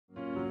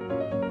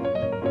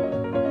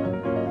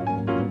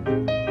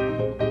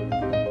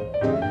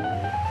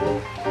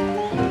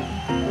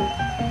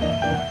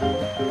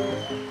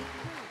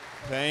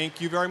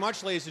Thank you very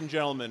much, ladies and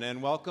gentlemen,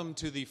 and welcome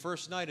to the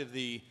first night of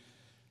the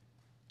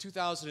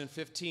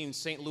 2015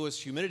 St. Louis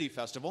Humidity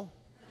Festival.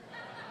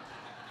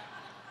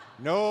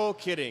 No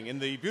kidding, in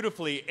the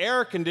beautifully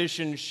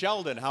air-conditioned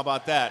Sheldon. How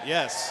about that?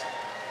 Yes.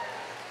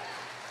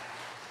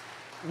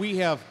 We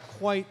have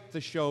quite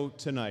the show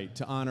tonight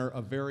to honor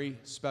a very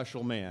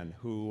special man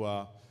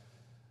who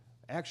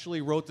actually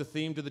wrote the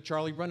theme to the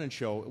Charlie Brennan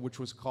Show, which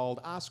was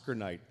called Oscar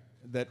Night,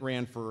 that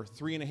ran for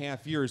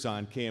 3.5 years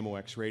on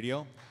KMOX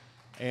radio.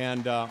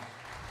 And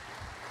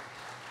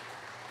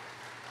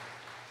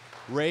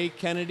Ray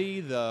Kennedy,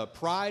 the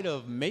pride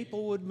of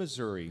Maplewood,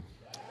 Missouri.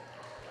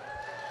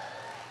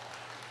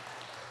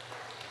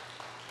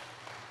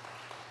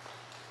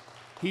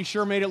 He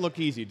sure made it look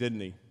easy,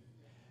 didn't he?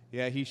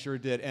 Yeah, he sure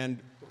did. And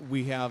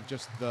we have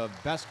just the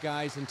best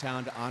guys in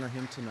town to honor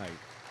him tonight.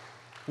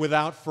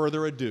 Without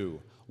further ado,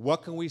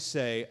 what can we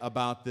say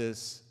about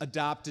this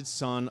adopted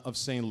son of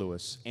St.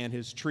 Louis and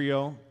his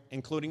trio,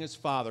 including his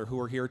father,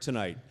 who are here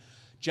tonight?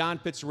 John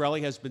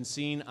Pizzarelli has been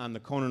seen on The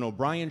Conan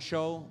O'Brien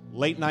Show,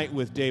 Late Night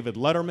with David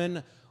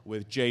Letterman,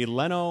 with Jay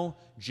Leno,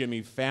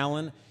 Jimmy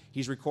Fallon.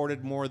 He's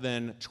recorded more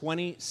than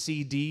 20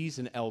 CDs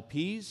and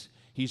LPs.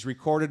 He's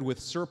recorded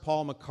with Sir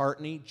Paul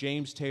McCartney,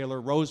 James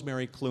Taylor,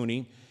 Rosemary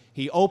Clooney.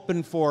 He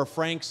opened for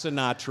Frank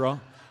Sinatra.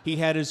 He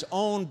had his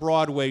own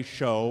Broadway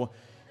show.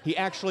 He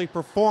actually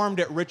performed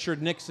at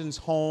Richard Nixon's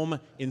home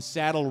in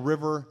Saddle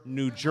River,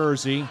 New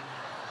Jersey.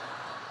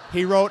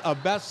 He wrote a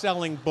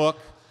best-selling book.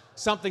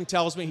 Something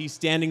tells me he's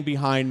standing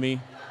behind me.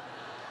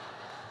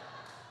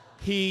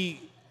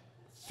 He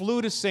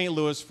flew to St.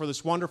 Louis for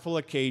this wonderful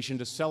occasion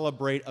to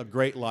celebrate a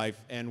great life,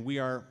 and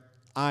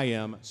I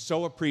am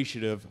so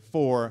appreciative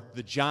for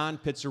the John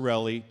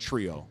Pizzarelli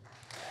Trio.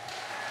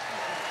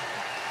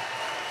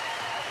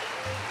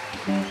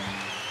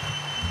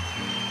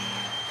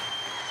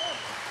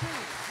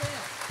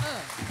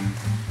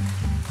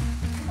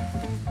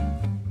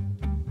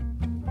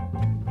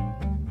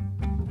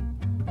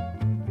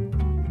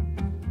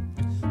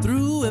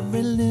 Through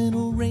every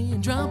little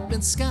raindrop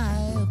and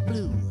sky of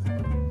blue,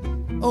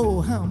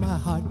 oh, how my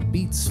heart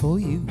beats for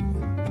you.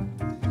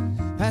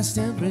 Past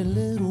every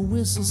little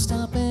whistle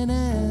stop and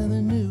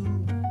avenue,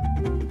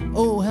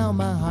 oh, how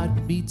my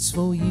heart beats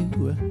for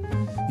you.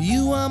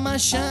 You are my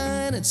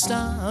shining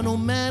star, no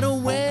matter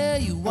where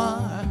you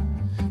are.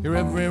 You're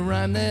every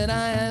rhyme that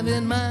I have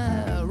in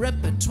my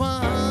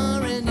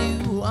repertoire, and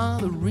you are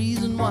the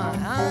reason why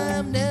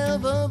I'm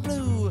never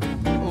blue.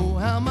 Oh,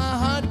 how my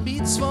heart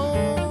beats for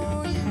you.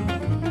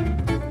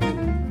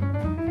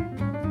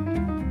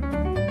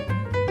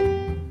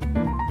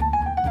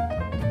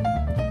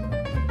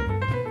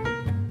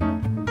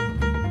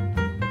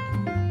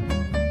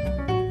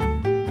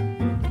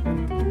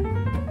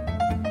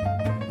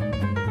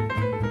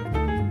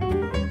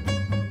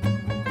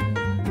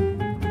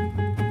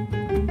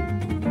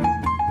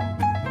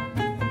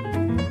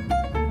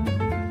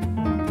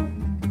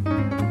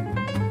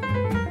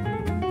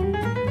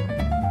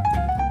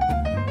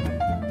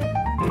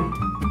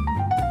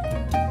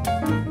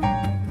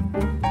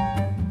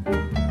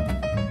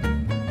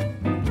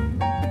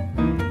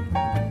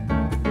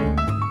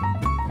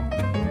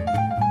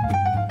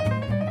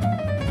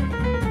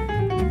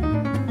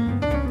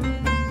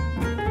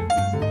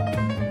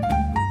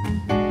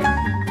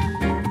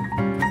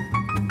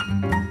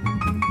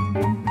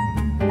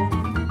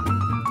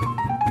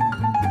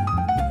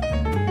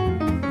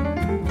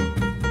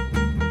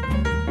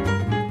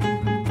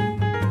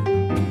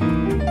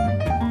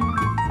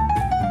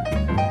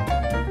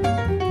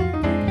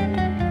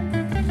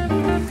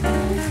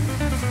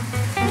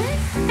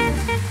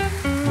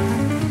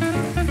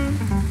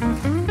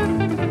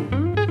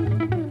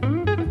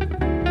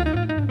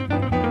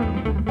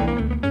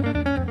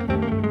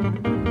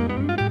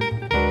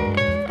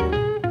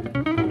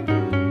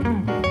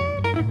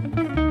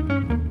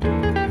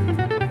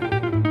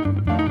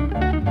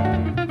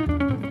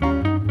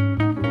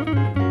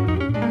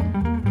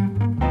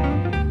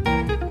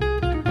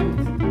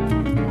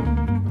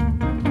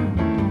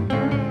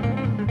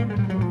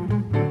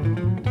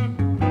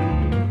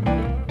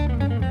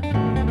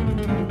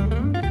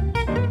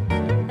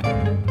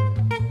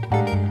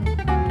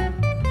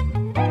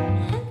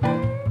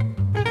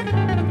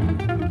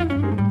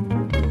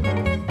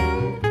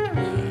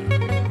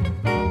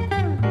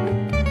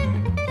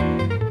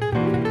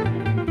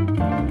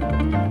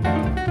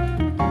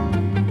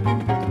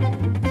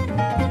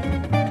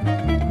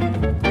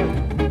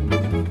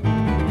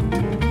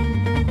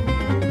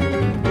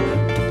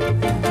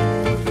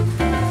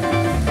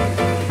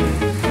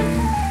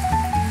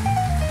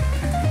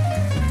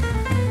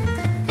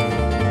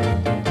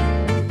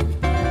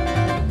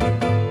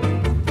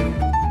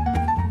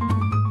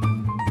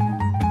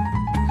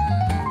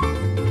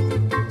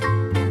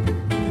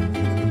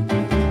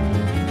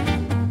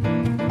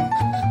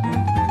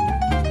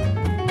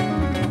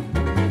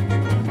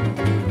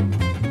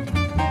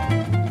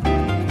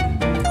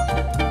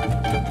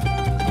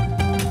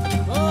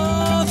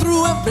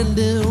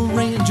 every little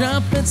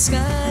raindrop and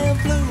sky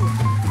of blue.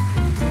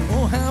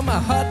 Oh, how my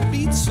heart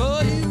beats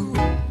for you.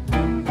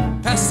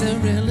 past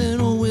every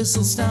little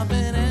whistle stopping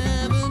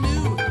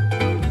avenue.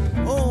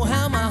 Oh,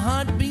 how my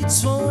heart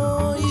beats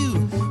for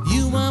you.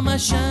 You are my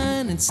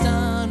shining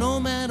star, no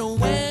matter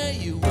where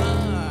you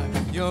are.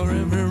 You're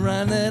every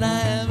rhyme that I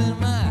have in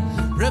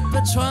my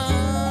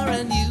repertoire,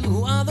 and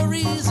you are the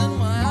reason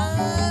why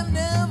I'm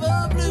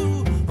never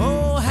blue.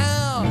 Oh,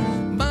 how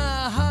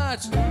my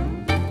heart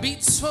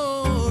beats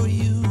for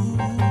you.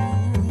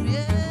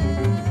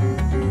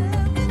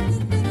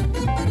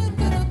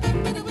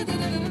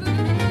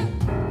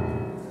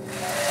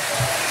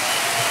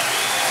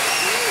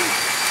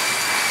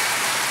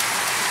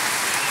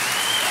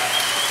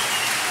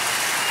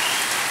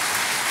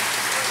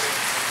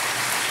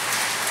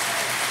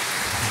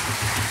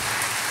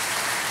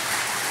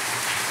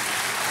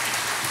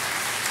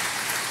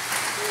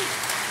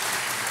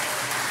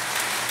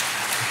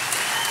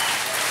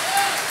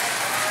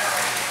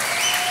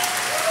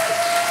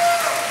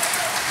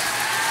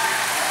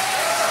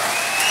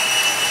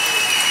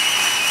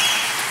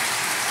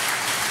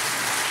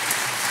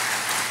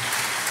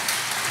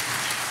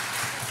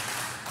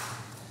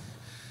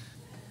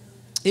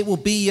 It will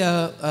be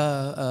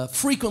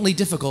frequently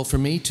difficult for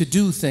me to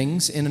do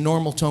things in a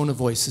normal tone of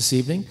voice this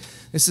evening.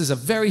 This is a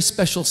very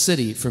special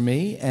city for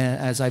me,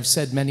 as I've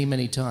said many,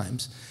 many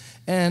times.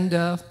 And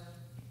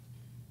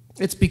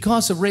it's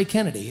because of Ray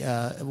Kennedy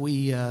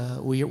we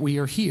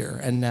are here,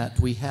 and that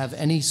we have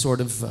any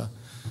sort of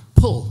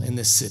pull in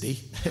this city.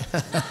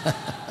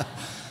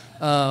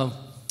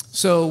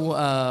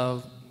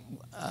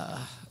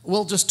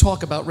 We'll just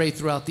talk about Ray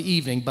throughout the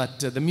evening,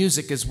 but the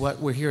music is what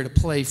we're here to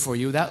play for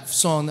you. That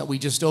song that we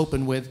just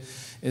opened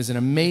with is an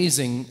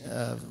amazing,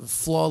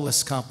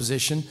 flawless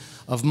composition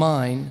of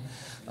mine.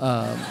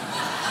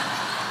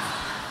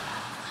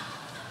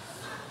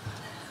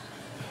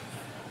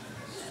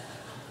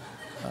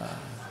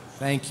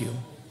 Thank you.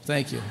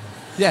 Thank you.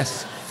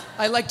 Yes,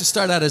 I like to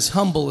start out as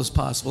humble as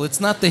possible.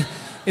 It's not the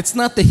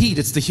heat,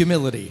 it's the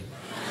humility.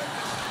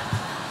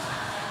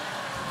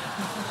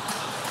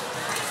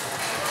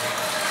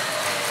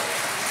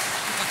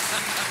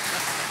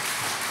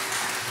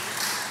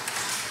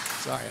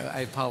 Sorry, I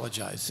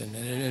apologize in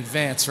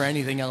advance for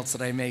anything else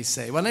that I may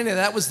say. Well, anyway,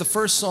 that was the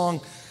first song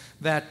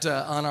that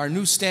on our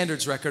New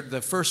Standards record,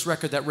 the first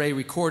record that Ray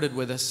recorded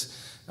with us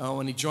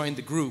when he joined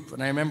the group.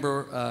 And I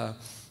remember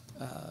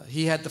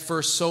he had the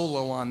first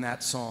solo on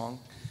that song,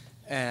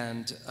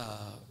 and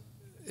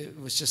it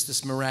was just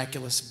this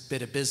miraculous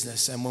bit of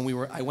business. And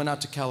when I went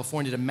out to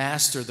California to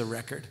master the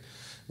record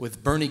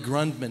with Bernie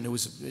Grundman,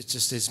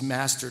 has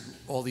mastered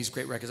all these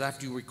great records.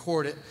 After you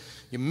record it,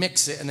 you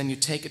mix it, and then you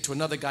take it to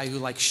another guy who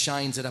like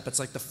shines it up. It's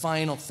like the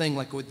final thing,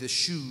 like with the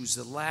shoes.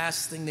 The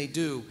last thing they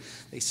do,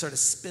 they sort of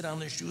spit on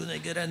their shoe and they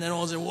get it, and then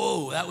all of a sudden,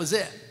 whoa, that was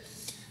it.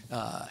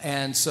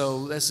 And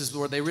so this is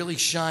where they really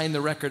shine the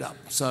record up.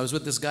 So I was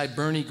with this guy,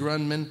 Bernie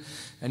Grundman,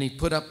 and he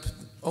put up,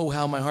 "Oh,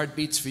 How My Heart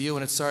Beats for You,"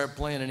 and it started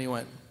playing, and he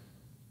went,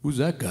 "Who's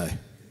that guy?"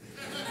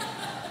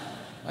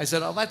 I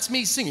said, "Oh, that's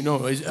me singing." "No,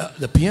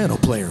 the piano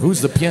player. Who's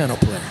the piano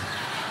player?"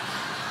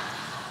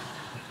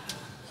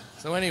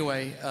 So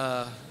anyway,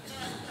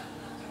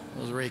 it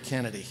was Ray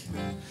Kennedy.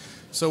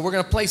 So we're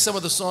going to play some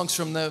of the songs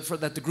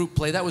that the group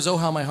played. That was "Oh,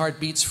 How My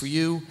Heart Beats for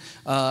You."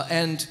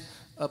 And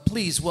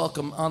please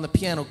welcome on the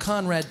piano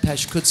Konrad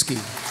Paszkudski.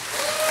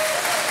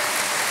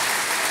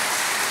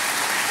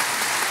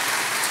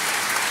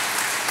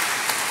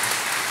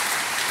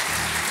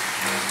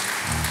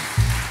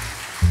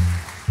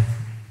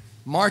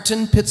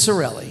 Martin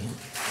Pizzarelli.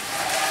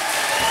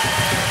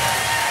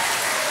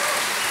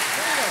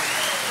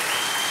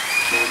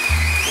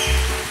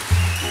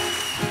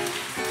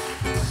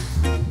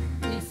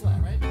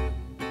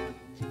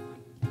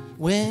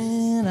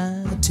 When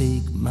I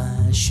take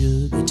my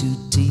sugar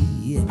to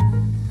tea,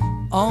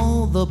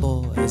 all the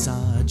boys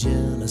are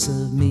jealous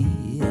of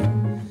me.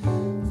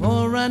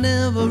 For I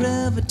never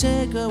ever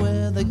take her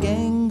where the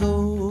gang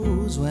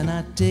goes. When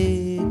I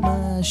take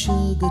my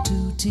sugar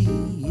to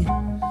tea,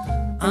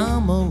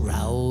 I'm a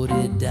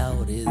rowdy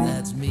dowdy,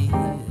 that's me.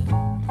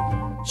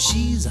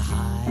 She's a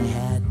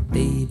hi-hat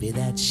baby,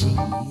 that's she.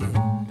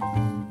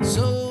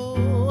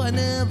 So I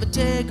never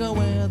take her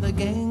where the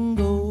gang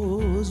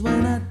goes.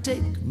 When I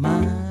take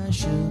my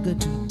sugar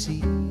to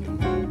tea,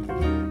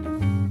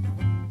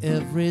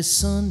 every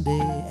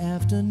Sunday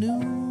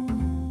afternoon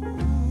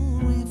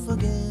we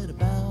forget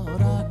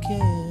about our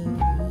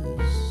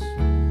cares,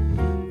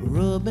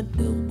 rubbing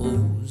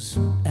elbows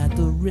at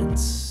the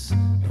Ritz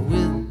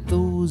with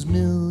those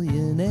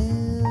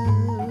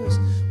millionaires.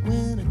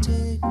 When I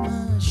take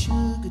my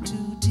sugar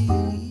to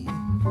tea,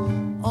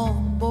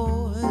 all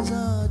boys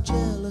are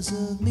jealous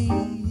of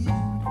me.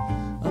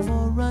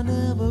 For I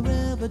never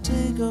ever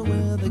take her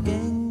where the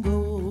gang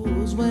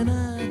goes. When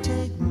I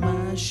take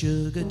my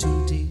sugar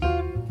to tea.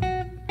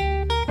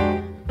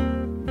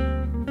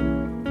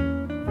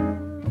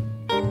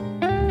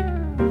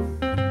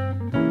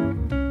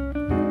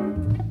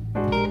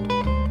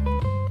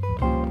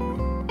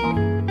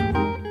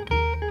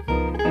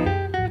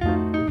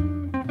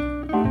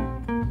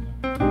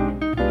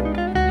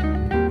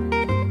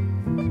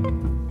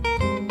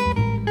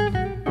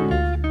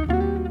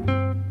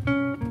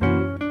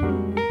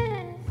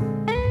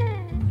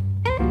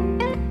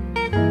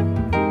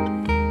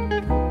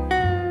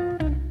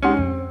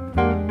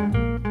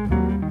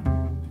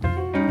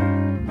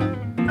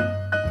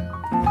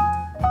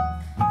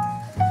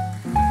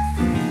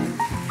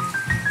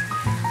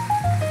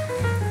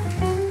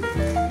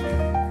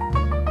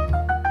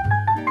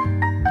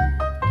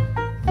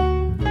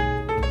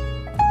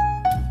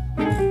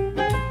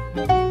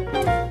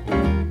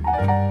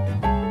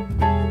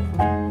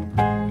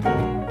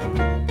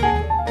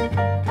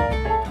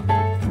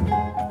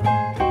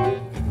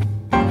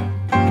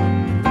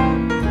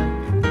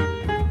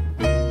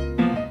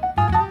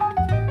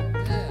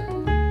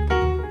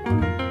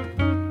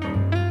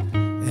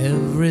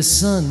 every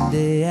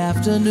Sunday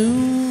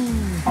afternoon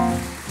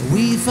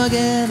we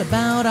forget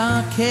about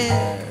our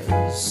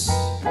cares,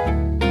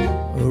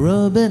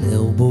 rubbing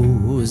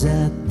elbows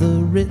at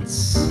the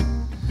Ritz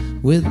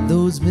with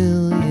those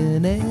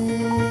millionaires.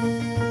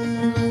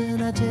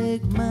 And I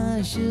take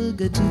my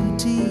sugar to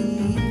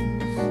tea,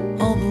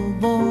 all the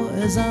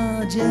boys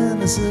are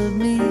jealous of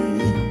me,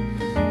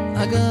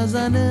 'cause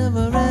I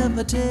never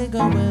ever take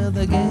her where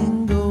the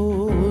gang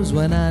goes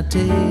when I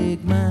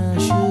take my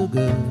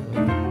sugar.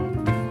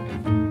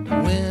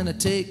 When I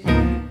take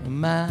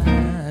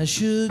my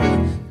sugar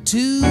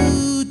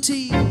to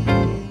tea.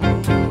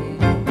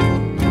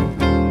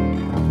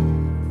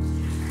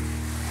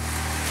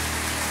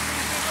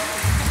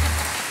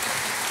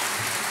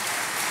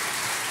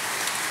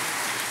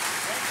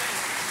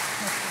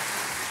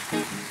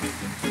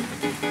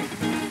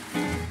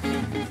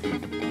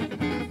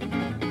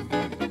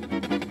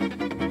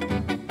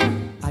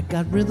 I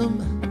got rhythm,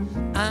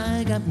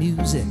 I got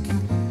music,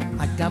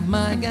 I got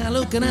my gal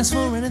who can ask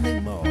for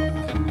anything more.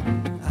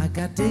 I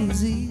got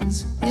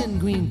daisies in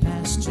green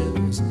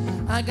pastures,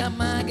 I got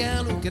my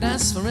gal who can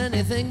ask for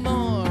anything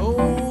more.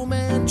 Oh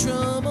man,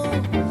 trouble,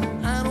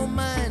 I don't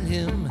mind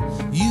him,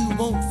 you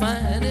won't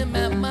find him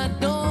at my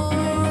door.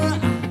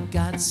 I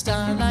got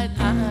starlight,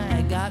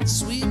 I got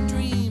sweet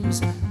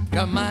dreams,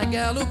 got my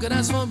gal who could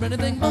ask for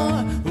anything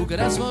more, who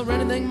could ask for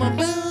anything more.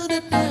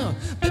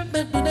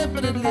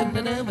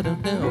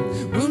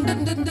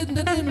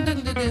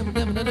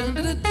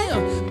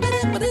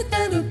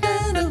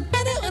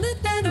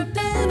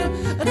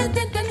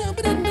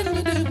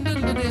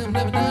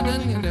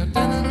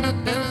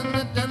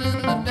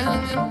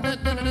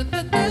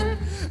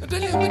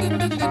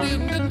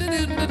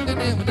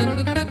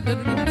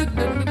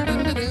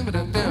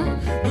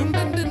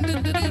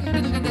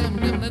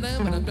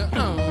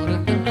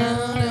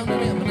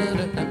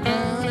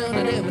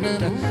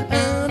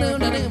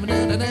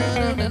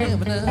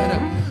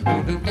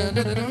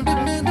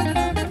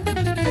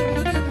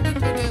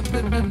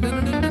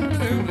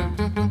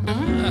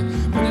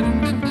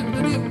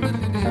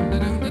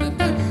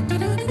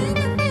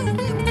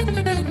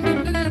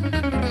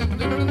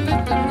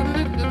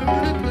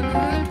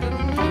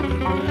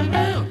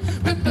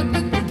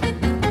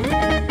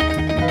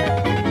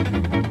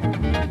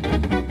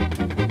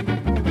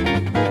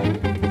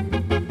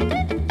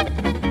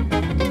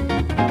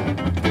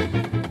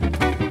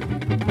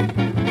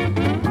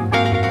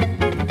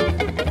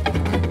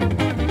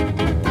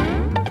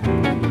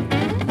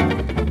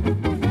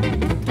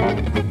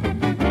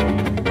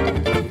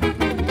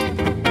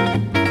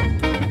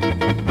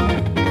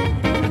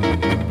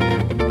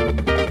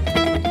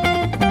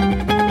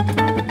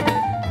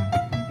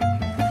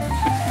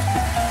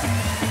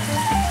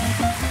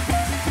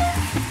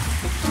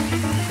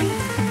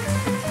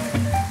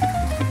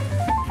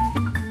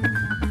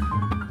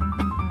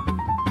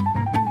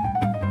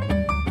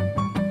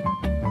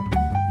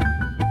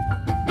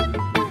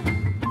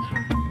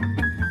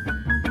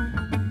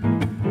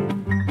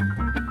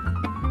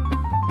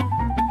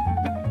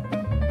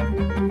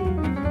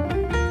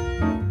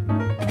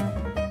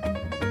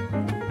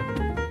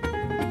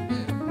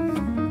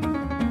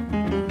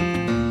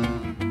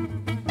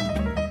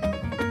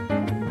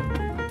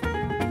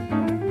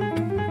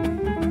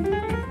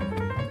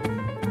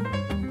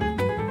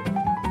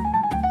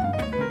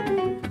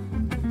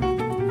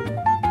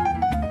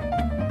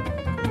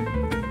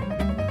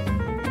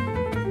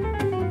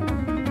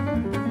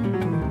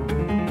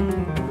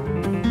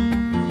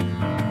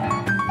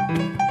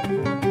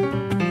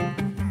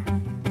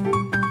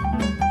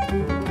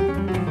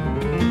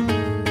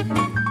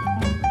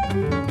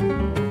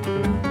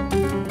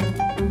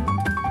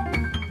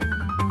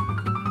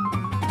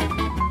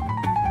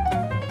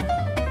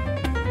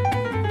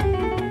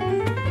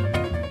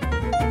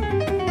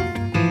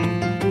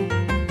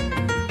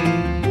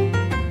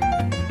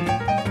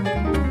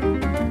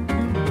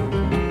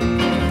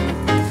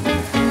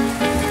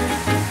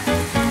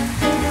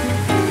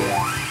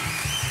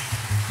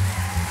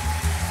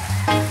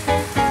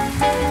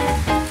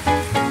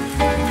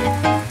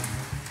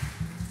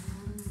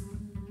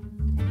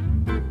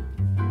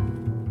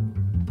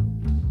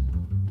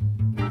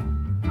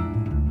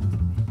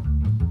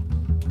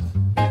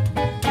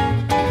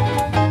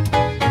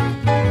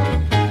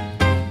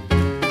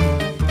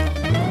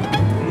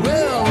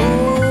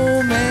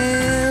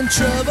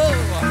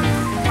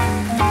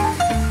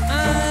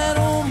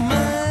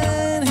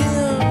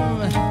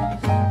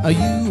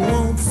 You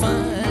won't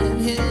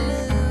find him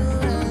at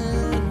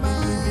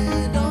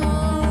my door.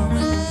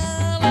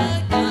 Well,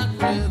 I got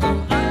rhythm,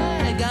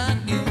 I got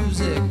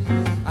music,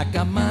 I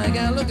got my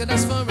gal looking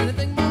us for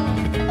anything more.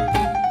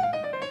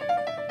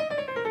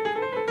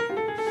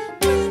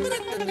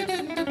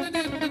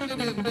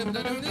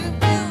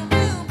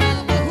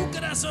 Who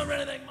could ask for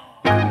anything more?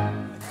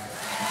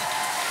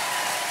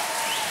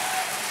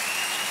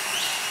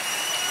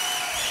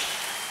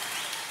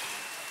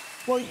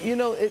 Well, you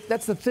know,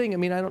 that's the thing. I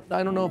mean, I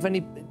don't know if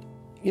any,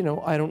 you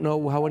know, I don't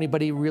know how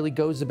anybody really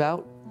goes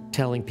about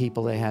telling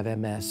people they have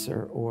MS,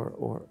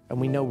 and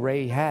we know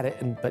Ray had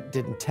it, but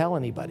didn't tell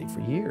anybody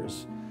for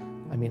years.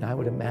 I mean, I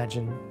would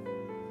imagine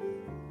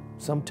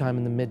sometime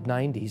in the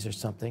mid-90s or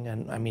something,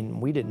 and I mean,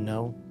 we didn't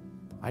know.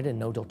 I didn't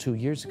know till 2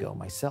 years ago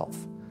myself.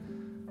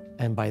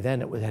 And by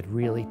then it had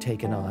really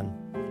taken on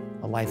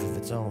a life of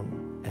its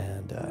own.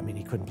 And I mean,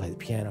 he couldn't play the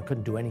piano,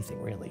 couldn't do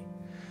anything really.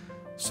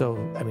 So,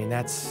 I mean,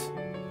 that's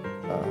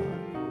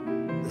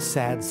the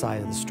sad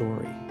side of the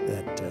story,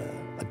 that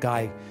a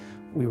guy,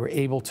 we were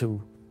able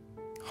to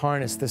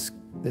harness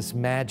this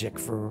magic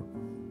for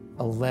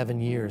 11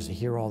 years to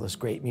hear all this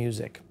great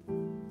music,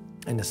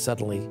 and to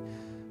suddenly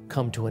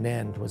come to an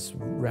end was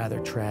rather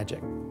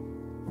tragic.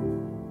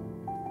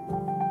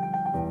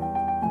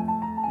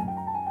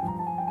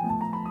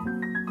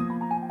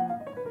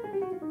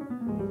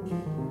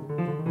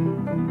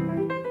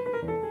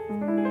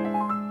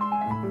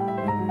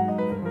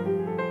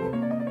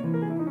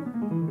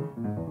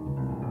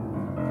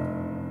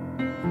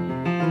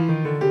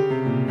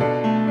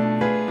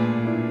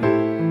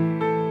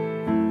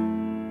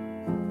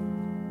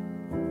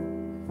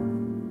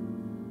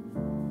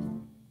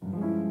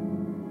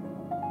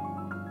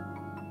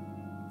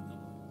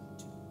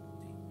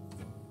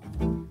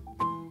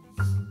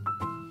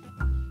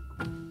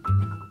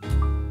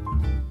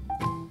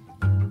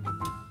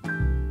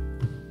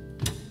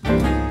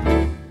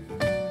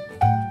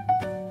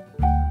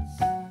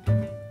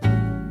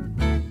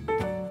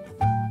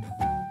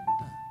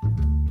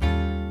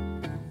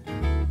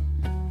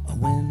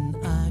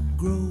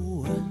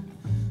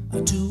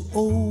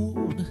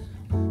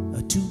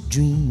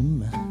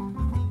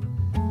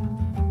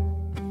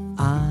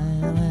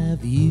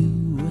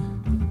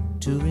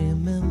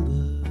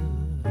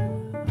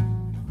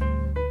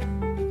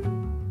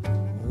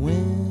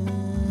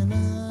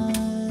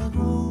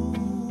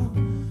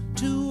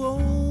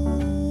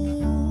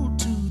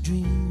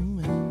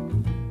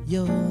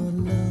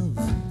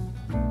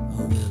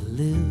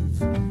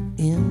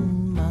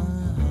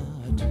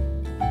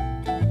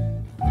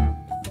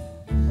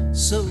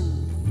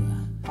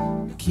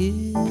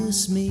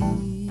 Kiss me,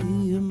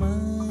 my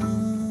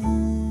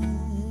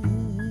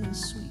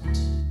sweet,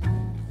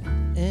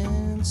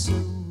 and so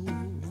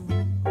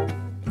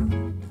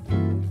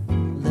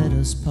let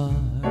us part.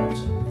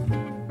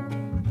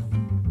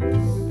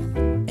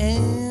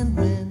 And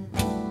when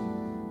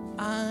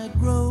I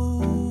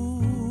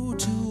grow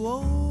too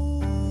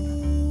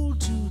old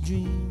to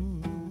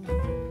dream,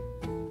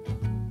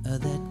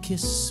 that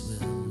kiss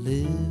will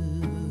live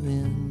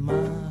in my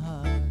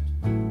heart.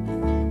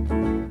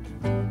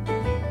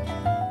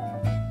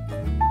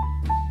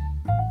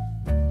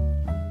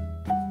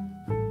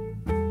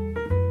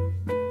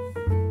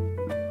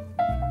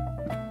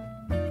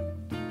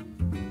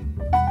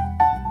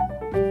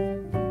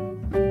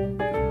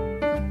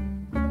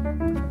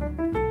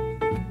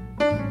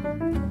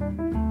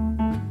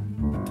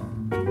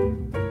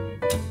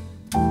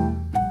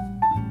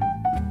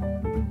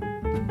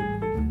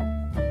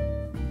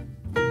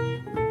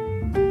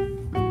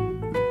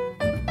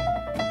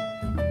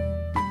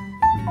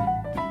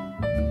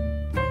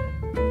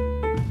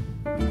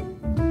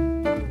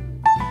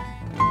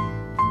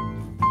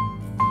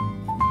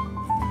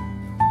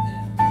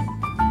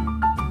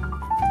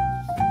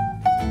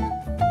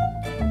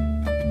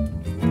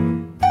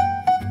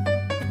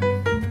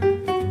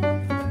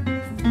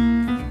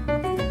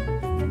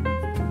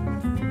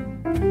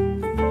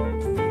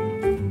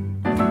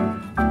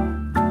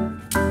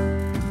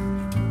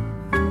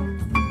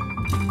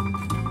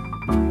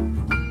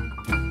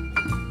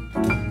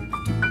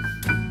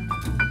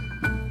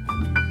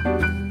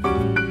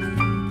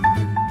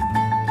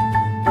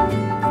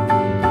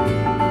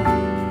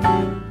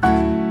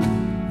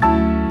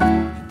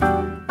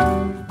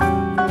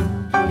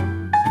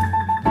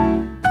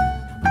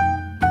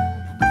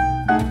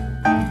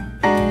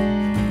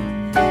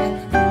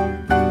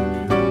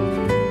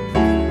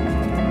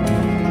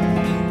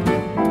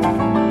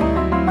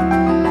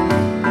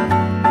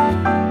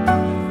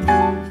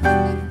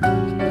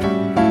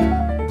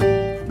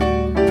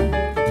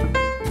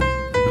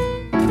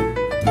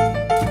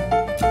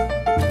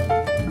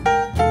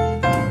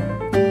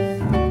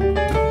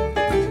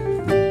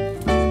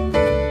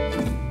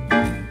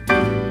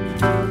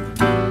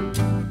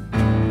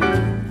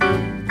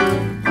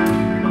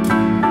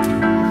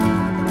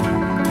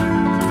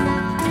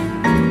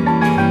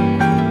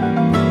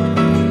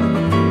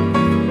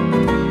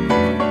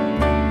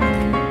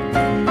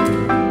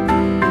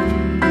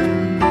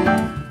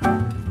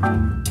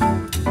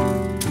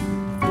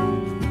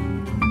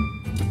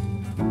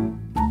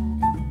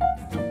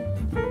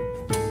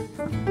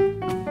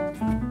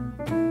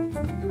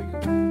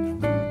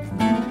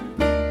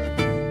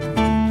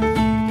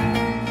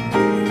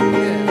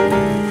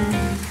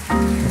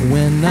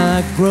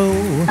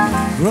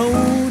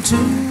 Grow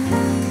too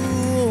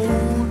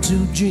old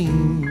to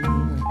dream,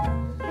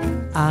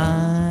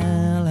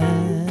 I'll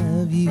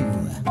have you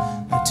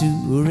to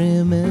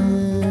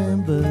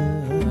remember.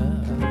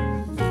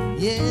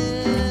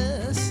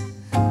 Yes,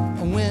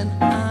 when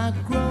I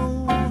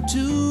grow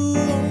too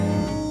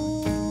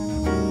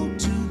old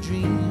to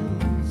dream,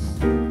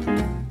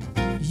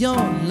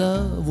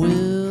 love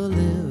will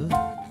live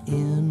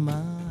in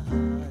my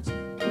heart.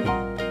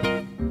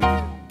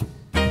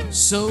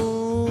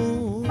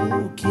 So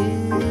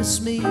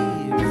kiss me,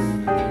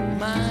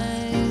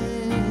 my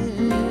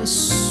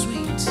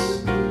sweet,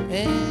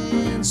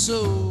 and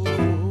so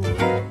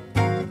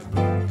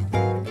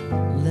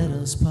let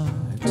us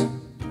part.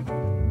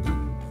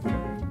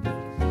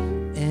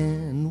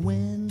 And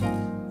when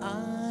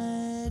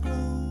I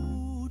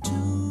grow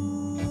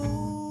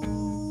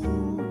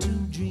to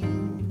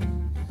dream,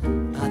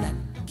 that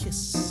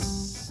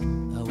kiss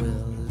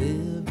will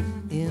live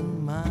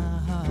in my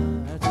heart.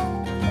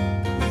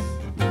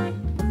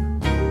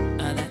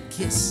 That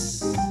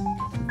kiss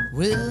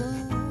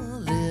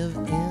will live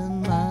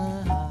in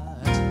my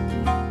heart.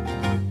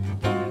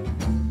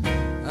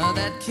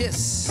 That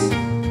kiss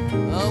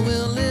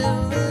will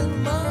live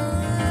in my heart.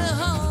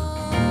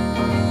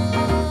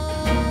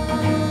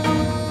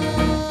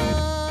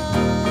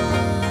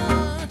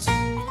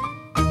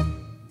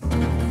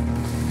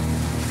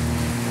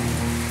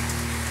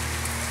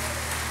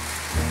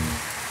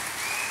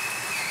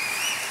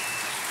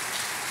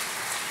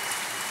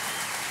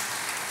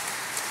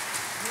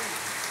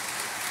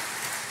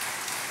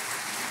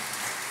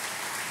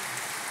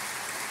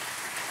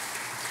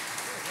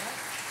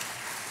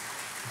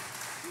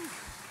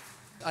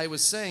 I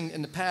was saying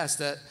in the past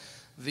that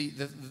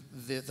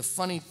the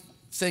funny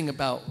thing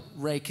about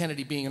Ray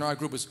Kennedy being in our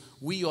group was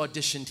we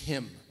auditioned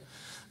him,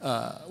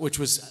 which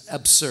was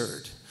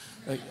absurd.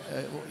 And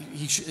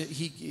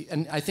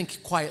I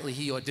think quietly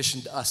he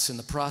auditioned us in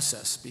the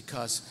process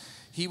because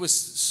he was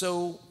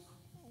so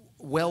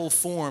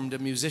well-formed a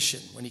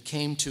musician. When he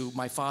came to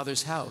my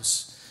father's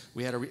house,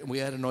 we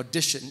had an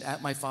audition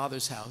at my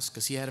father's house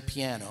because he had a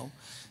piano.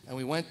 And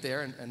we went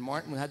there, and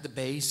Martin had the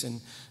bass, and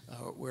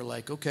we're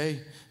like, okay,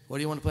 what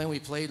do you want to play? And we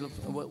played,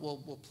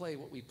 we'll play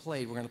what we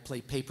played. We're going to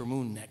play Paper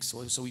Moon next.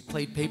 So we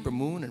played Paper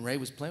Moon, and Ray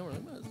was playing. We're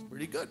like, well, that's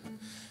pretty good.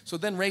 So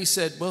then Ray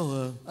said,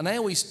 well, and I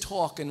always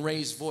talk in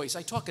Ray's voice.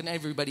 I talk in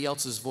everybody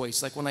else's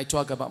voice. Like when I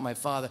talk about my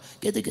father,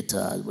 get the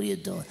guitar, what are you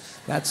doing?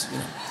 That's, you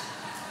know,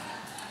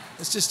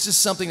 it's just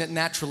something that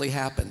naturally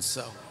happens,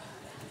 so.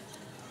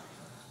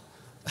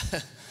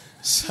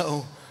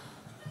 So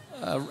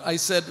I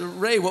said,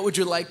 Ray, what would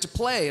you like to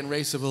play? And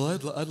Ray said, well,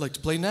 I'd like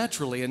to play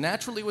Naturally. And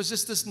Naturally was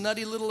just this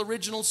nutty little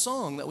original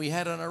song that we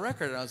had on our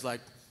record. And I was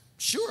like,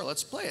 sure,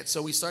 let's play it.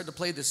 So we started to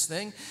play this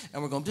thing,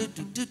 and we're going, do,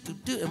 do, do, do,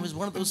 do. And it was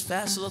one of those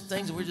fast little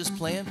things, and we're just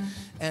playing.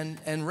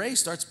 And Ray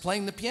starts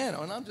playing the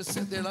piano. And I'm just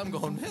sitting there, and I'm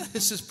going, yeah,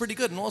 this is pretty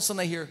good. And all of a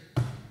sudden I hear,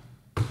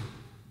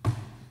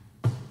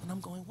 and I'm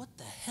going, what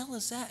the hell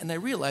is that? And I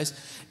realize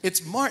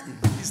it's Martin.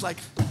 He's like,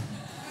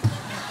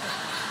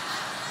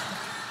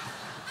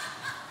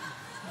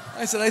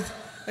 I said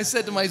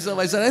to myself,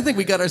 I think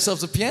we got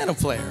ourselves a piano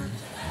player.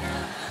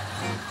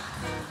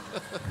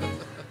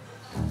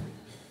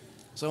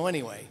 So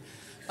anyway,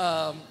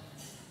 and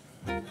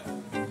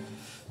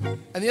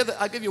the other,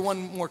 I'll give you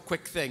one more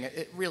quick thing.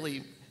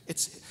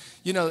 It's,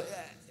 you know,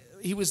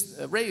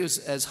 Ray was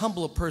as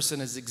humble a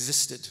person as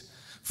existed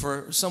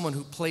for someone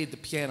who played the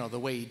piano the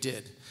way he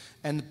did.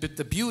 And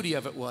the beauty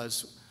of it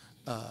was,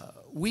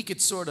 we could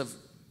sort of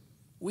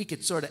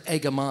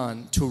egg him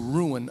on to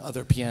ruin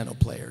other piano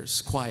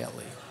players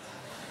quietly.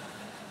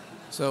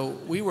 So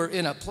we were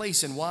in a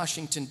place in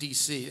Washington,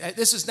 D.C.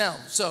 This is now,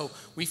 so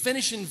we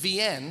finish in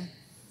Vienna.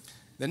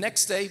 The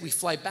next day, we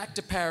fly back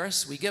to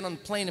Paris. We get on the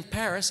plane in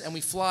Paris, and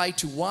we fly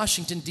to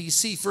Washington,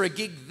 D.C. for a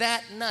gig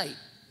that night.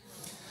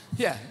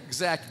 Yeah,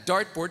 exact.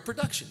 Dartboard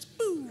Productions.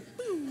 Boo,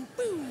 boo,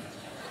 boo.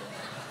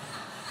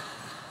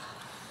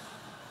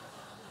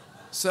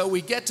 So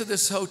we get to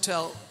this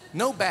hotel,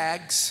 no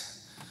bags.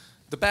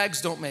 The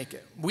bags don't make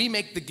it. We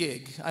make the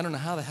gig. I don't know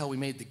how the hell we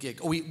made the gig.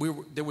 Oh,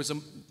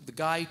 the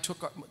guy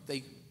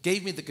they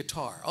gave me the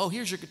guitar. Oh,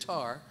 here's your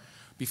guitar,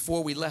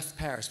 before we left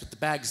Paris. But the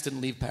bags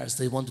didn't leave Paris.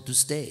 They wanted to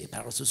stay.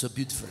 Paris was so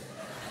beautiful.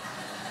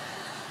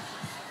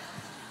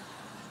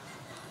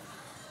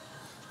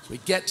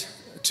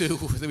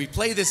 So we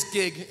play this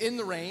gig in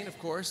the rain, of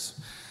course,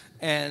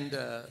 and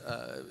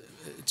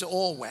it's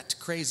all wet,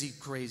 crazy,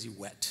 crazy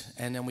wet.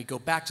 And then we go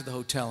back to the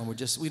hotel, and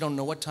we don't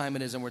know what time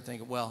it is, and we're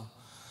thinking, well,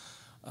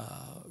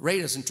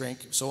 Ray doesn't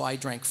drink, so I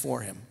drank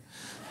for him.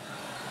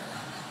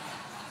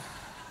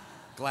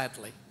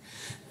 Gladly.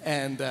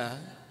 And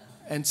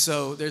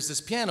so there's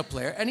this piano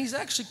player, and he's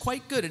actually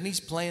quite good, and he's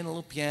playing a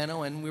little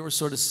piano, and we were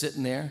sort of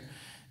sitting there,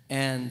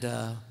 and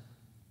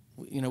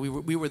you know,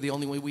 we were the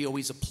only way. We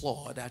always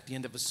applaud at the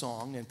end of a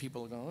song, and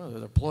people are going, oh,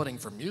 they're applauding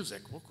for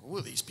music. Who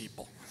are these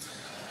people?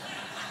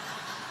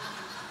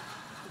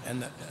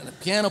 And the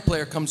piano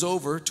player comes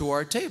over to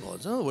our table.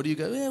 And says, oh, what do you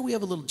got? Yeah, we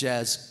have a little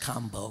jazz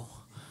combo.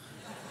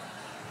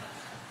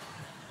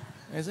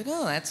 And he's like,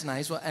 oh, that's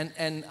nice. Well,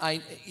 and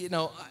I, you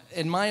know,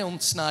 in my own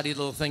snotty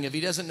little thing, if he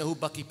doesn't know who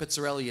Bucky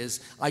Pizzarelli is,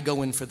 I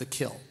go in for the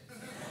kill.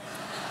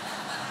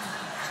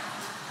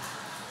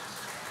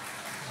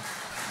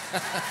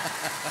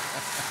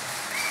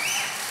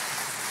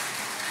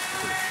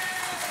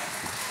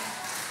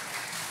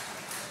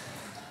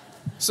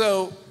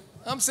 So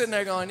I'm sitting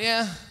there going,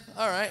 yeah,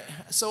 all right.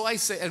 So I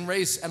say,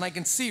 and I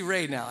can see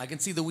Ray now. I can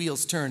see the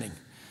wheels turning.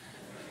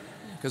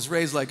 Because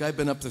Ray's like, I've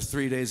been up for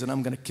 3 days and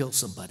I'm going to kill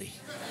somebody.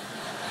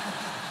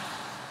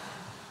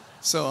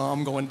 So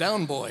I'm going,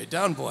 down, boy,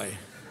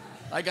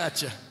 I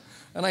got you.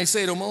 And I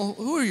say to him, well,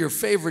 who are your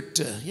favorite,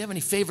 you have any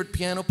favorite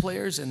piano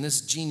players? And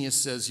this genius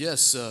says,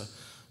 yes,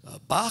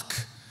 Bach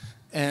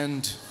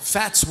and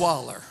Fats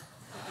Waller.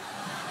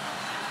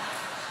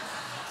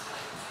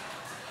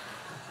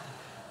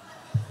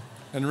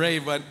 And Ray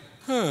went,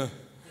 huh.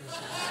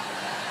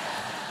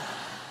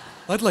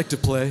 I'd like to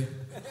play.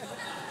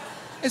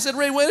 I said,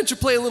 Ray, why don't you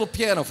play a little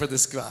piano for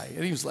this guy?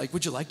 And he was like,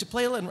 would you like to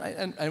play a little?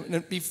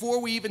 And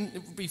before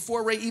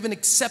Ray even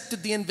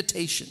accepted the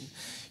invitation,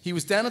 he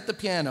was down at the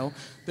piano.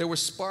 There were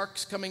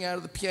sparks coming out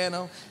of the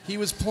piano. He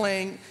was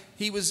playing.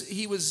 He was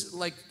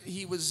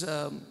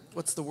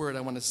what's the word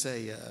I want to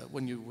say?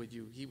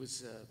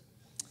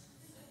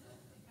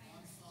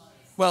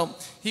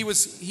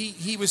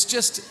 He was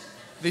just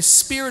the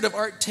spirit of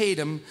Art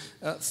Tatum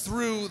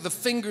through the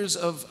fingers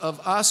of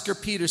Oscar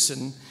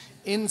Peterson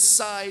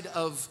inside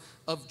of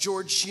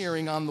George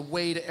Shearing on the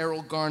way to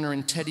Errol Garner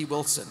and Teddy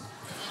Wilson.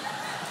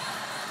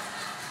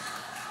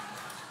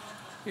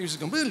 He was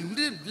just going,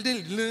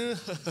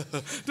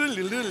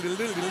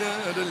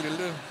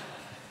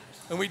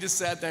 and we just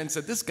sat there and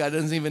said, this guy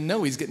doesn't even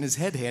know he's getting his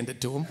head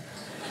handed to him.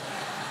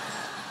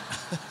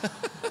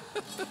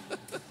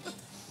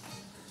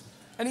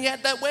 And he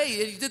had that way.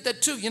 He did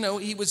that too. You know,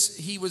 he was.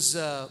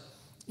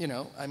 You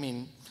know, I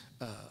mean,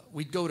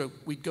 we'd go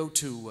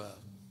to.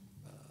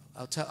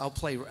 I'll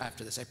play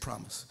after this. I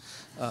promise.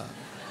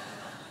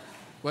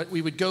 But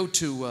we would go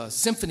to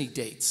symphony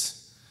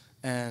dates,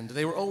 and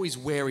they were always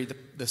wary.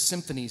 The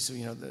symphonies,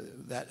 you know,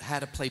 that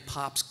had to play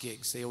pops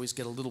gigs. They always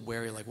get a little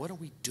wary, like, what are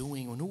we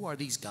doing? And who are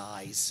these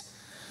guys?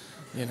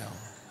 You know.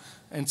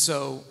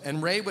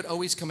 And Ray would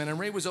always come in, and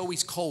Ray was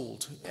always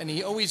cold, and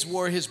he always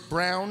wore his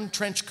brown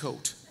trench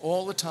coat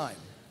all the time.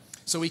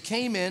 So he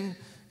came in,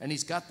 and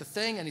he's got the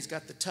thing, and he's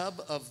got the tub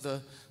of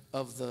the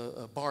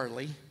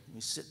barley.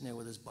 He's sitting there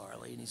with his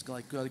barley, and he's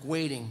like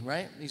waiting,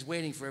 right? He's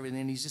waiting for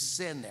everything, and he's just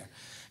sitting there.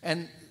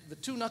 And the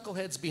two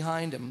knuckleheads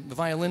behind him, the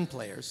violin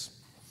players,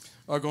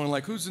 are going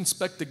like, who's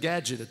Inspector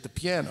Gadget at the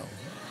piano?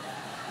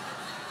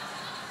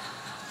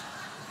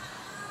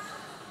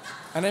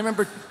 And I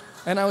remember,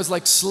 and I was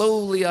like,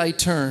 slowly I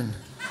turn.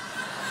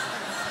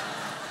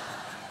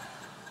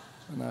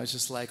 And I was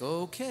just like,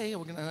 okay.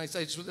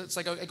 It's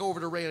like I go over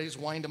to Ray, and I just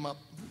wind him up.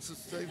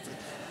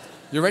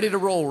 You're ready to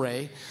roll,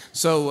 Ray.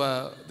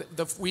 So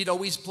we'd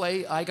always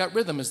play I Got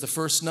Rhythm as the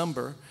first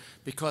number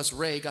because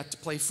Ray got to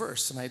play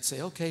first. And I'd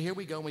say, okay, here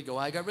we go. And we go,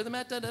 I got rhythm.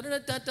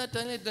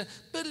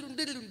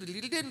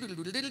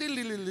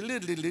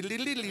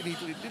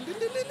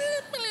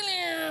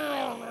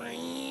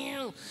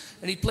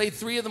 And he played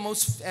three of the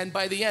most, and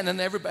by the end,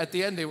 at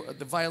the end,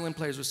 the violin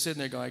players were sitting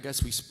there going, I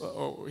guess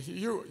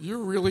you're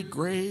really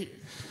great.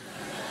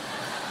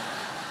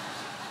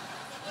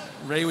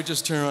 Ray would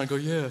just turn around and go,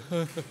 yeah.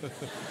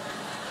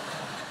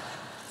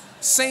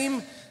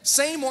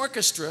 Same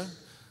orchestra.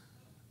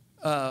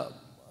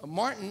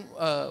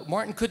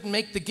 Martin couldn't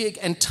make the gig,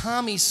 and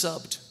Tommy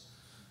subbed.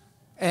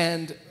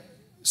 And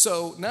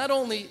so not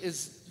only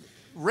is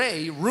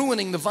Ray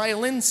ruining the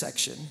violin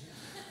section,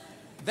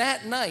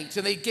 that night,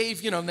 and they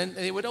gave, you know, then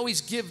they would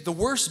always give the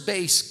worst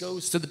bass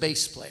goes to the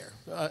bass player,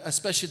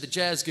 especially the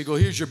jazz gig. Go,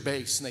 here's your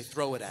bass, and they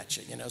throw it at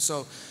you, you know.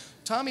 So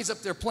Tommy's up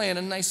there playing,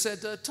 and I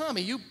said,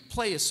 Tommy, you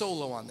play a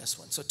solo on this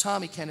one. So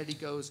Tommy Kennedy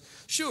goes,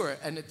 sure,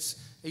 and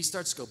he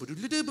starts to go, and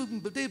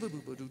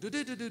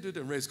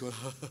Ray's going,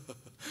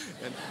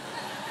 and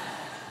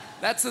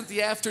that's in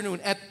the afternoon.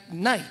 At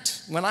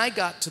night, when I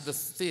got to the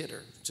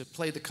theater to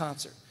play the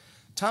concert,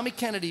 Tommy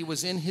Kennedy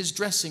was in his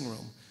dressing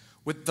room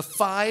with the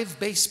 5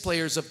 bass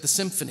players of the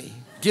symphony,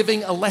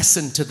 giving a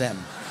lesson to them.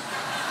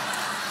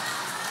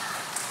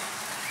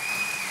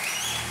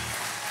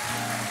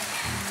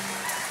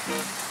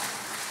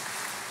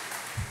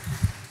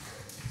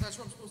 That's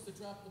where I'm supposed to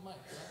drop the mic,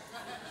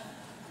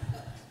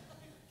 right?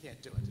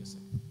 Can't do it, is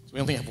it?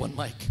 We only have one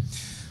mic.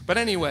 But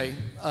anyway,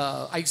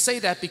 I say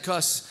that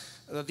because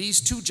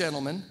these two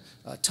gentlemen,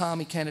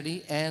 Tommy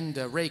Kennedy and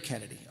Ray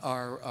Kennedy,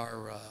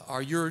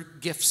 are your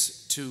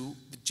gifts to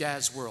the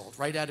jazz world,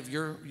 right out of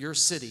your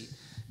city.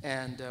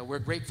 And we're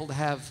grateful to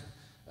have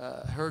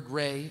heard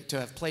Ray, to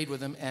have played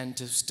with him, and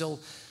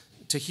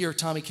to hear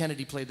Tommy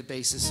Kennedy play the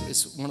bass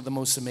is one of the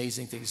most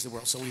amazing things in the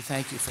world. So we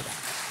thank you for that.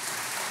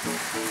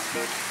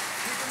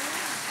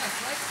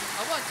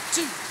 1,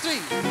 2,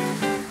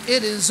 3.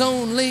 It is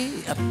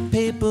only a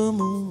paper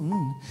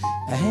moon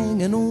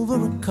hanging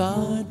over a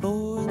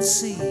cardboard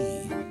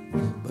sea.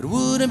 But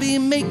would it be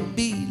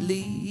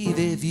make-believe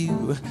if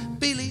you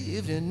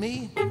believed in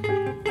me?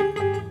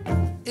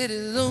 It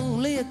is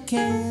only a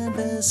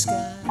canvas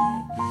sky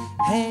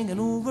hanging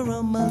over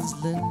a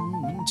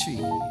muslin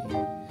tree.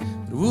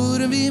 But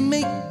would it be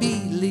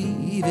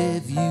make-believe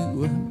if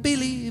you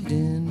believed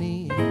in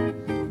me?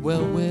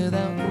 Well,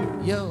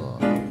 without your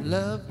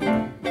love,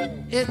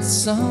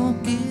 it's a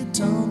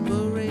honky-tonk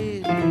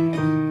parade.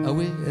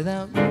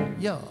 Without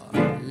your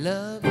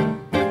love.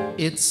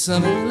 It's a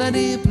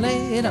melody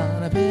played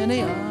on a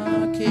penny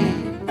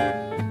arcade.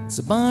 It's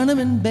a Barnum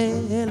and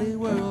Bailey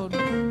world,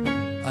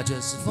 just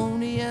as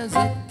phony as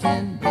it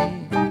can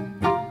be.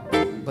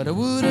 But it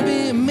would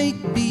be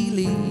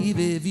make-believe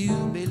if you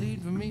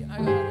believed in me. I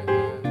got it.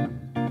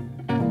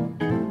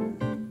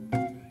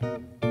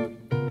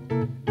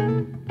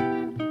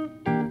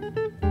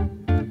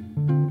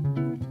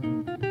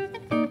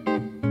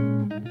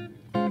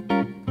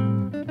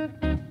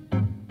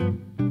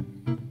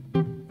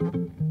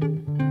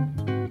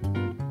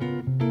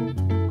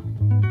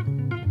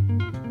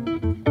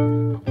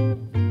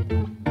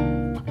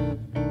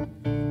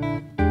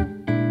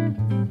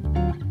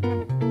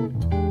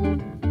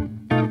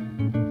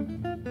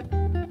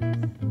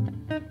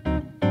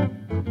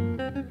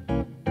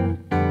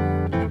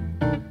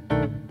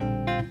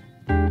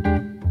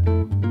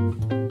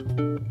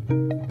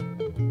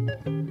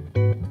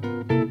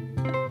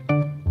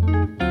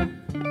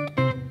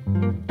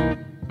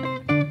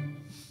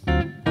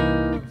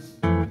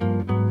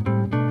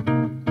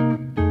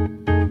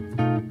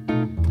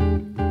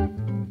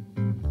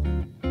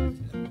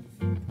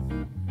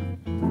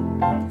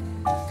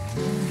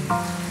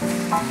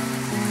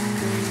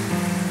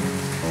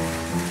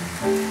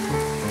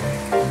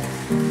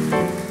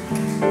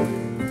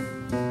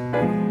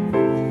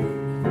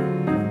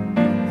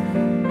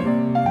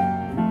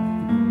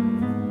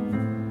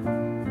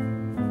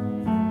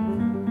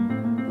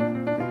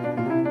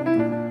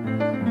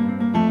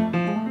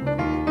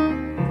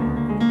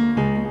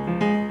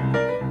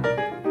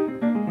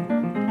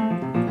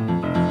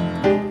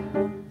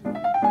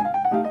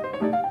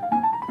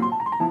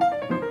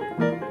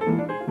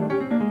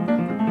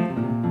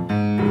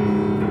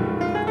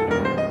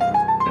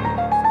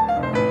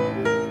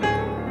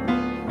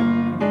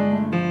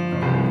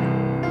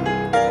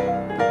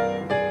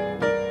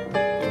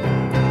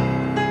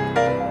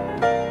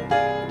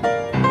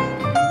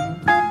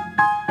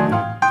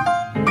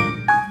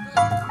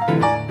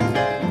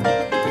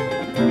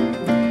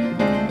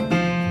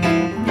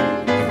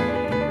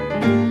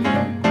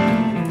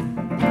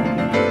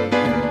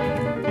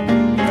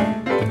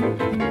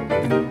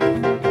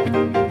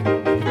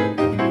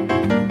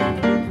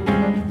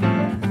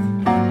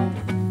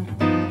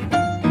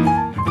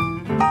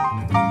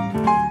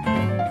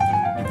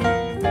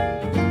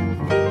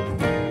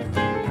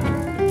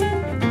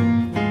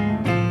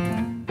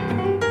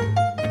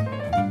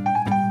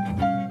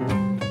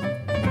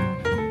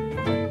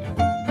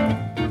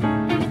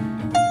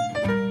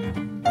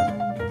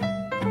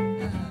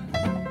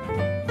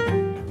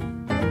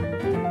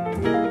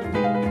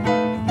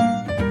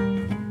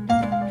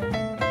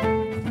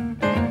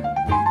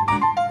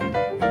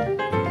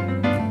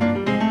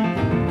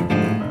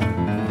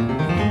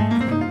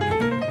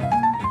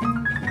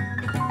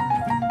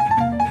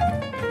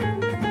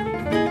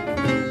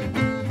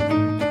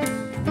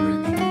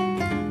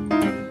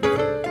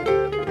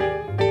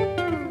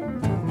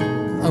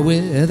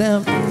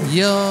 Without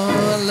your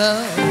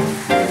love,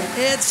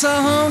 it's a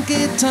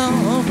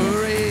honky-tonk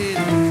parade.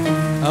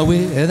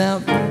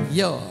 Without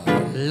your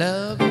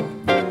love,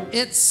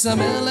 it's a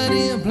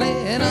melody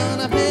played on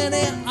a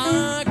penny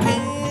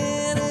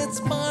arcade. It's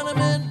Barnum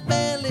and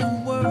Bailey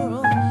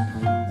world,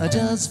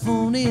 just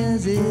phony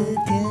as it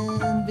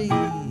can be.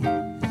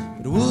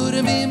 But would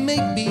it be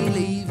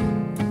make-believe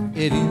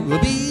if you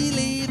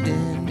believed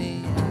in me?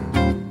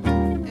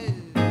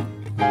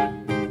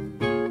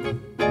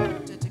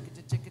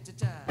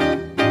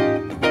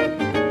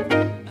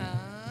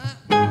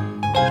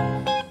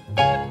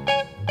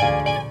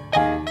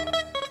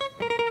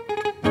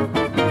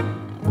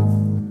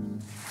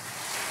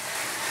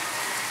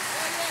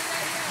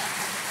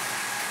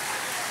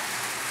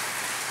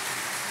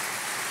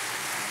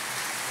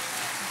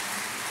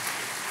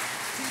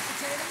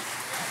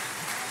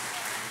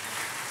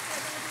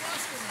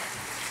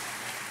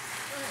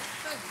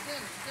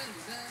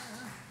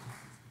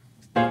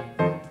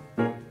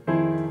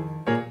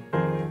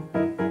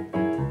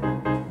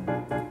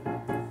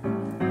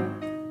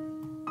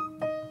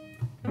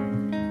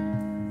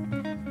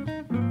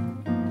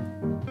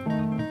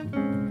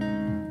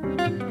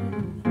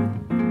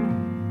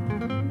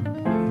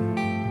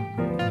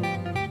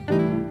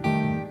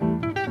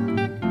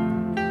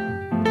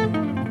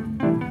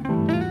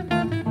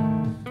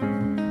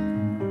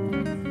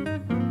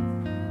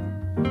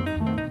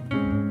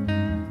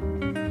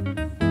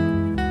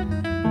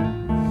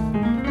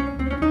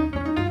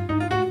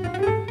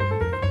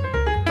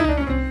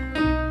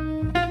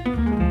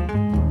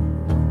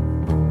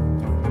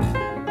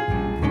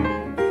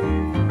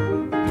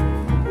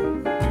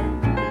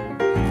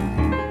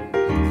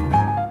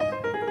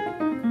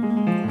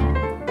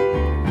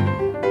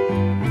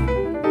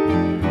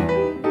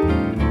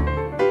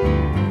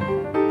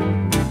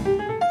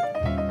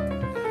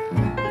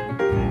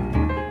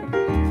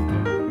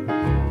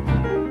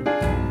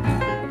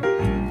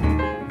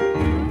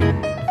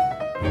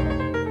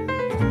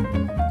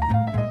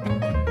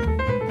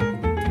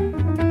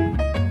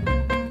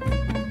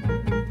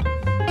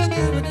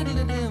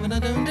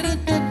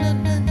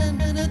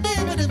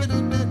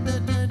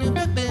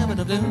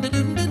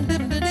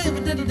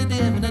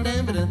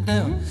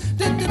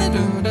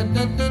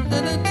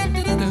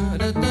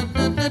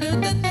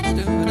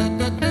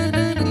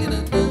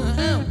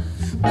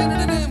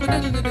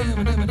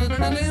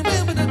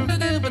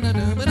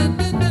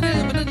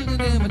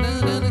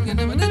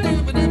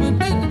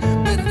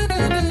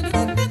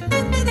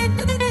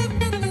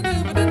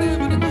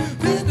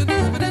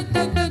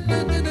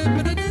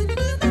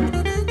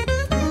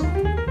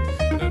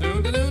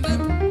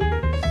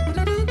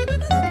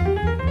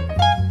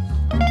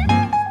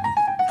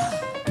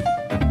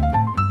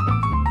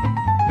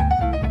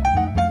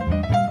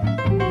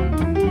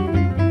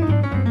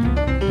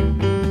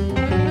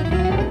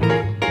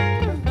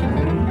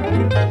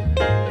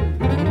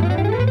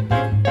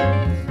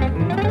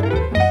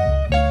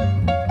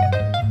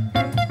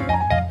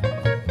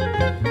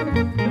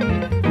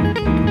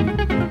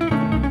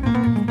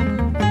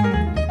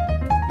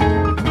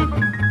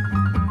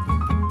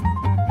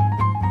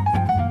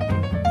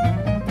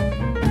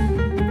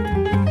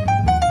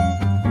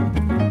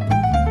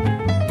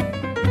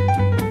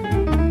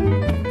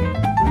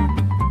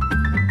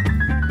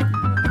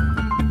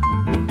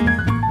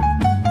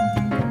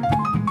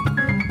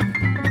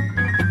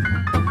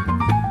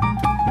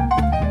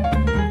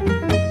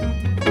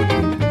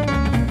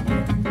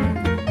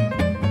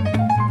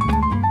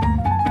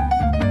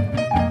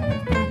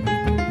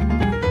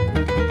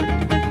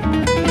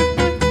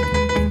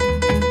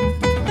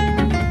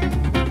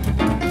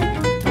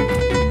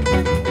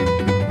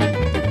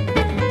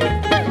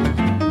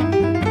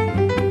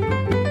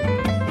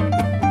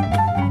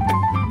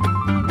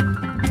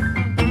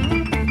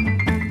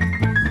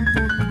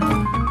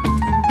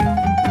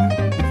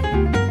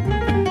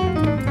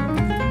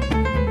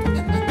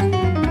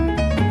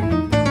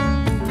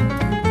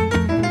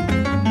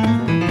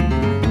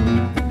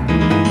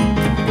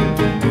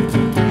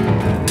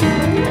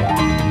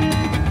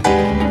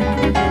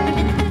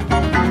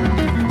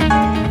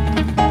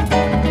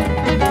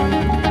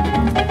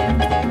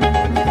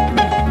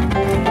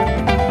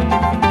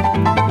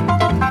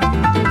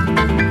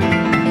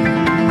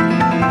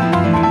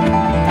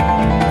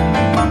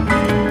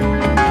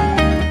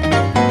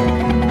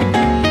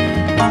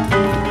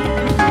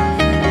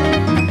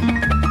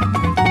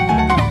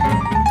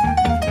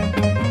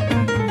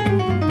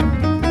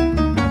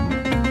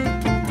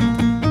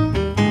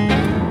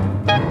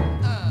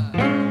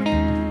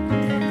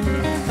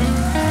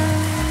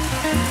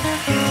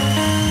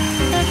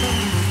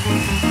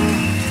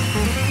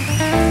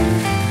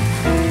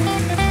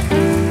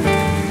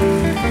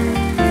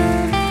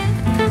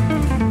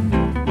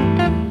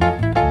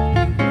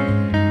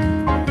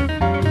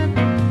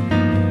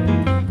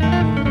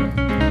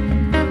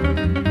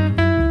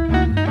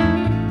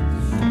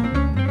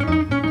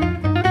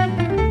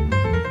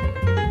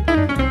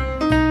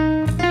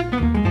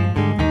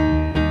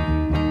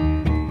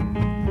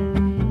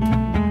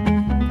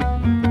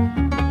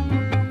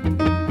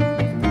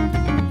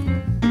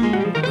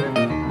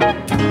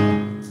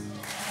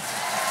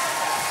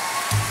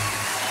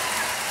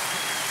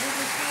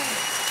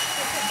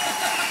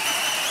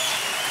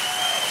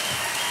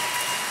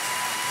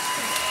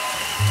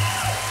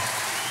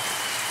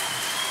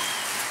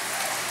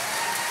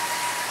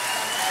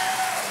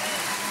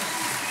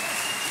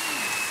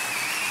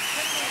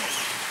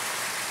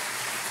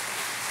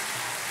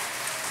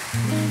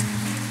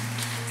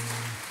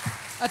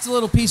 That's a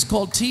little piece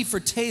called T for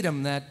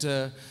Tatum that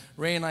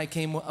Ray and I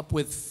came up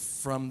with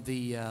from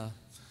the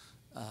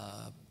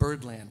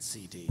Birdland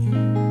CD.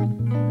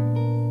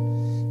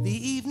 The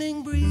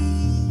evening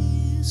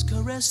breeze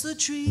caressed the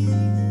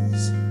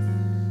trees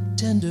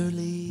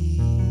tenderly.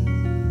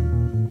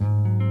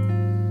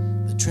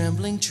 The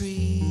trembling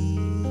trees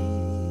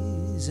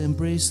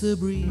embraced the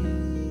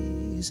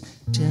breeze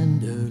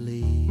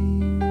tenderly.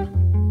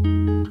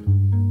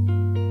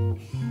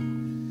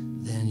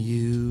 Then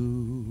you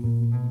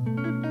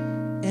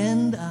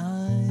and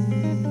I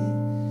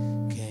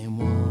came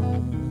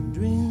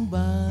wandering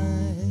by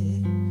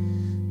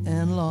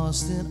and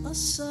lost in a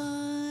sigh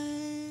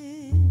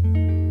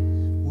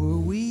were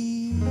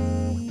we.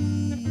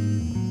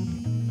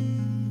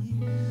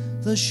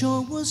 The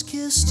shore was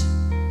kissed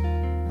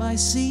by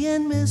sea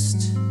and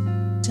mist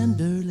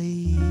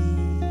tenderly.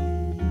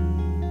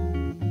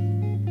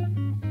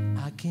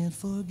 I can't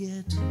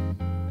forget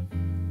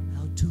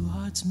how two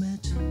hearts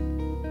met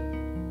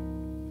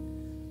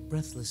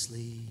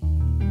breathlessly.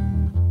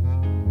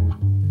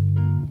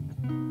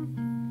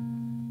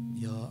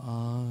 Your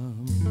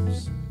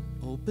arms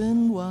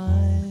opened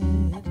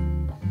wide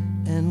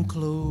and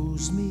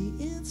closed me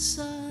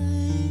inside.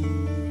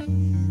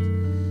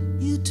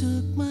 You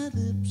took my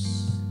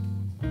lips,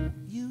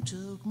 you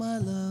took my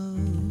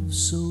love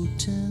so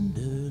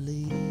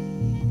tenderly.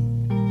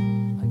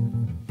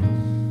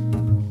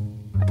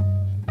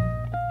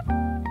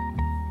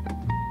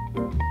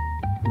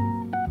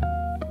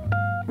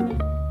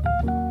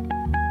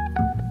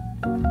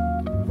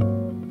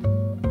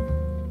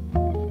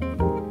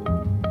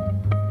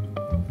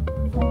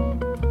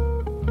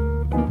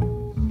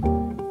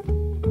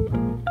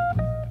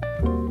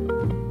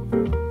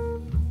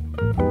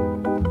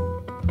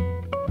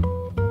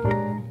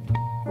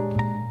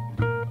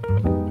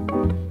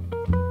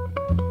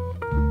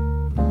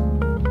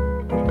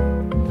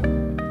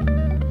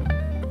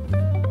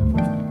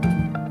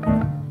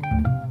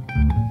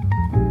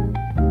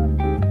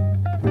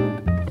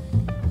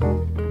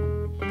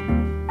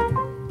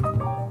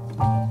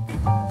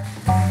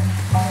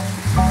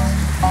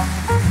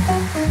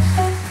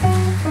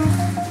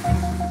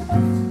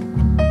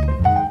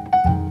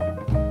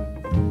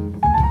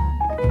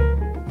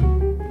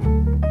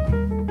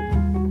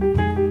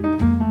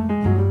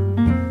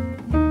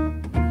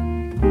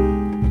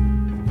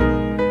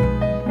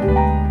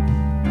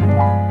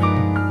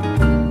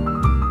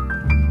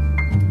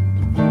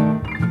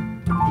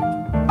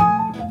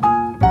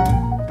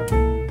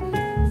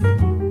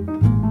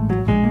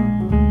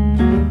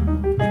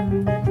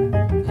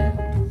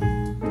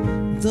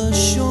 The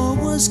shore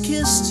was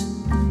kissed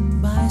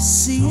by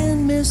sea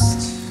and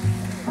mist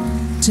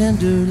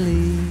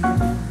tenderly.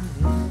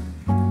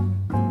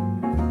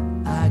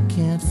 I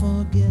can't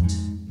forget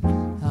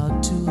how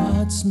two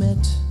hearts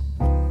met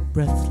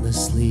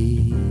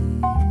breathlessly.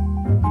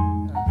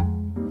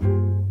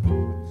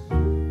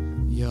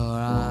 Your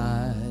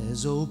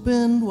eyes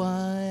opened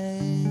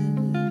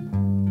wide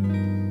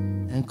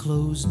and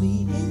closed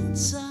me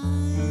inside.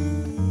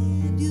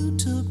 You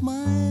took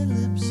my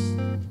lips,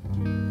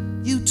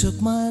 you took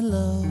my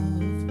love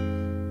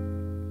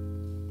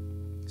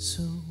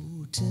so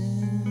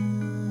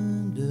tenderly.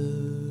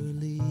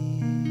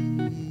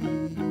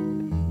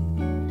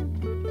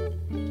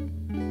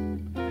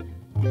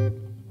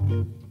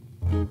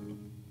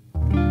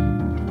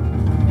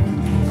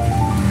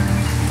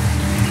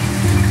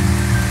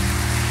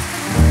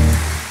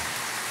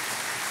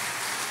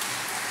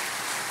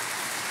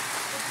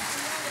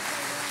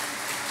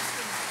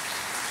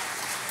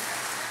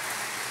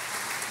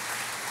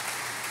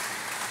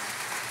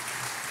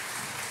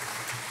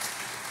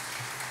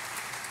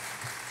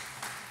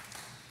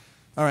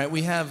 All right,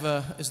 we have,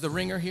 is the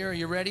ringer here? Are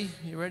you ready?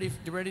 You ready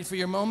for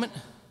your moment?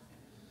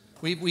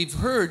 We've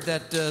heard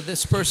that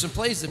this person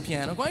plays the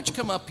piano. Why don't you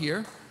come up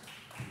here?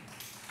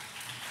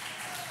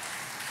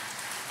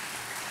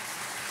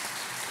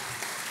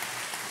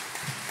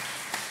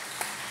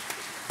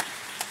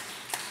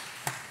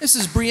 This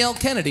is Brielle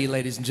Kennedy,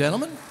 ladies and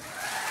gentlemen.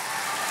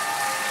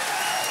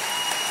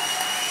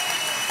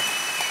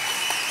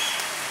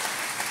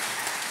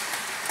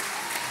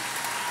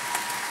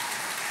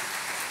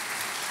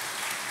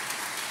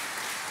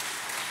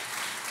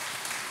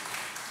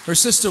 Her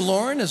sister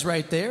Lauren is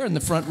right there in the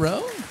front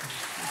row.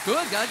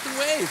 Good, got the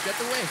wave, got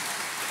the wave.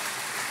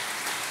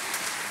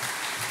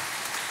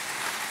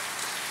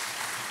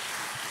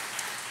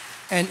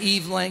 And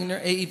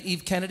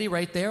Eve Kennedy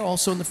right there,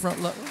 also in the front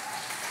row.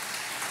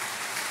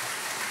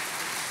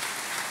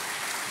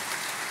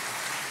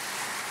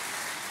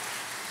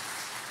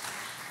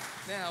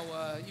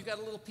 Now, you got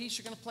a little piece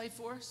you're going to play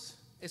for us?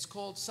 It's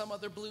called Some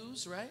Other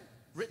Blues, right?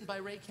 Written by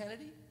Ray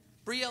Kennedy.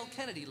 Brielle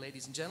Kennedy,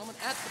 ladies and gentlemen,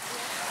 at the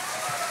floor.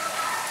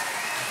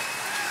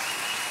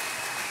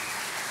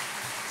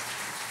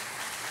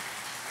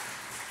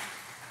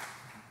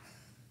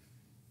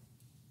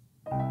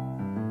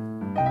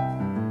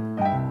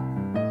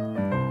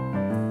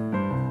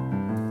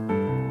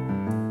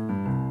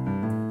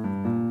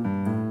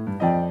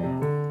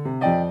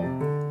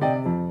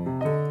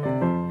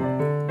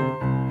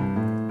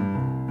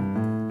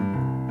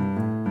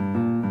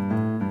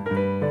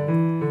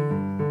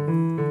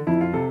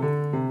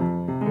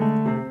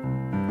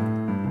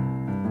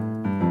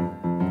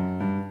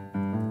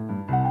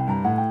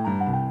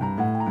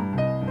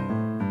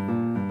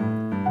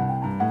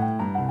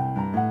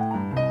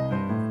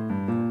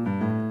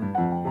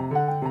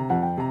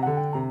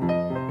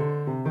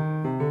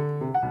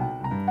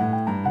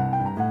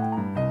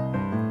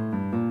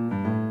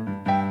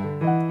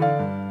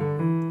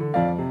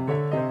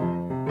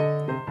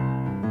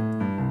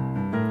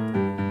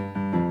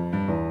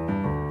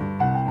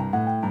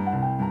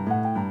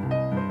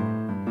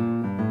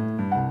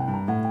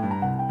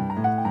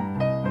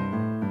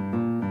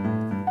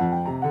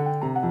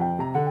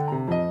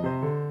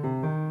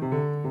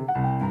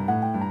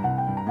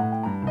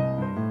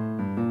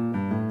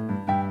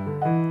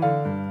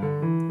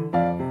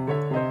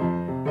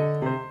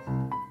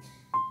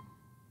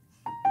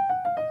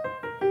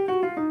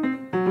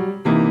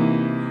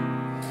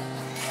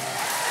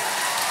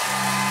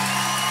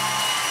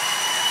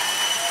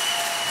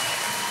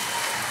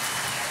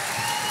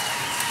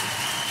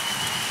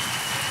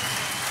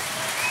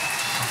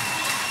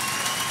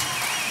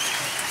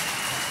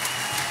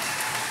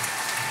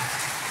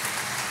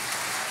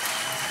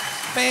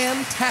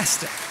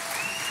 fantastic.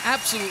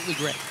 Absolutely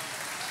great.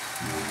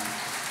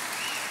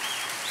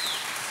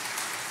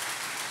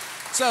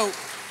 So,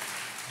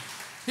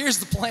 here's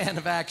the plan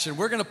of action.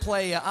 We're going to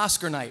play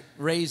Oscar Night,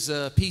 Ray's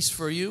piece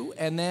for you,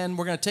 and then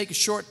we're going to take a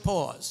short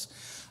pause.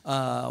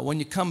 When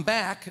you come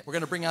back, we're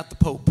going to bring out the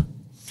Pope.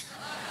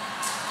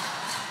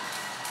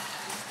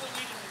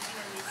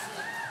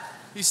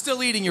 He's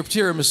still eating your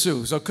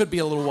tiramisu, so it could be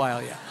a little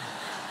while yet.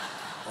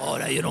 Oh,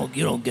 no, you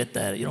don't get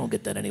that. You don't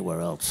get that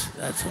anywhere else.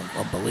 That's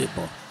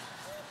unbelievable.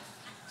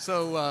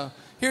 So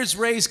here's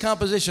Ray's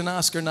composition,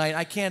 Oscar Night.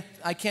 I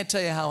can't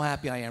tell you how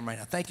happy I am right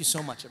now. Thank you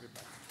so much,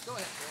 everybody. Go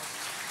ahead.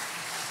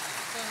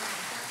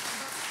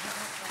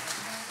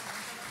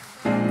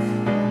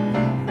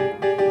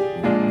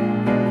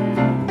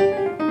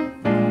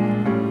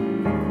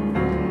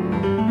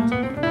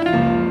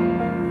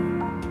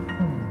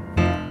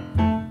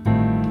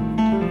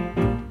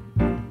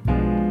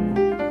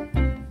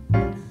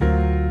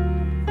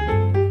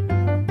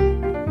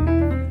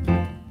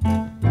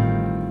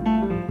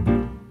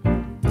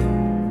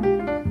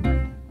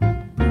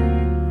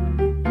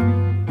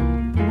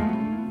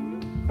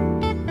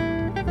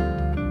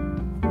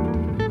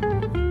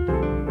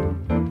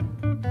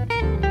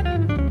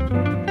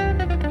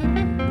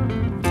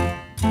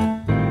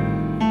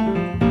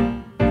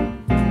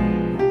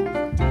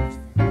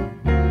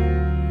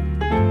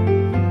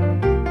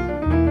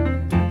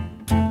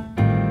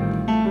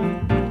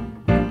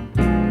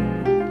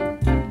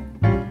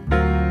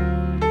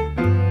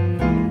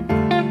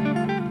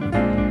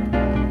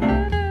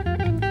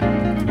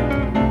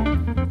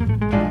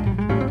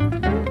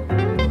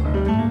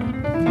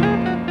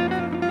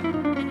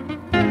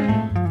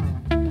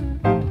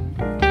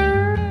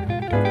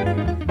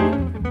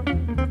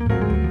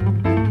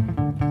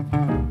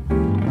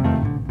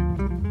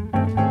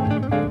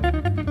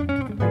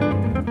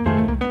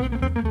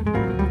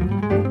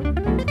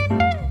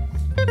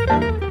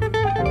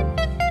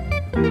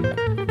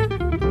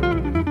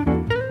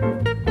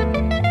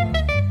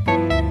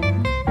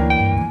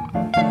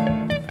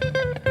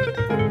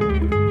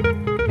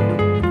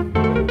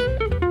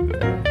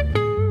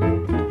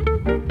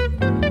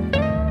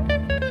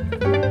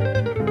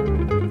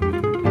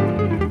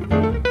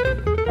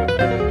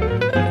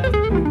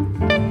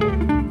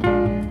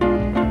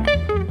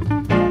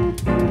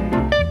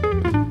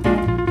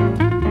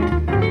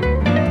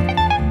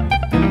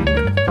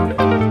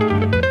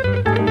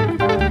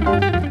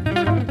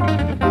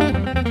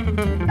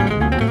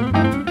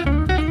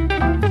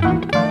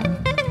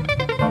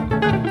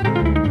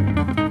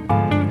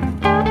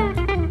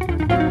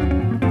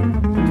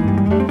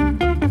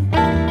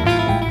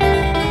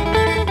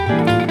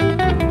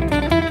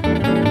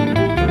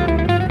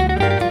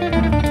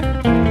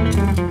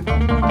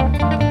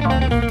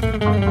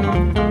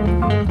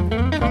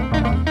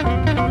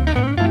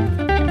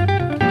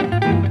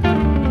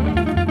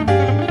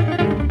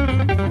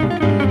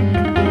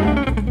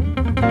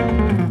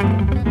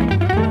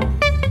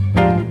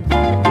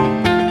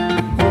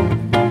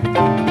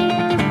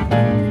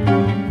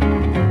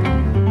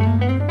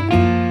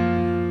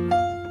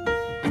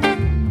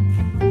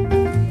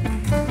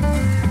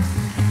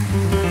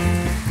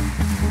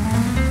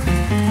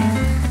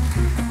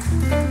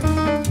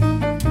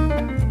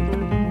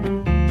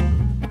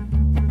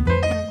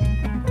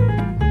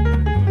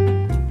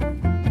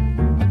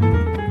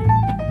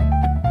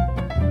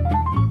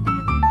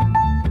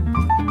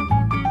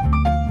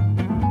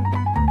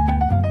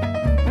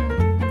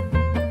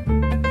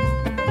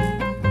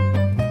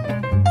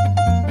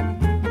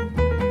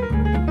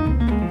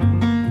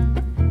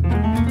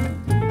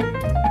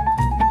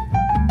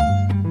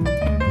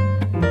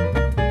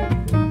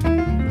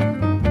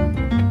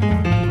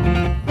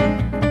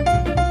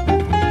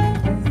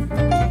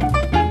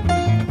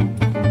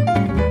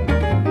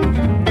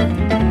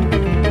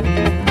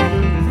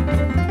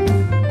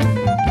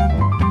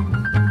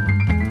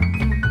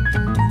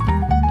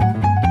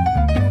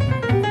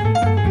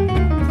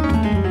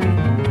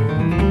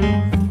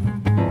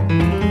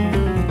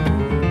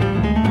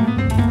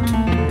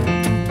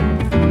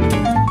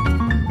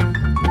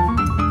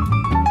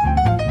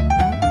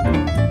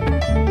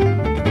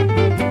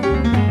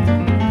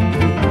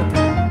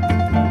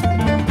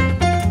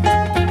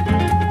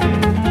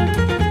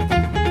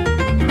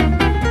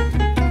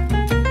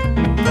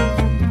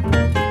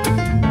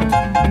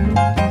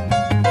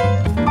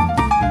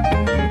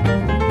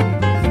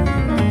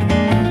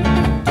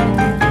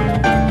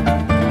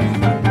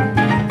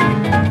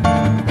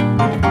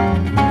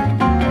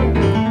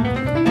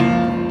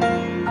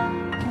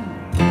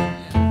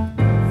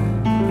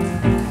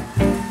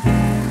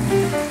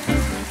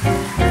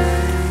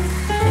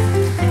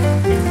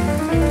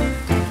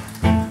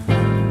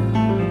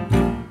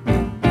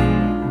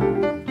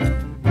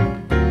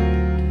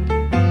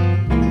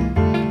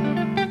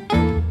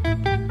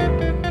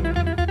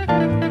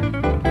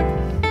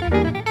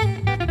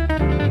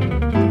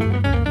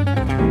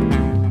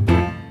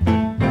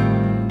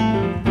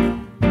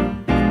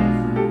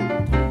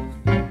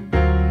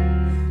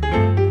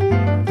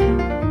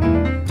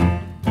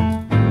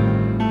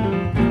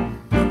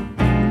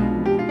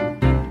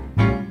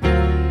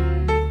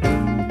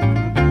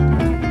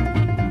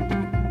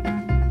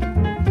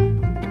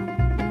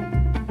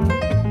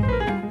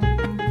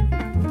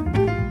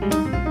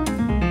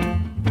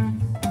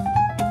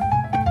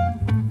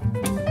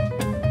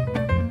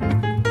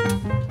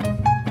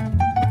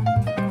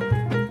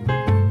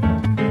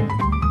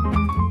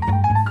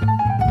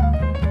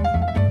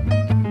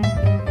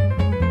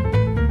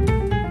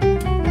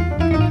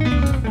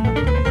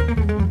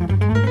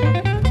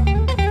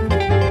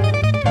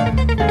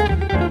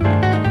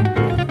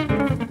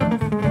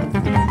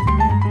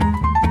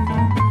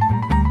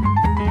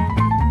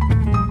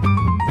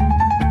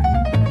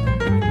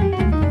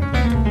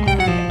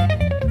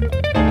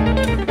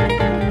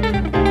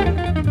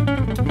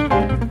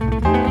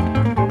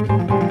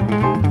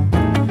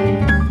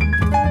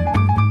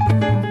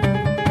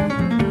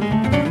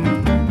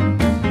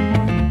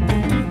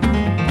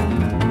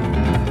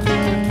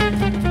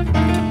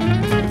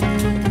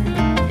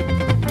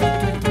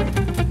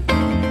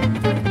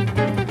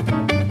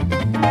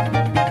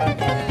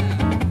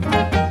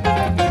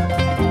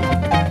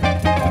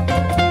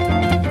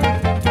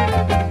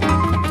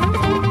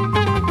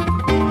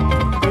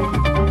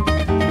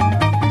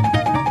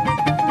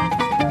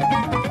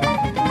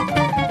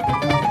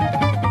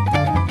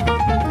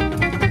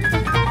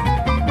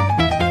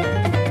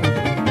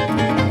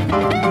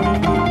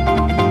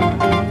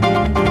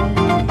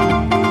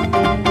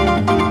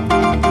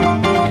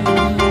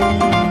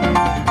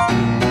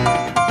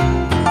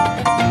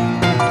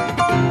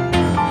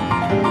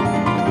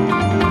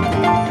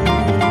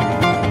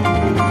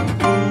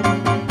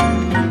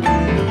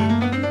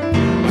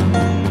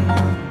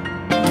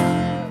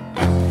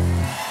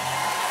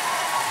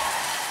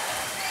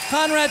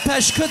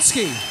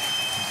 Paszkudski,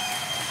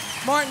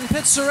 Martin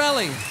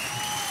Pizzarelli.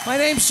 My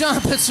name's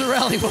John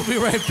Pizzarelli. We'll be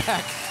right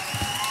back.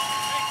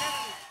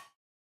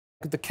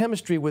 The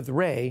chemistry with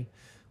Ray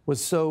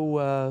was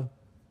so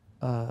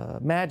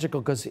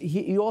magical because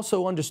he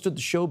also understood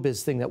the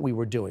showbiz thing that we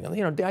were doing.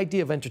 You know, the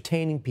idea of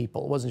entertaining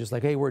people. It wasn't just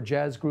like, hey, we're a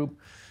jazz group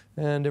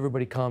and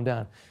everybody calm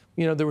down.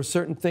 You know, there were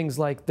certain things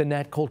like the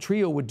Nat Cole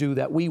Trio would do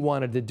that we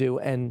wanted to do,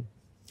 and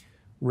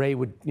Ray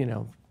would, you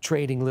know,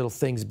 trading little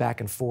things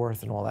back and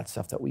forth and all that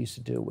stuff that we used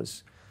to do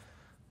was,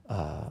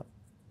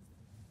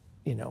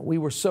 you know, we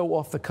were so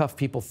off the cuff,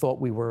 people thought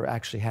we were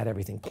actually had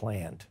everything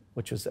planned,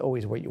 which was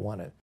always what you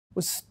wanted. It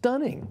was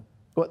stunning.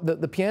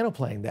 The piano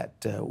playing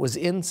that was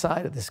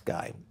inside of this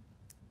guy,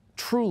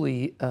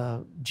 truly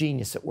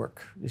genius at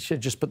work. You should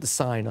have just put the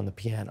sign on the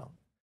piano.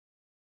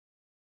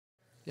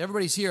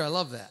 Everybody's here. I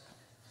love that.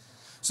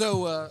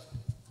 So,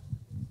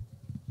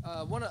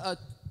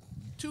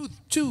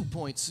 two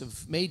points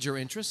of major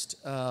interest.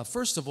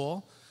 First of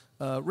all,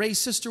 Ray's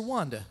sister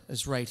Wanda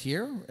is right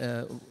here.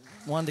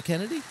 Wanda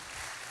Kennedy.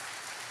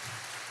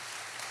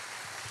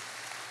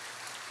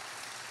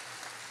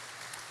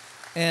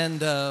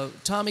 And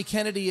Tommy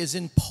Kennedy is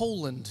in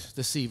Poland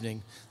this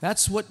evening.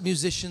 That's what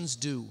musicians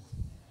do.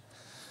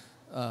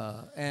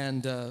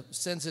 And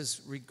sends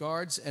his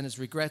regards and his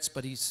regrets,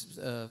 but he's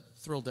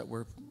thrilled that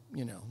we're,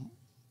 you know,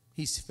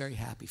 he's very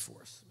happy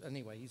for us.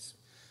 Anyway,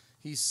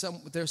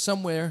 there's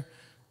somewhere.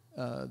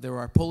 There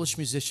are Polish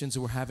musicians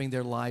who are having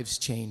their lives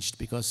changed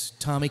because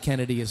Tommy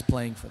Kennedy is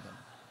playing for them.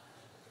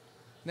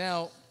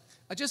 Now,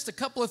 just a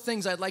couple of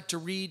things I'd like to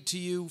read to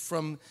you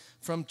from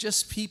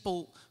just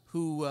people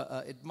who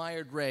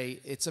admired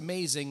Ray. It's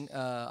amazing.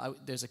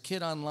 There's a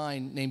kid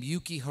online named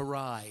Yuki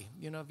Harai.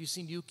 You know, have you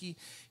seen Yuki?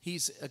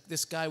 He's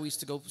this guy we used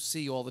to go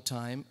see all the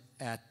time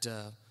at,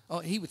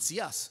 he would see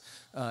us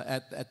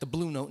at the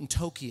Blue Note in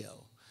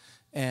Tokyo.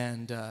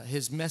 And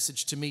his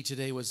message to me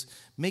today was,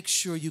 make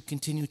sure you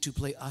continue to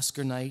play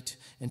Oscar Knight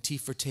and T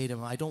for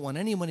Tatum. I don't want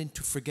anyone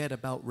to forget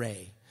about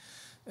Ray.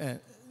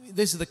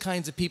 These are the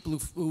kinds of people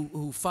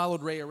who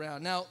followed Ray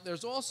around. Now,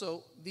 there's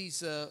also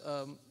these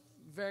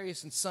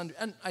various and sundry,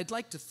 and I'd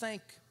like to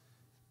thank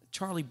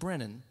Charlie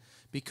Brennan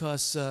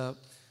because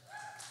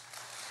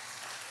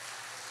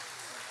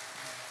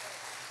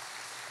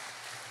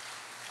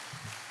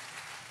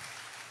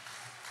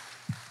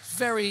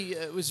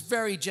was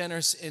very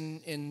generous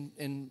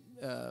in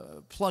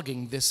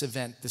plugging this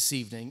event this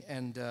evening,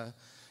 and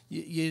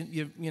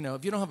you know,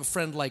 if you don't have a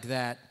friend like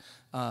that,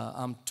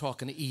 I'm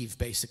talking to Eve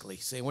basically,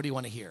 saying, what do you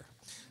want to hear?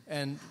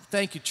 And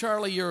thank you,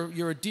 Charlie.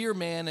 You're a dear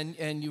man,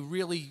 and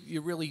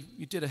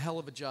you did a hell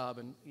of a job,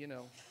 and you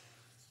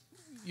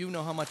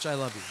know how much I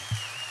love you.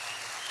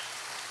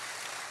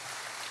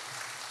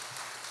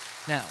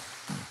 Now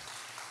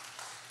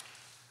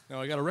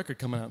I got a record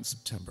coming out in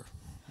September.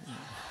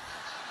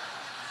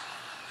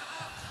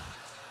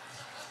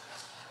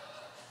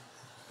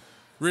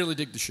 Really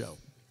dig the show.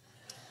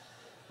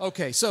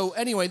 Okay, so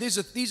anyway,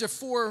 these are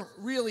four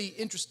really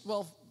interesting,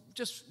 well,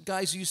 just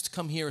guys who used to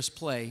come hear us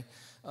play.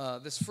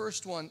 This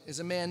first one is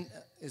a man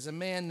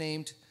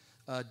named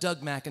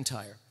Doug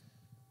McIntyre.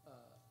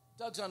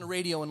 Doug's on the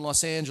radio in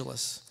Los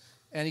Angeles,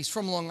 and he's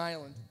from Long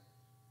Island.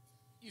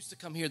 He used to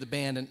come hear the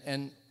band,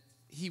 and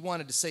he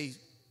wanted to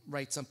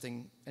write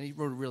something, and he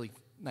wrote a really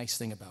nice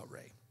thing about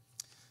Ray.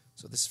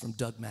 So this is from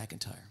Doug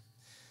McIntyre.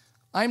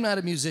 I'm not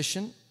a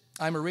musician.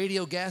 I'm a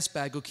radio gas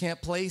bag who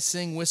can't play,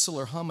 sing, whistle,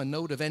 or hum a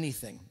note of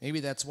anything. Maybe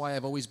that's why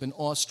I've always been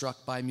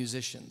awestruck by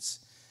musicians.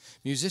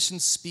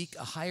 Musicians speak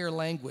a higher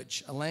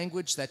language, a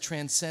language that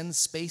transcends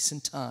space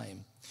and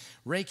time.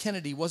 Ray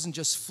Kennedy wasn't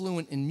just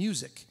fluent in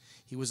music.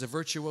 He was a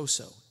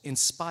virtuoso,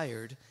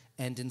 inspired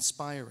and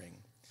inspiring.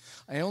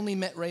 I only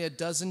met Ray a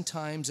dozen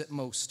times at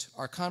most.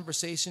 Our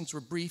conversations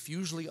were brief,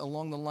 usually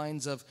along the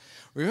lines of,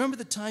 remember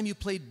the time you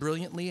played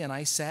brilliantly and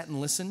I sat and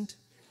listened?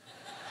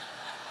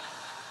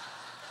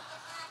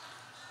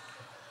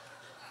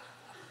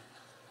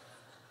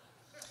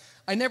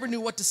 I never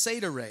knew what to say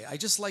to Ray. I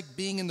just liked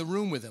being in the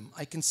room with him.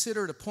 I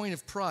consider it a point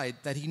of pride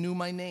that he knew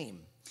my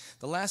name.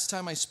 The last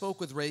time I spoke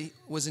with Ray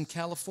was in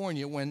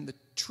California when the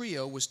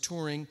trio was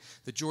touring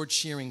the George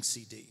Shearing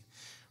CD.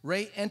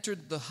 Ray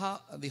entered the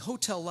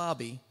hotel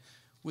lobby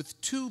with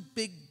 2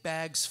 big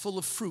bags full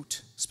of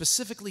fruit,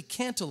 specifically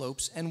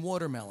cantaloupes and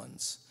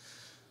watermelons.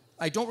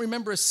 I don't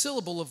remember a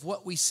syllable of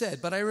what we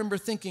said, but I remember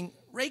thinking,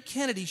 Ray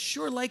Kennedy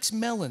sure likes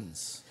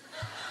melons.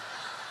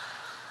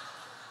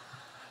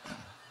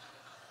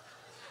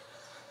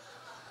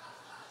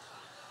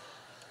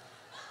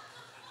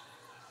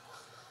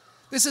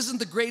 This isn't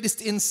the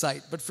greatest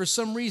insight, but for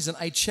some reason,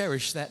 I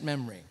cherish that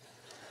memory.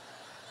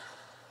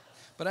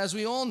 But as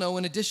we all know,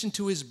 in addition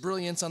to his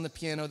brilliance on the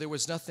piano, there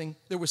was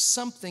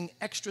something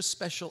extra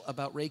special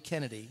about Ray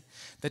Kennedy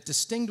that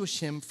distinguished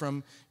him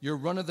from your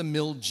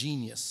run-of-the-mill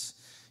genius.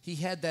 He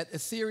had that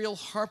ethereal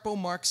Harpo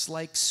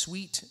Marx-like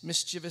sweet,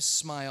 mischievous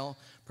smile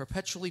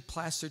perpetually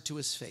plastered to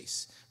his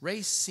face.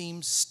 Ray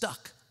seemed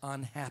stuck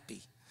on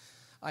happy.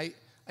 I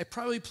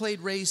probably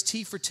played Ray's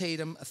T for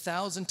Tatum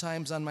 1,000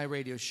 times on my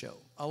radio show.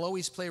 I'll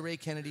always play Ray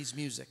Kennedy's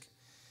music.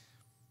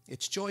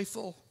 It's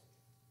joyful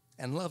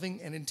and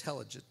loving and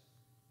intelligent.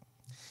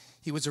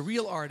 He was a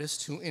real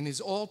artist who, in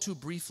his all too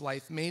brief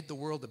life, made the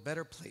world a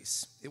better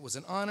place. It was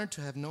an honor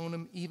to have known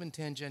him even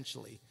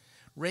tangentially.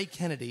 Ray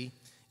Kennedy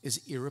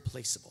is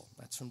irreplaceable.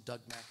 That's from Doug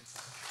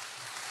Mackinson.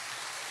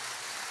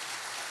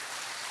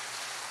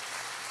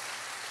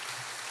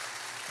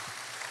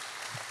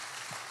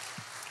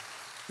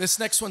 This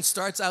next one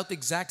starts out the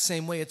exact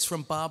same way. It's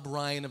from Bob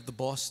Ryan of the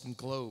Boston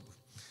Globe,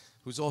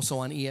 who's also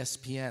on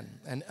ESPN,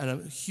 and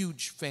a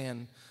huge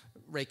fan,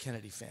 Ray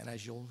Kennedy fan,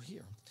 as you'll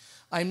hear.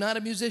 I'm not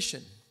a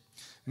musician,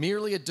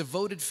 merely a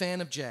devoted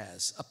fan of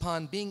jazz.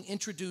 Upon being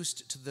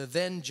introduced to the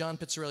then John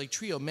Pizzarelli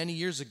trio many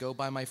years ago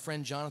by my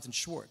friend Jonathan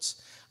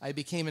Schwartz, I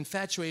became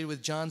infatuated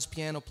with John's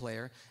piano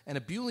player, an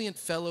ebullient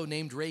fellow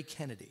named Ray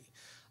Kennedy.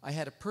 I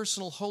had a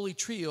personal holy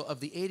trio of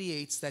the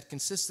 88s that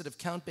consisted of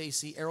Count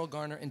Basie, Errol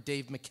Garner, and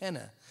Dave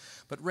McKenna.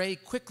 But Ray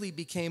quickly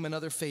became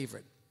another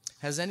favorite.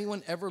 Has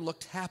anyone ever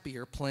looked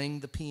happier playing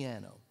the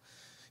piano?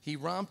 He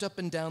romped up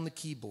and down the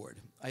keyboard.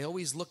 I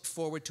always looked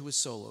forward to his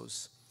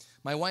solos.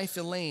 My wife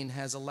Elaine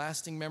has a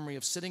lasting memory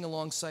of sitting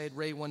alongside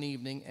Ray one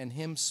evening and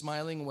him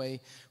smiling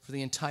away for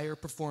the entire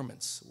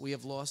performance. We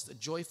have lost a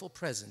joyful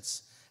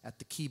presence at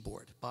the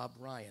keyboard. Bob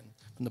Ryan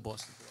from the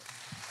Boston Globe.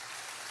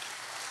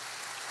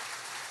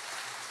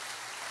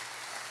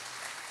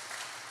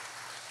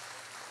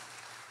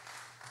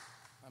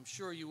 I'm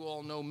sure you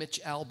all know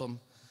Mitch Albom,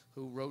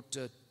 who wrote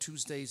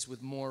Tuesdays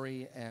with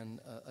Morrie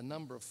and a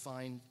number of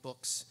fine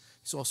books.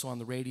 He's also on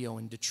the radio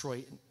in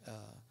Detroit,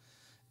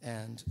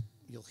 and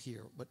you'll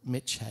hear what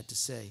Mitch had to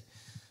say.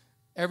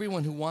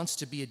 Everyone who wants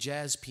to be a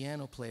jazz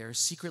piano player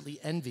secretly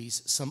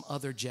envies some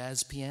other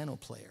jazz piano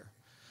player.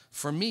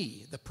 For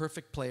me, the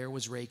perfect player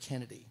was Ray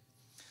Kennedy.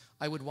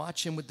 I would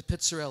watch him with the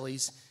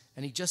Pizzarellis,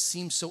 and he just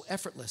seemed so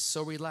effortless,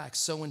 so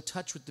relaxed, so in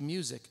touch with the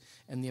music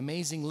and the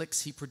amazing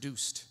licks he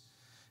produced.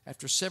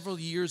 After several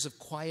years of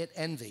quiet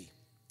envy,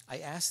 I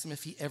asked him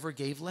if he ever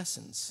gave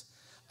lessons.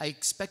 I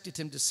expected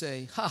him to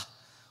say, "Ha,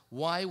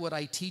 why would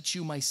I teach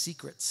you my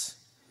secrets?"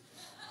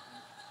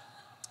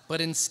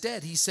 But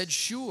instead, he said,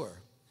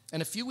 "Sure."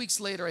 And a few weeks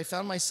later, I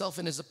found myself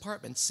in his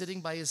apartment, sitting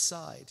by his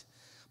side.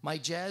 My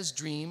jazz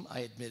dream,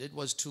 I admitted,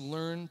 was to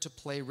learn to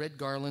play Red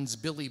Garland's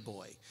Billy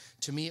Boy.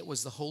 To me, it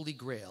was the Holy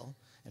Grail.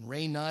 And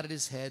Ray nodded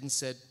his head and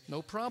said,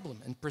 "No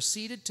problem," and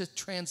proceeded to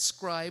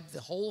transcribe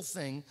the whole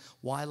thing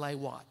while I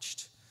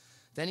watched.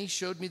 Then he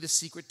showed me the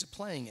secret to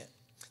playing it.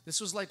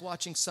 This was like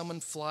watching someone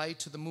fly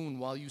to the moon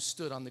while you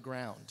stood on the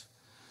ground.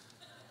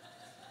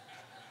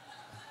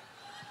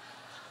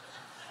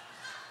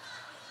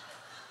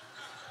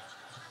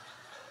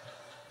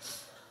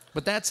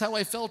 But that's how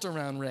I felt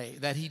around Ray,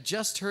 that he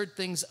just heard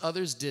things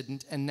others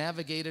didn't and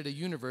navigated a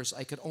universe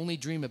I could only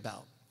dream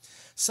about.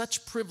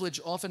 Such privilege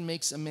often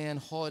makes a man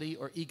haughty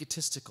or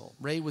egotistical.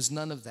 Ray was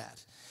none of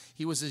that.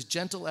 He was as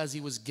gentle as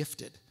he was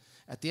gifted.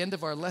 At the end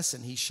of our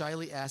lesson, he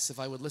shyly asked if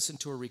I would listen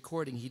to a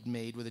recording he'd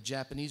made with a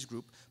Japanese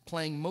group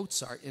playing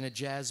Mozart in a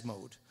jazz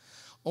mode.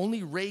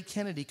 Only Ray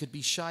Kennedy could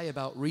be shy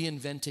about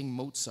reinventing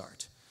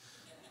Mozart.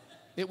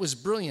 It was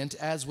brilliant,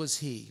 as was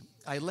he.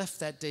 I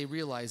left that day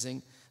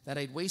realizing that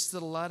I'd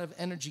wasted a lot of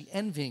energy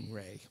envying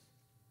Ray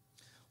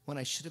when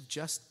I should have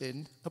just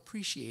been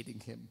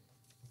appreciating him.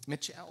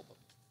 Mitch Albom.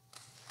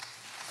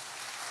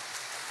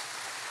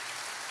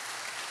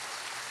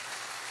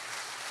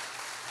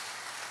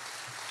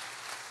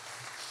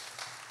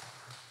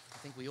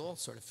 I think we all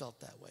sort of felt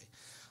that way.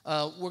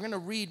 We're going to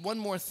read one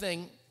more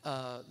thing.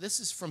 This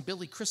is from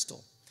Billy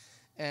Crystal.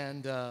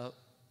 And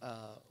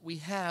we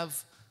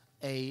have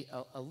a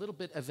little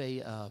bit of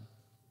a,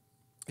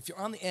 if you're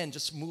on the end,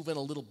 just move it a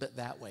little bit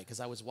that way, because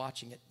I was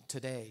watching it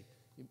today,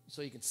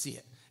 so you can see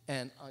it.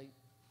 And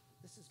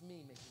this is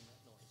me making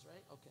that noise,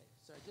 right? Okay,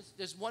 sorry.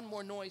 There's one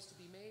more noise to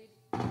be made,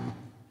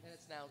 and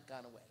it's now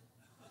gone away.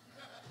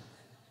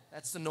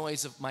 That's the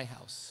noise of my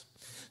house.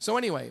 So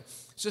anyway,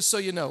 just so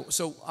you know,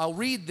 so I'll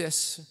read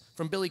this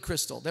from Billy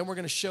Crystal. Then we're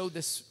going to show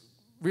this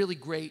really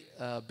great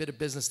bit of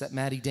business that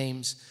Matty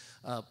Dames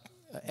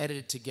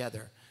edited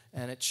together.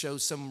 And it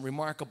shows some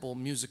remarkable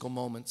musical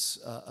moments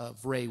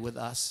of Ray with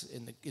us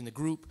in the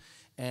group.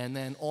 And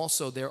then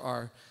also there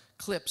are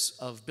clips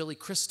of Billy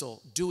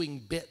Crystal doing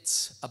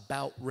bits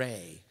about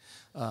Ray.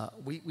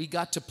 We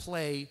got to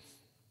play...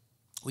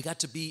 We got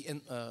to be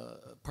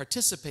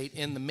participate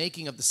in the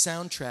making of the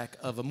soundtrack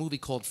of a movie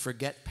called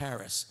Forget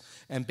Paris.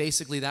 And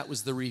basically that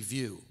was the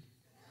review.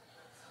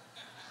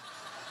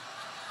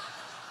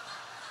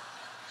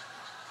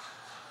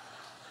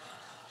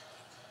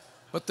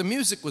 But the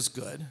music was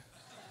good.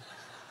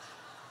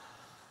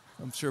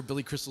 I'm sure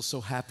Billy Crystal's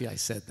so happy I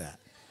said that.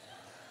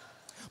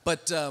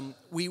 But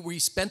we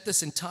spent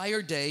this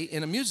entire day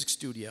in a music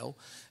studio,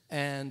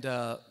 and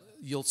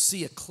you'll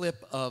see a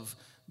clip of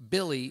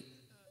Billy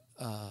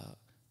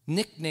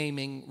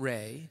nicknaming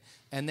Ray,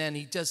 and then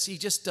he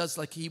just does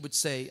like he would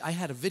say, I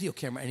had a video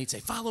camera, and he'd say,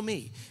 follow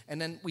me. And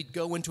then we'd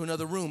go into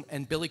another room,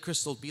 and Billy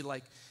Crystal would be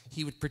like,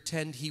 he would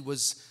pretend he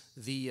was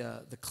the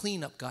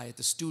cleanup guy at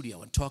the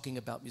studio and talking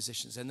about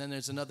musicians. And then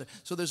there's another,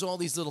 so there's all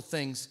these little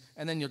things,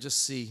 and then you'll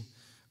just see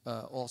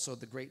also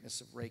the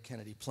greatness of Ray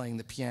Kennedy playing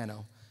the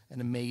piano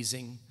and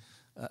amazing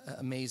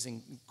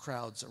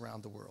crowds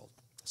around the world.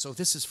 So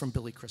this is from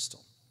Billy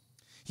Crystal.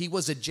 He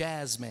was a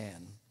jazz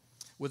man.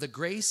 With a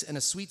grace and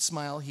a sweet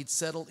smile, he'd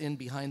settle in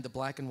behind the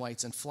black and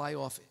whites and fly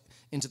off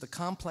into the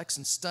complex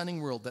and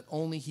stunning world that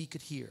only he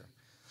could hear.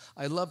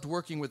 I loved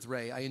working with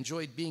Ray. I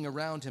enjoyed being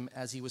around him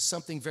as he was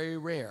something very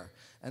rare,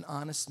 an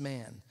honest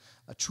man,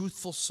 a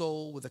truthful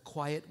soul with a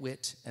quiet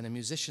wit and a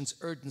musician's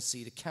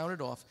urgency to count it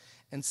off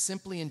and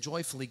simply and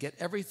joyfully get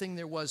everything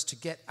there was to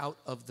get out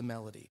of the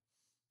melody.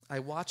 I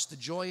watched the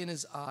joy in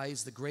his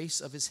eyes, the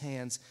grace of his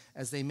hands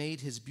as they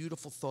made his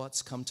beautiful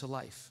thoughts come to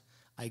life.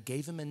 I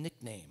gave him a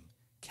nickname,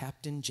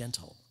 Captain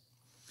Gentle.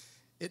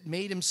 It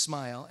made him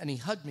smile, and he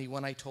hugged me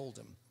when I told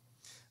him.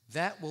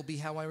 That will be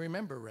how I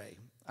remember Ray.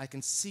 I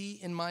can see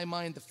in my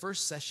mind the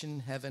first session in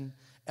heaven,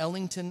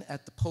 Ellington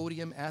at the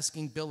podium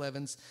asking Bill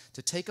Evans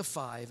to take a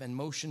 5 and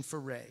motion for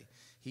Ray.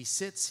 He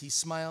sits, he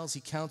smiles,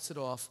 he counts it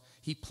off,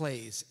 he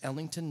plays.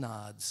 Ellington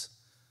nods.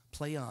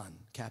 Play on,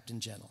 Captain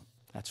Gentle.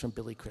 That's from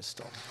Billy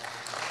Crystal.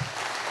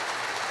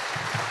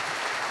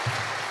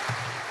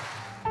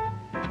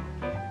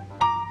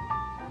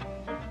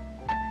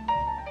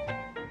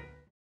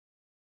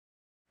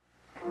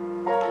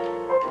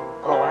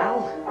 Hello,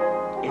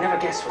 Al. You never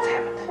guess what's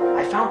happened.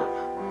 I found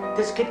him.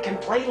 This kid can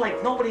play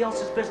like nobody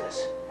else's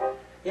business.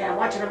 Yeah, I'm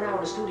watching him now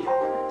in the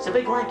studio. He's a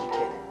big lanky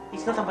kid.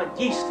 He's nothing but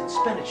yeast and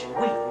spinach and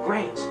wheat and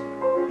grains.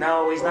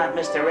 No, he's not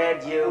Mr.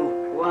 Ed, you.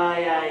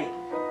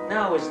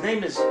 No, his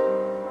name is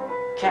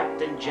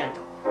Captain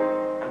Gentle.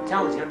 I'm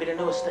telling you, he's gonna be the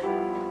newest thing.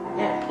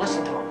 Yeah,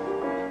 listen to him.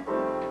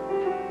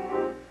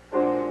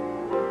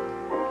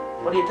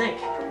 What do you think?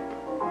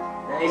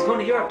 He's going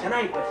to Europe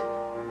tonight, but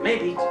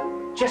maybe,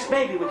 just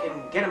maybe, we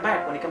can get him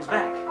back when he comes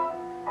back.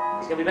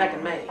 He's gonna be back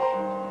in May.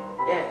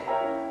 Yeah.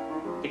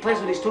 He plays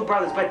with these 2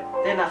 brothers, but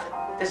they're nothing.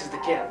 This is the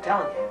kid, I'm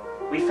telling you.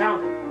 We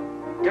found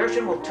him.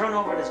 Gershon will turn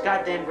over in his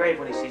goddamn grave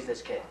when he sees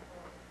this kid.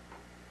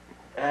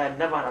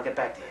 Never mind, I'll get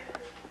back to you.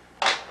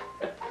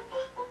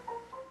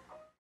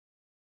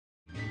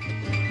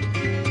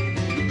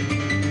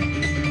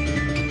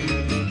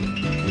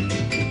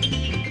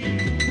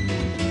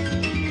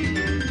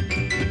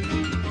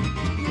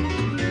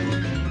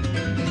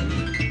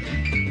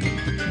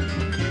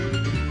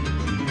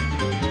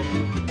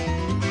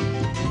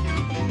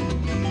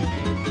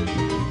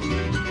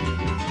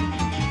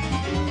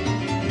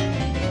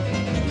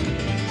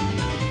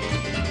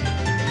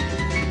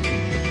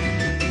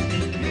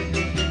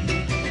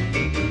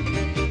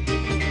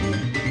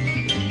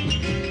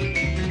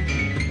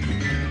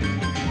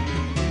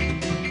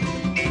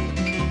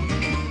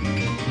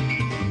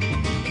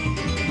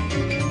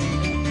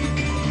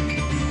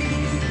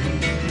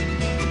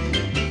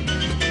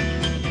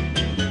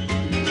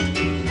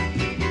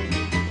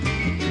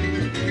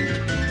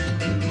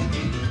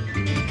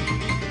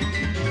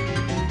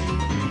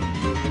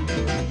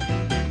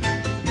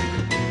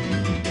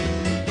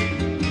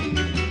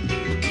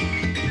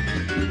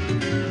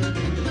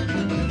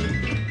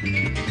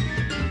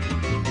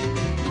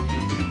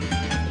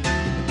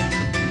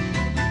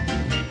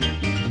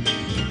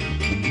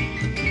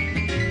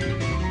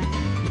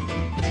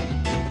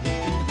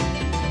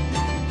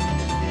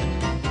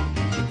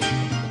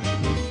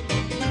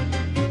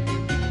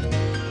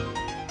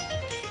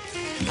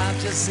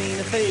 Seen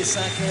her face,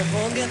 I can't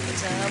forget the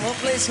time or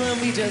place when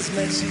we just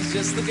met. She's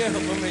just the girl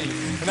for me,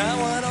 and I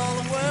want all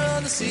the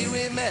world to see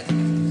we met.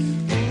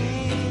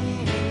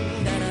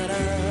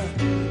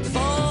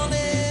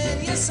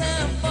 Falling, yes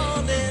I'm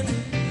falling.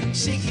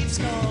 She keeps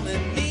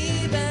calling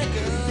me back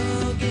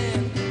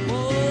again.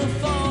 Oh,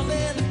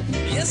 falling,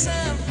 yes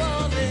I'm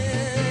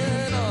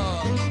falling.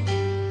 Oh.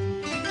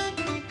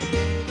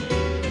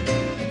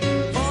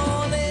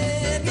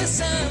 Falling,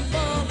 yes I'm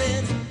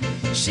falling.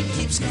 She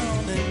keeps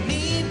calling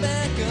me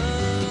back again.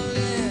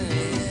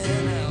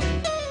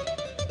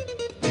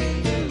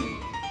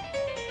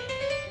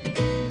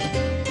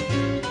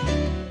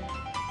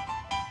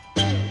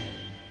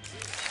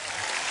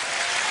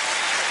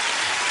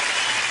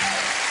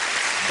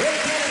 Ray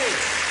Kennedy.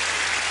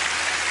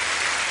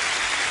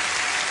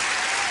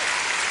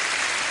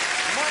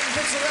 Martin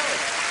Pizzarelli.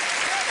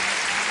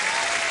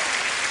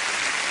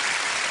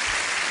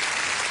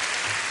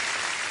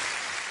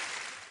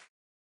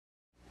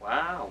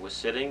 Wow, we're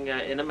sitting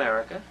in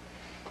America.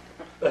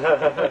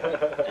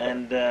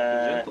 And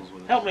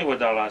help me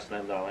with our last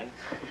name, darling.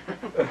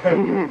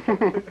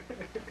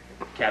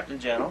 Captain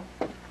Gentle.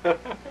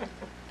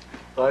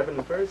 Live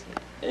in person.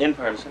 In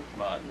person,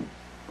 Martin.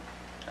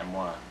 And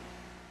moi.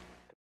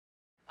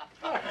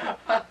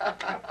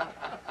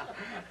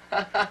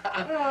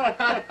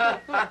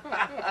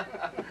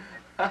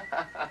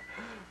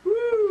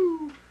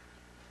 Woo!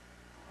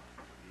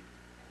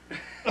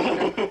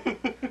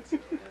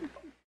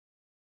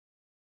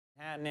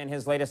 And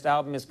his latest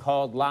album is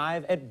called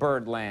Live at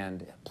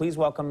Birdland. Please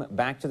welcome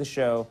back to the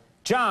show,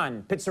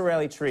 John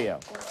Pizzarelli Trio.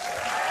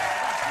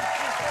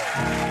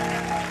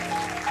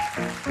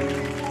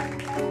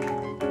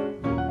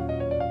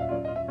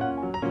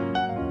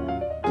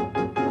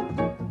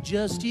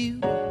 Just you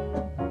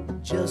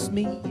just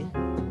me.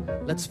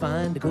 Let's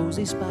find a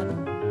cozy spot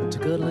to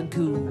cuddle and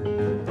cool.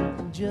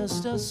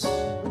 Just us,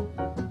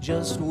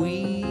 just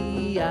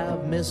we.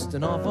 I've missed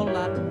an awful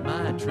lot.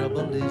 My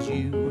trouble is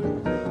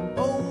you.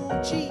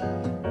 Oh, gee,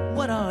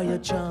 what are your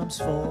charms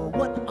for?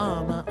 What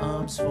are my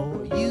arms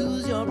for?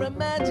 Use your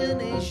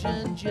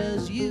imagination,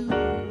 just you,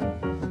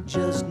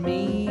 just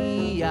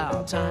me.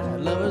 I'll tie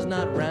lovers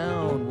not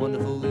round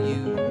wonderful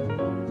you.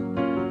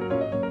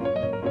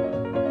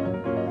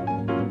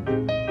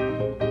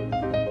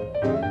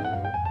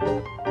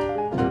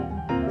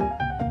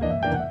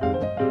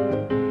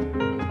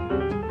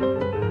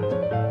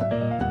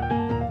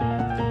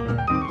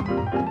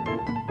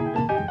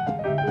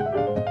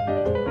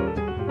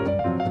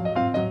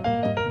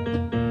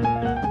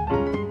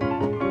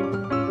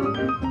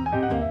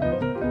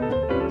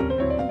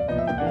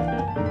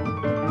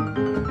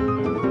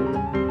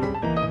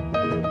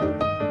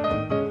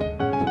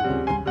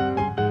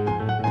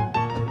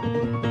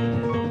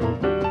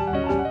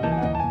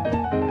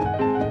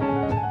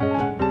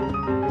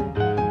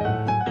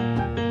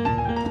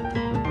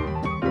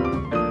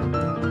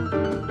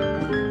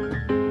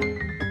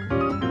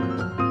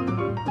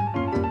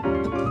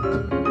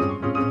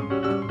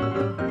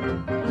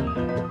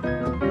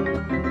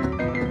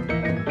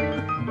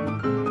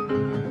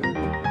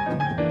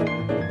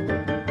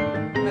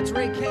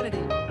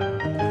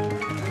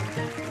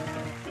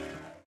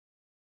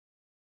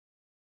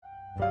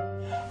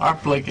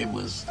 Art Blakey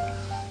was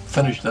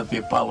finished at the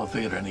Apollo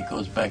Theater, and he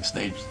goes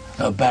backstage,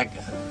 back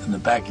in the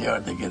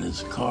backyard to get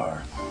his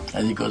car.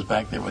 As he goes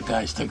back there, a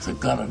guy sticks a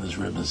gun in his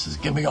rib and says,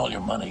 "Give me all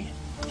your money."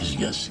 He says,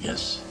 "Yes,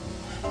 yes."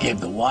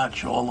 Gave the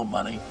watch, all the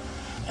money,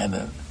 and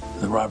the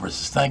robber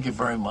says, "Thank you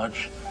very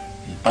much.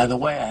 By the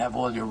way, I have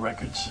all your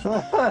records."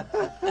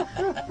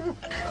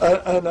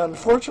 And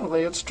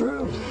unfortunately, it's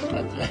true.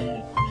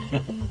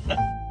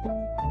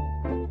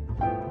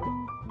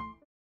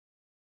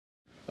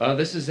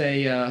 This is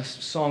a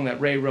song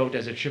that Ray wrote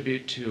as a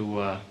tribute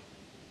to,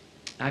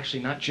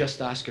 actually not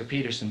just Oscar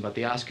Peterson, but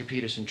the Oscar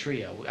Peterson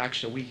Trio.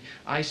 Actually,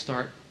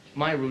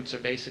 my roots are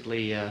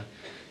basically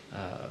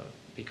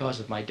because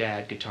of my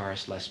dad,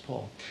 guitarist Les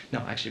Paul. No,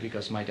 actually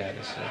because my dad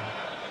is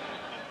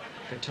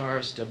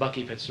guitarist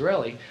Bucky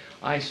Pizzarelli.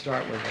 I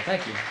start with,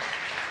 thank you.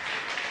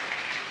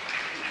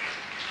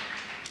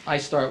 I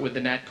start with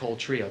the Nat Cole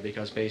Trio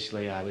because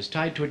basically I was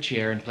tied to a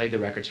chair and played the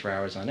records for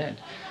hours on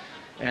end.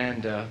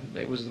 And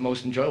it was the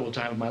most enjoyable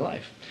time of my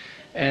life.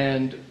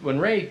 And when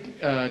Ray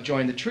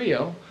joined the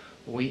trio,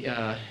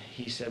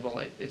 he said,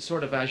 well, it's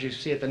sort of, as you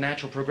see it, the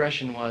natural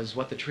progression was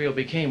what the trio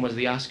became was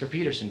the Oscar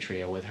Peterson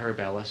Trio with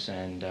Herb Ellis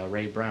and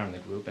Ray Brown in the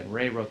group. And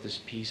Ray wrote this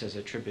piece as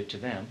a tribute to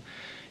them.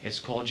 It's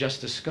called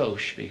Just a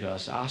Skosh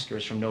because Oscar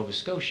is from Nova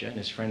Scotia and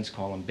his friends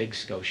call him Big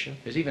Scotia.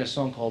 There's even a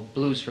song called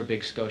Blues for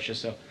Big Scotia,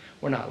 so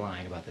we're not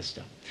lying about this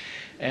stuff.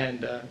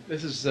 And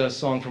this is a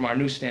song from our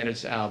New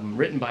Standards album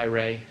written by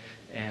Ray,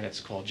 and it's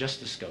called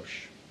Just a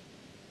Skosh.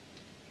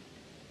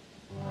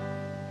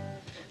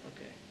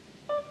 Okay.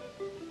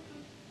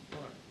 1,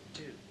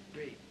 2,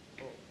 3,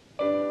 4.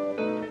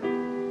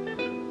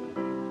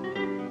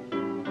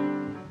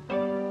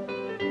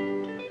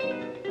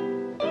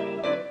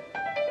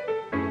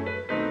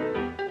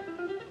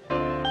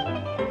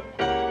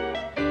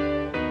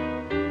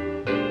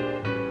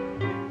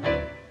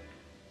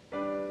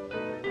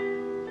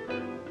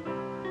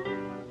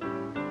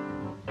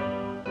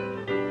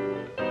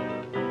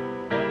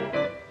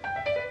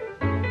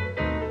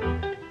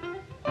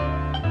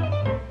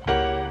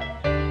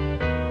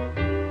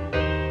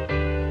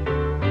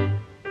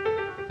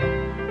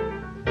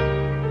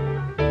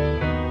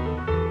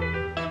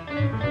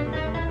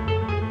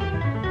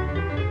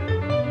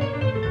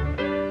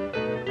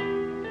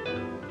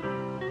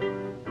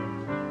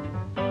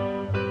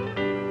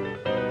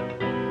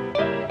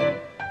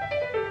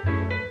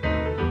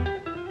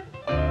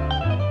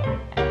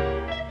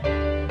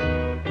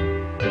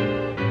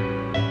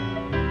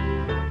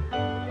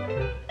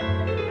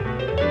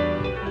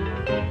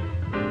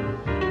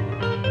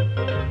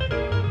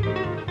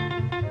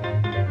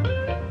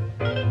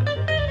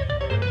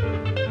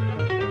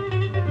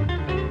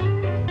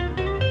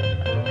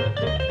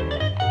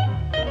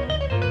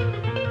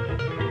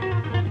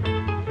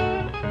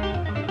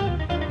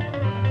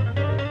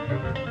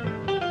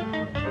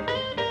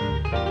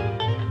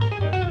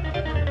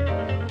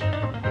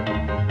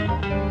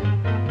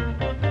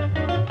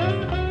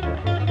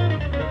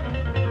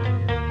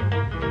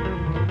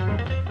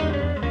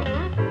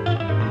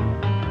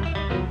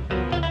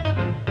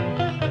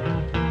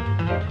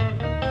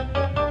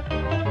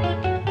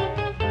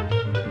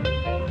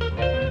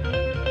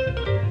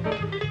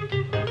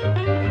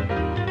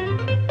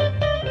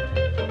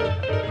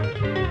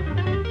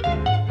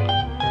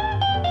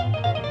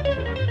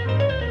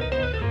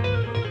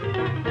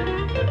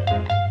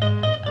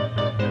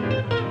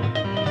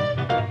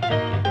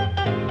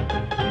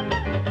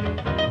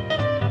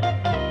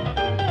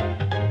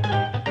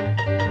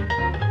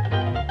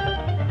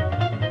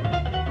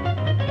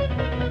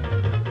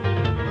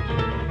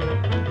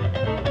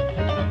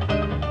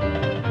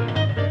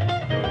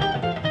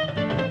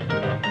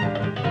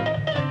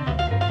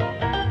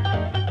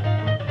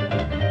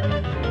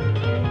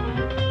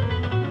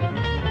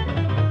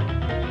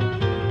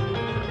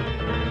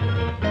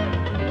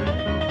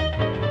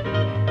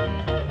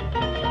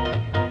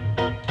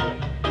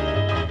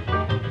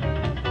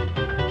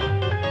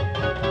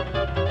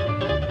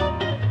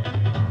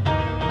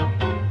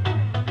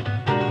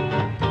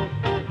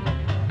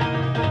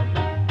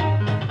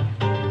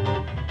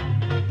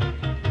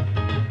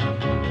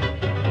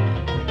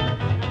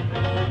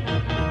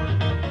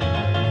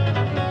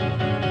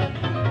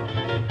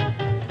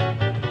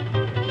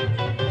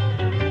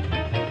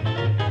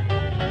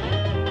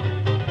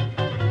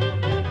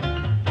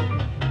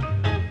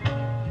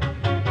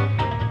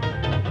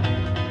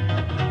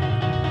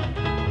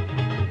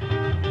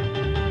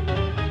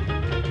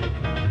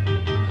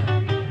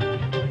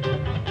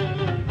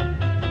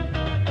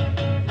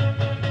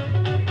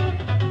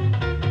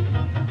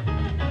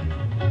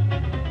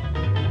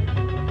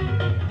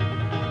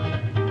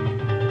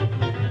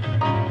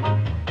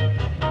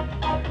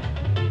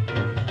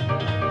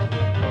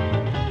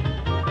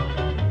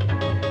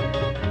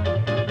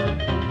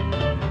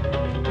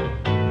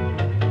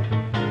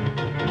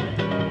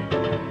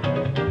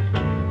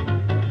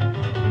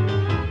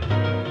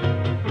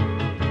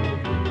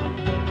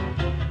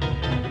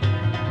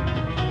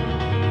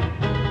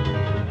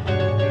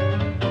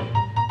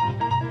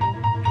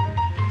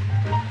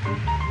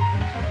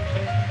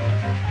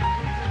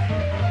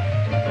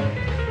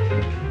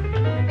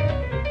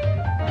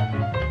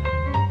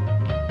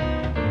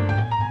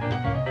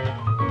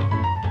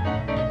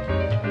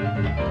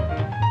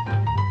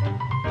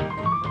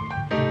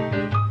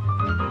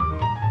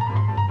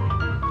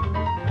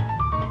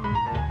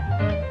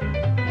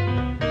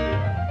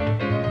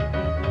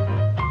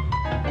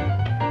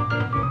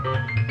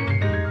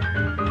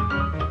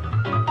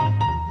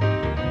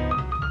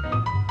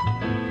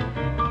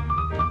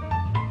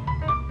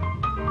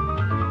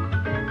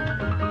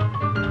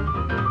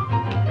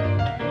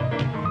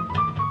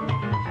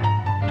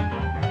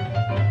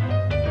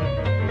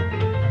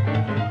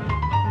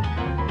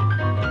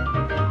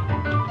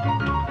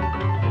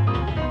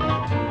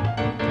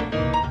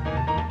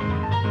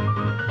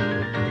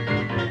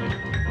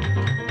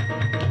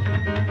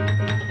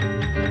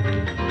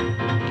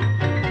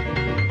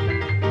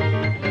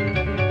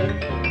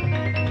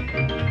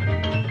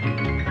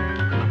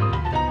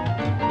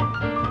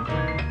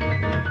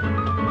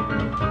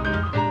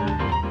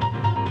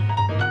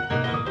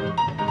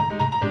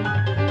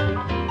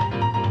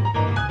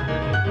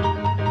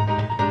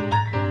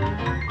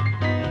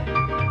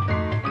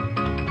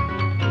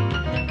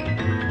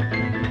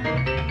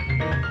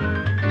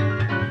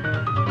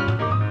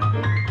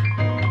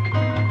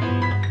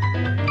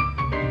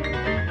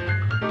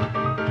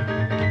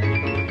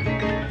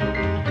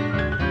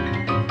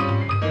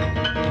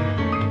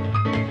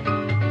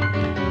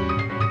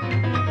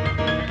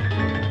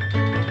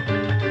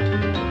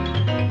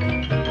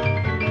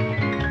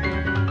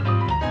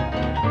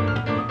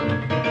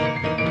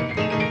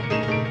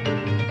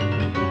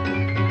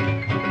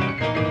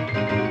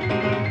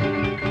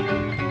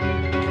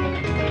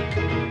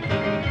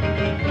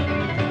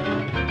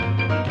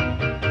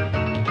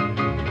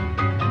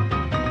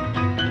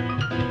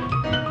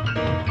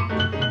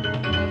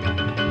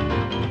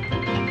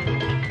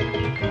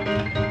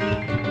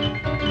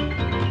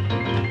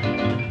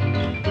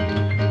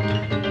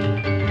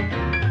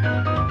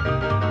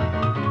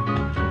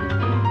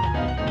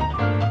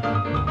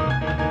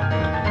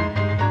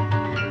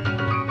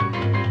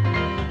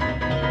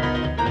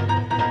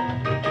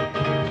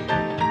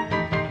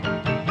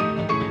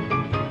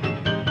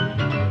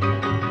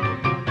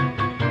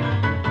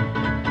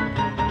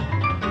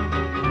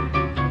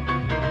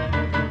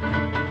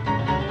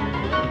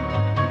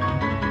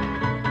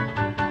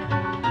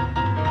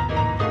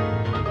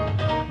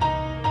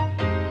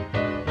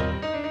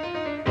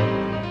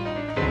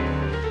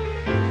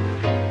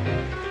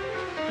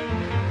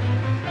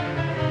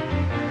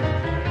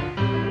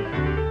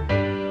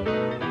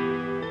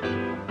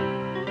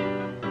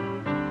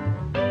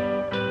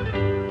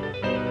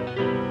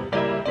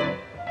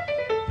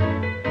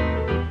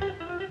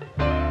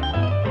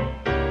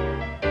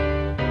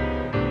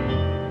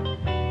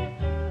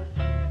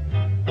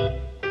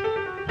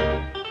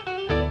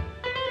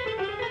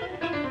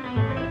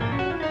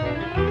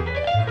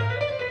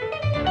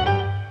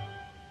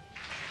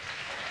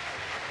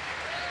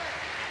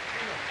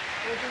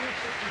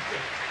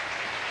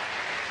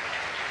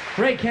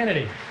 Ray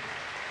Kennedy.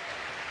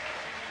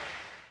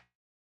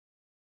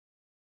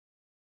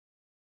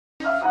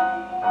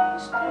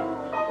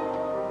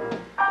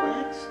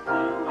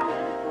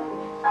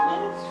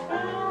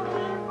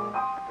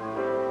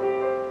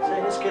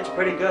 Say, this kid's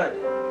pretty good.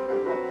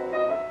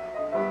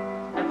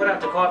 I put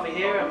out the coffee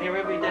here. I'm here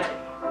every day.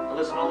 I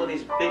listen to all of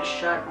these big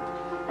shot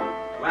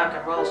rock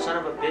and roll son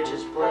of a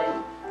bitches play.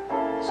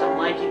 Some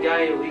lanky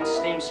guy who eats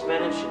steamed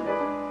spinach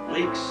and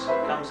leaks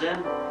comes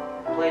in,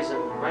 plays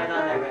them right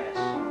on their ass.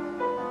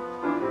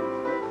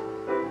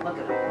 Look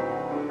at him.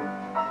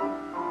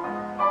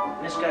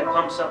 And this guy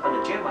pumps up in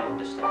the gym, I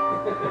understand.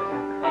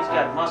 He's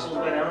got muscles,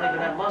 but I don't even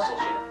have muscles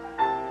yet.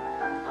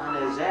 On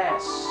his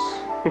ass.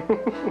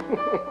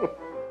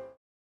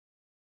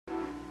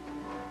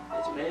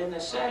 It's been a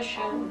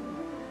session,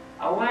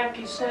 a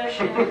wacky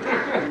session,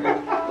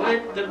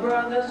 with the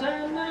brothers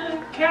and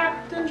the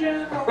Captain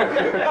General.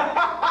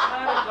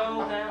 Gotta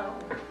go down.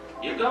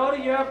 You go to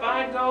Europe,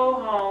 I go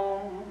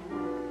home.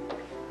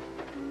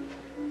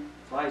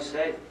 Fly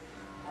safe.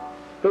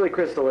 Billy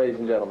Crystal, ladies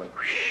and gentlemen.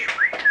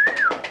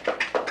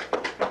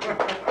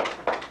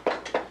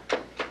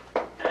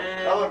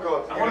 I'll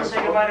go. I want to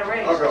say goodbye to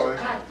Ray. I'll go.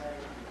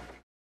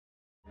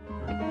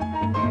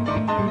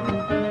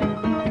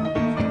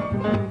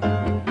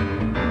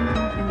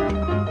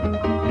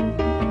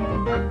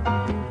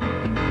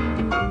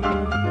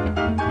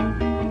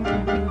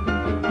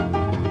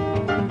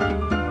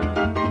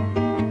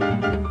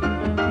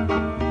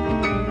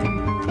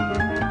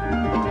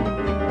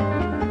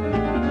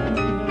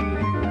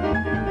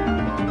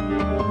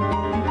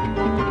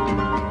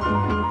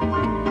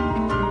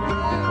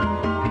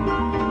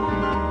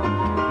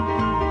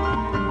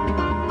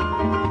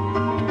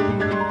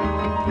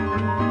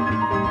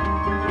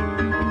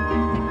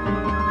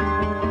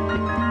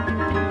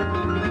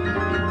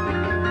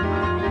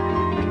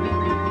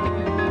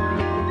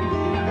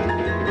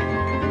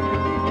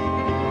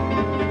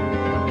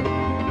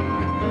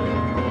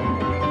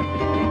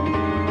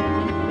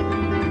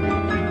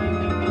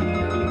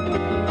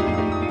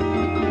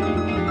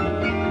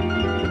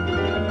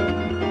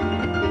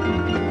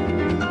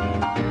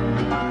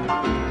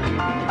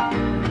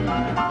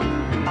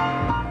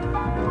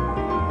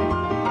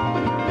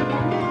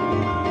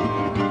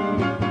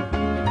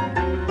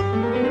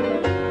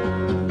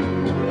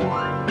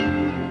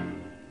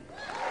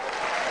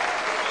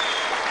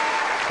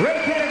 Ray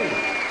Kennedy.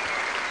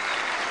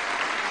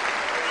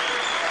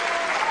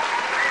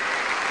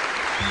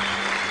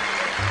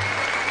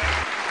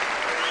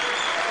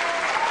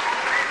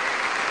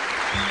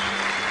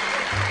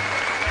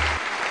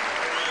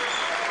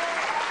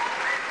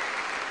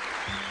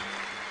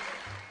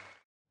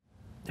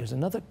 There's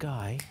another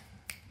guy.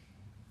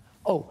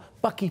 Oh,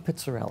 Bucky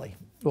Pizzarelli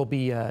will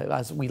be,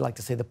 as we like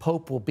to say, the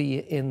Pope will be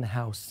in the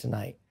house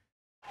tonight.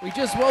 We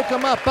just woke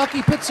him up.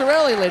 Bucky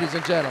Pizzarelli, ladies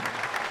and gentlemen.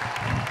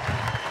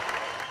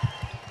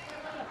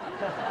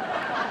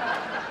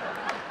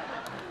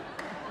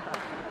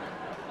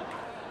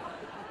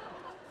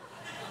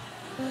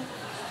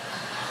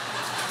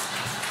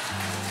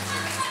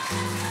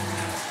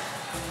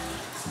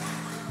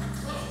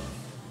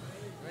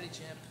 Ready,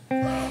 champ?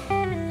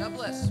 God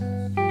bless.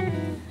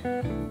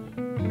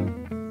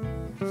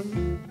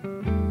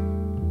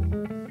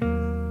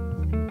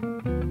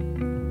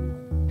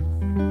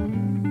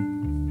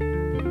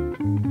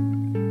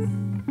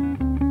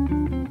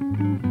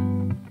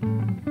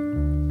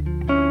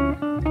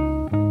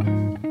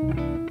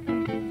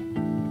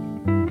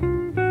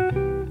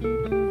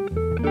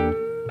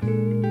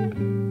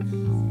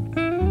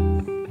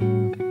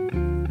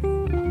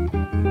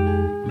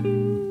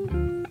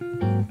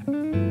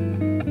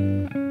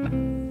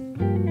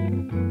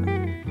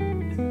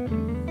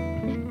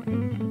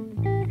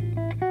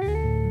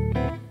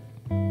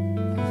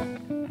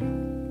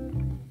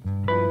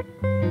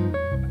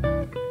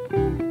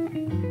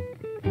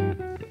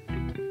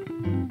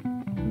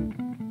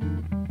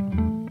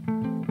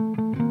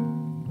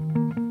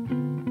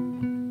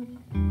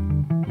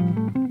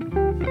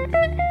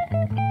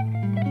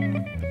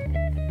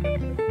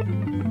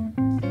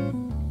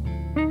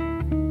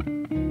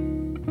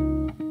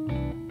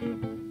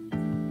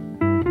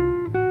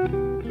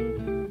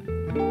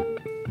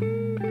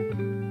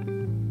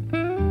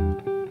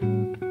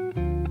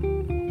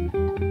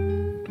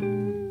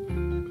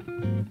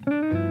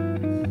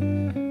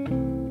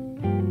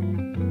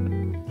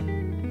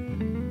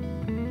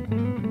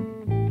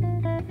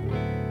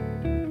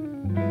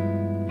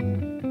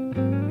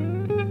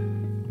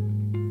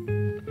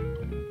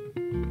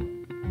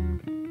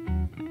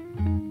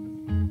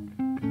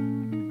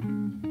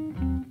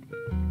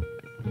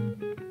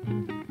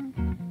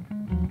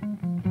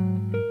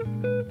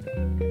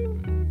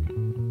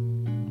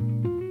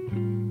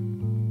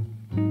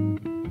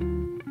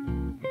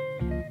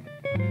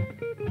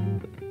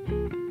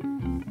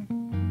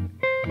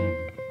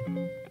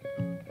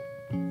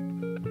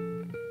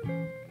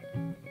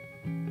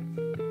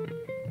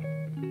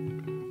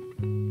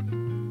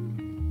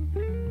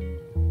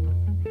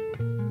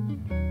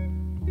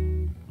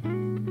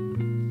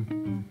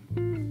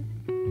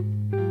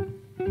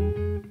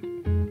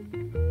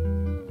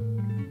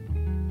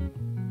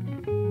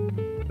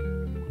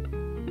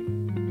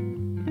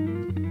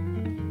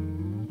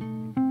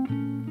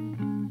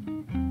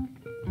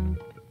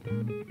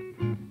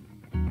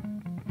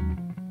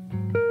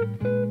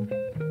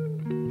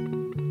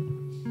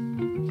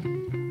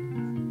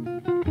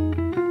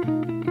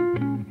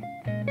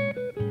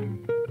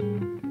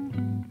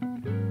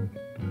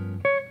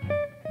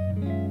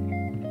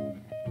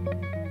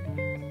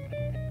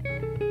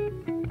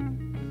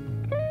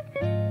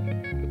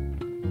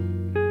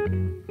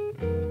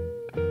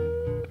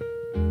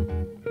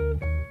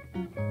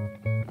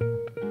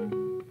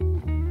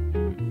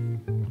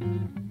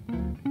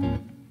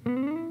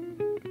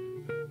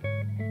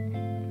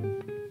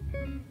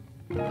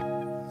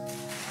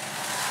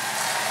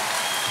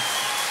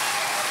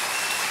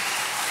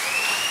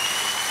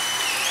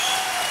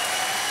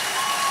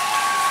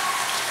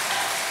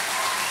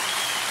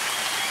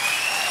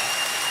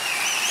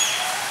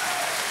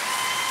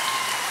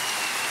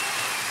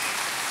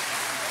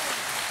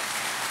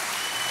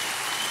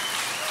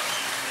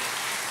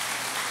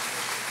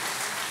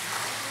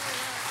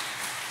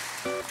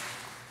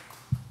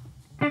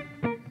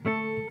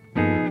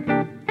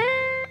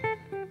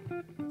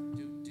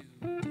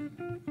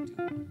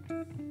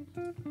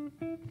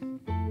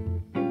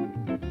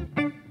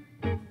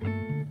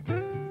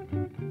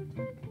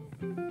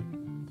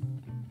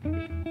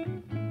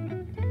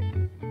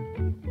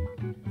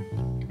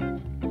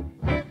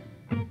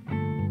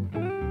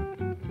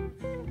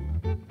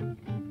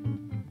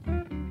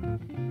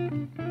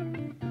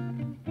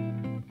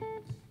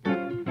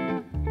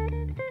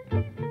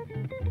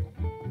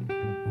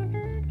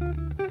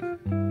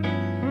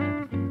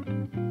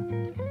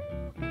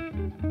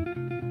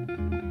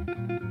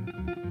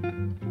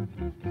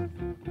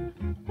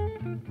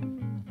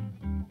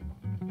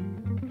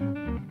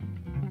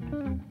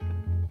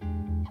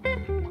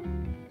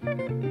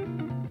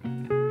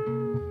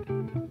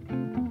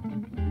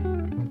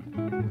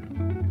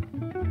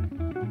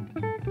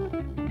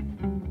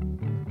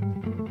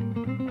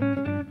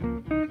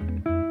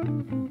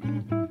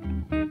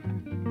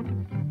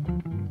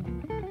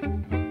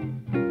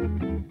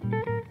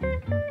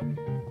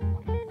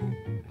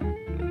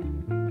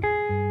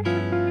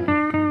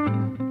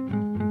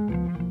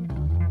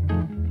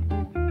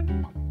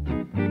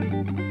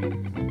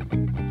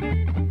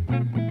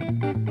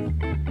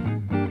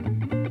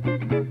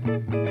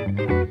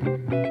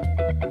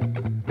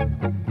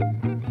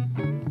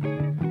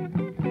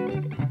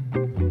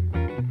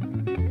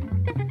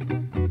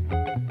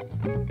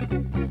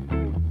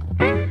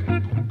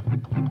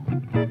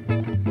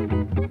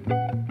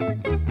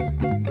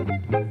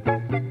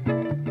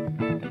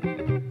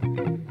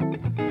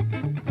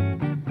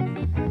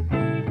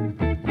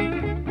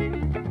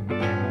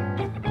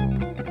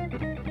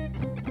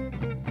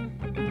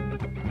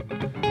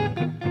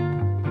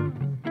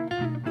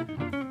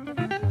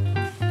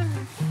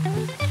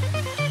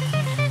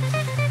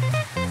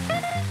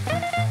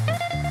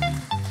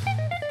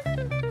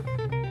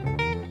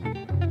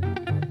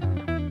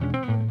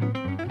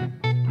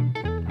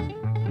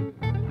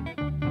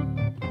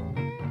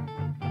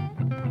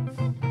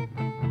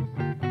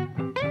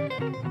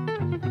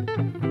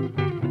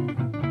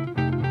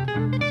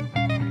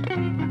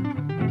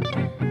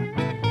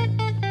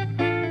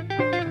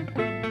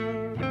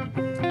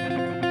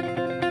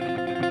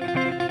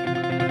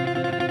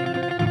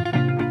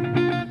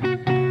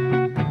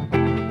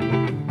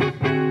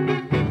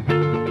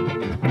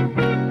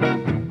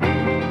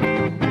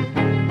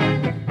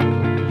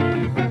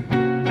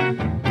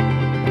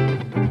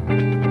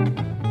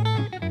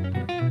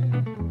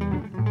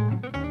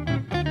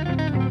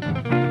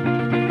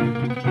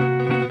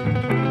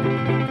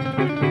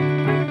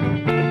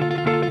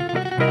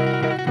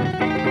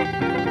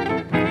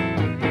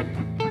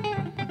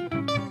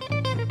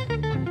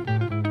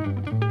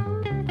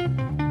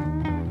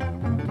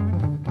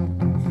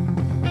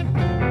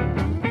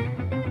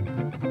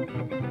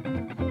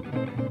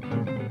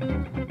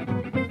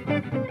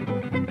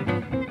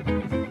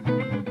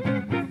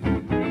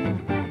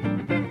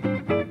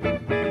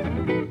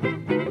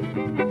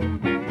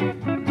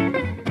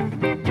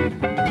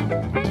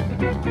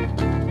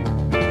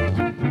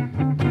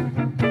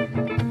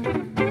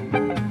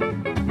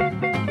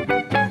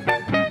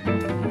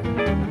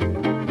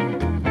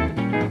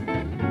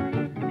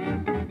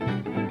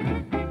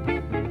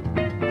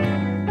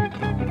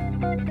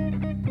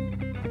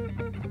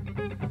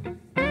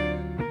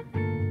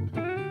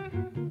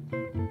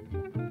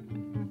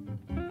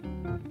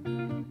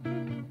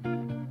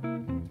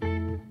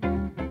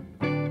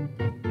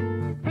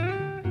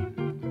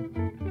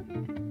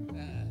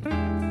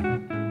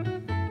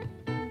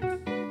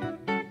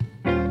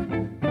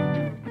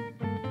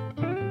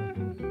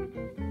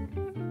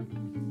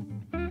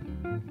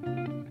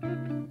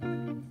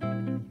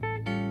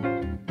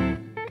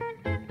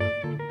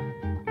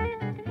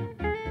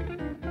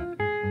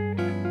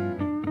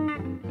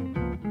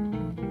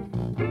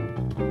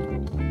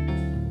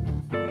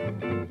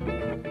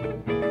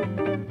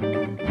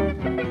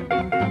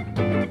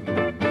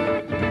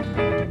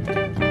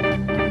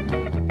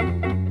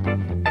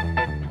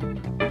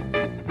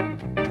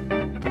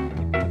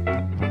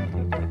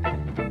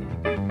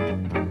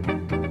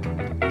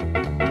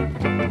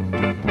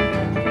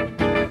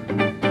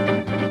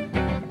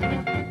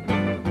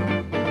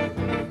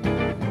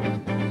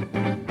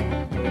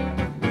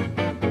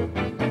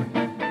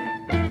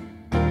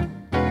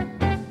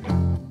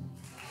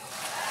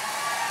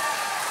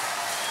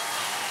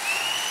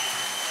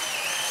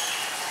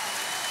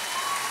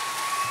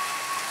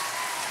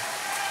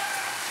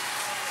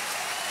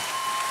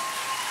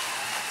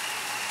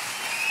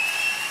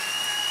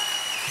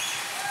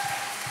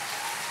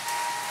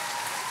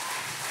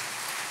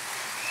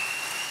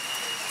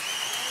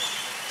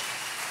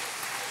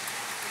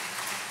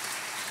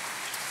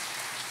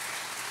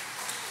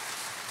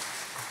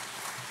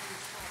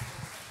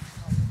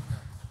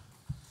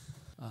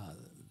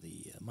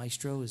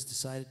 maestro has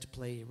decided to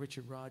play a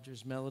Richard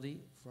Rodgers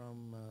melody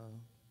from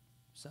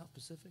South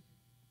Pacific.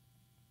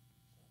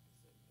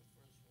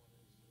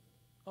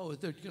 Oh,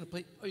 you're gonna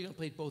play. Oh, you're gonna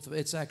play both of it.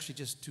 It's actually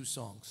just 2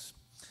 songs.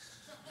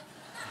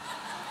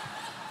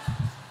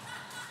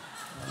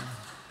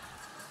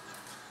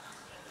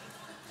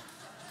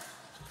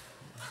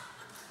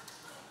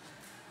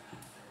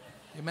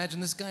 You imagine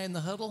this guy in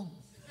the huddle?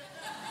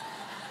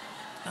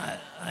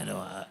 I know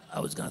I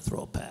was going to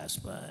throw a pass,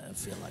 but I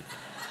feel like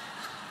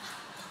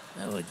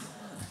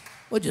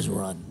we'll just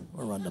run.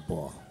 We'll run the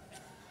ball.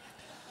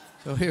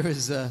 So here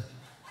is,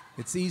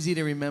 it's easy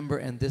to remember,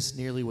 and this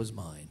nearly was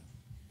mine.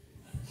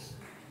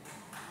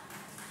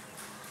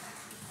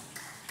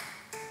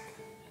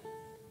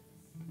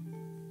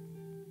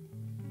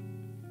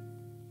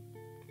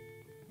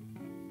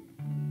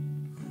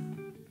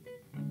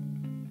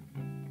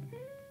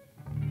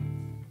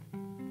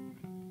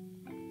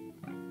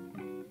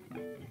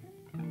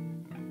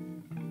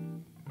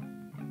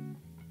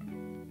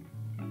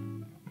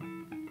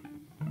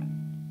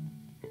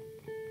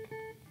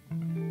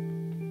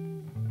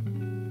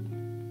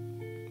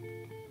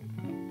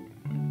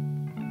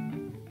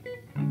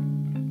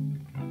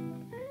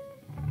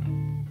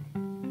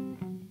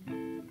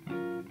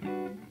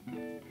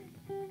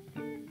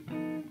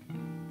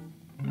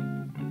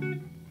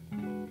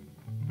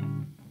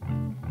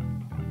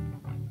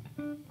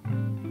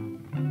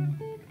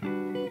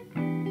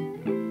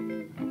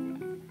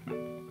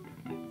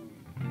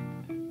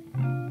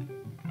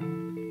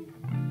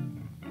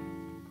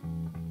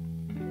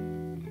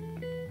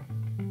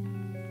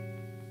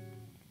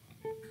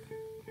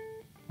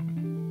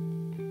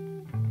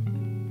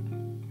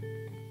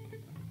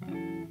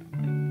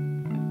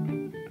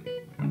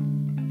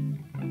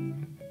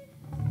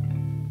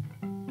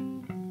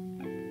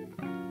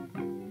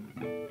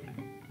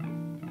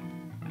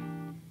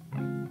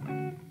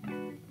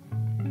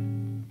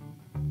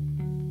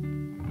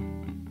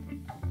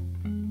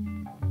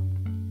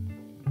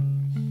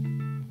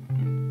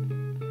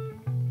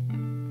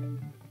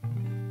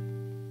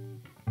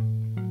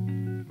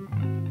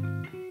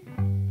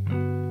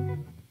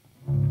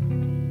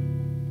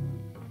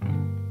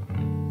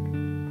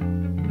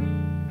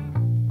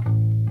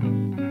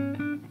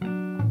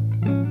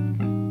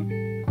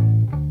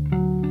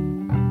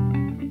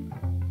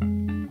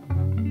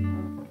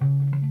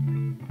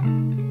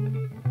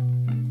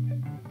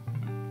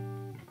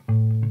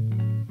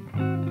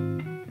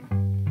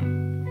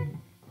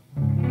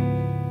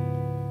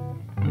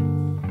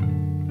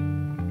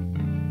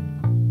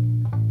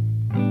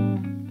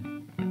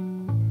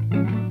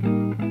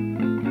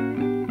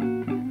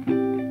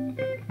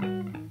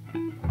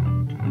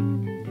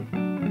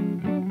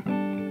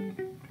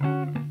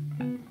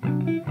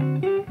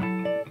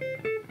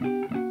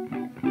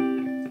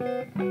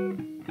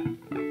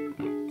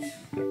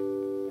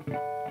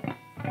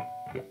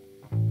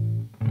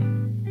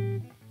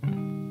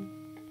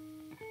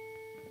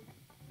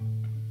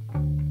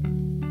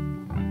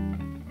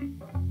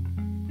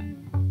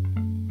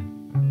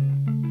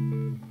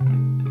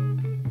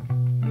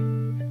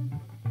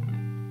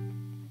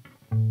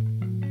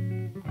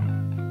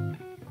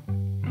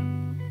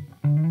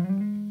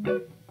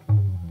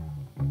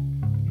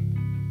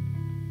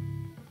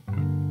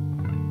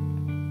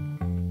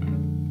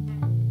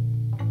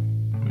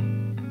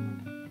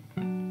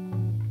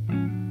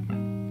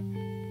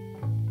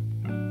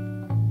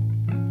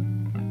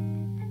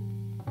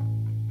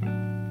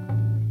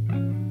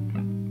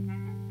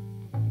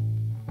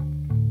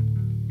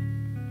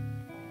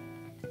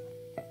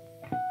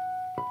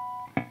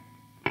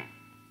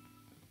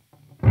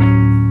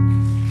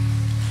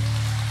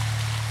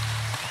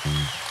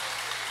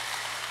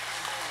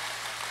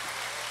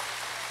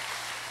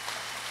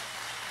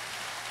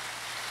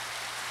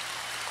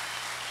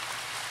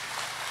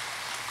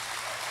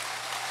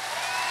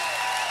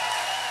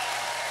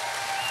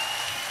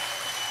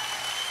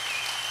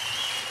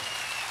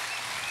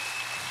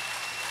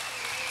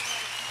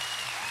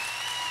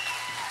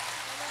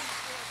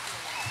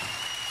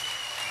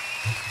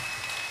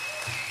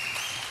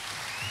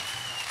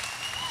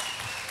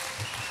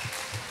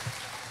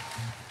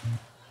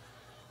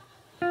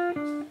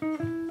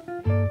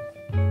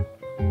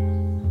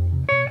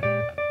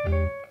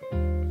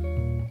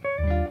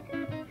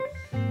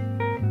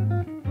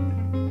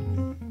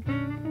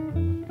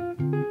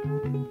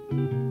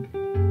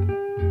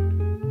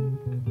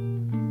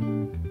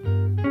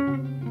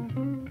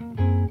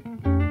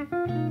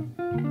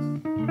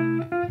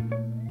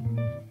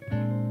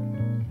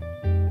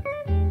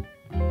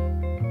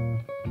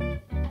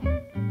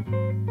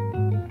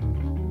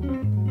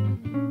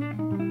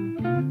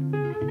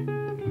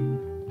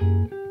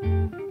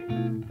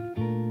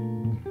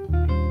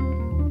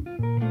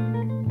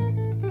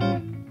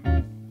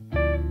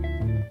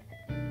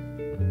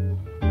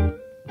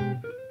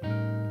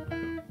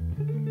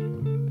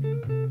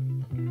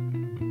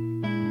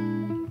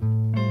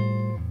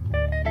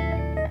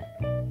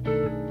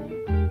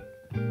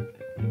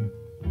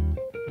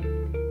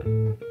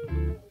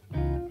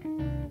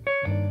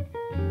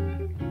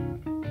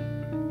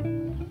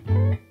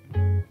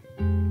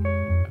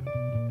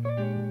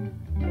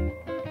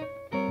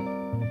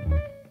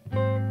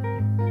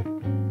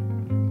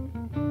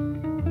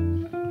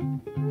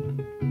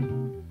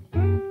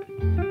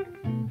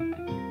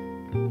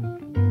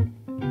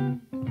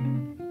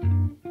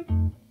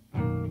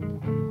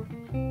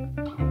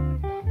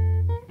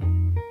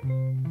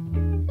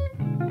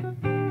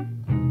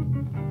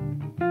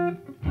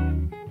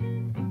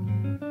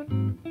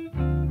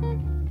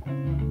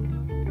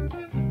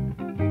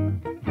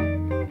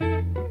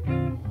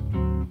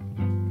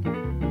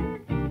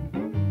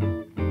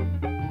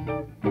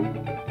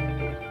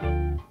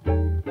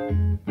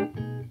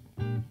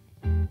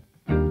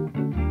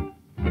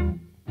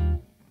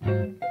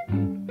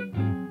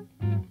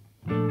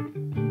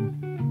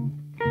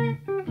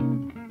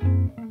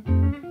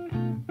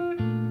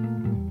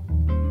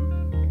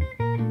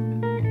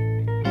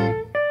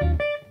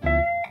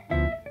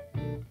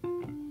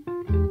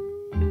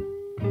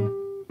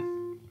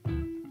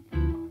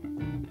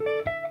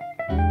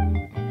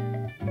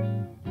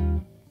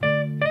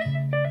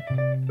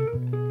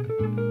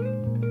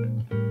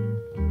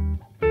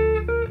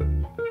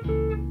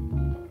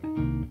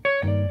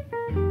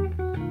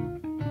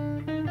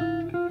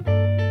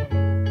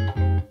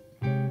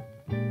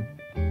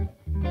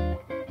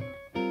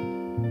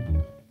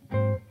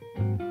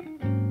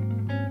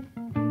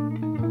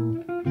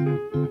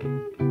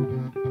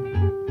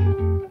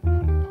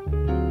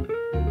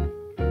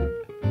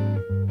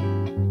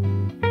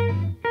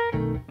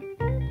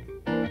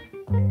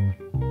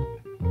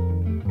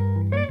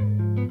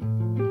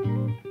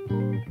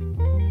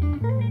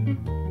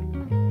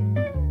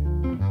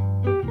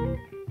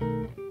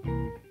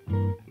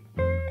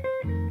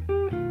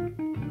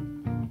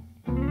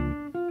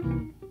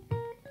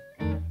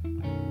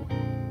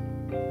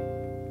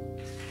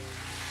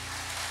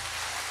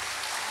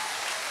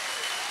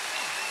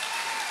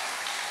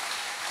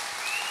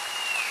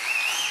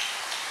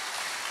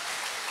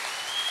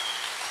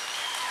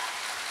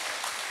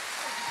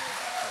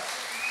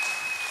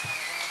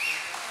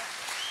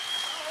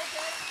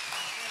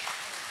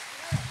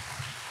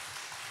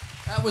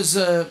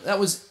 That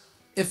was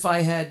If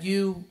I Had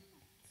You,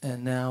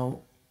 and now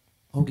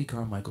Hoagie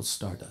Carmichael's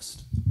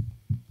Stardust.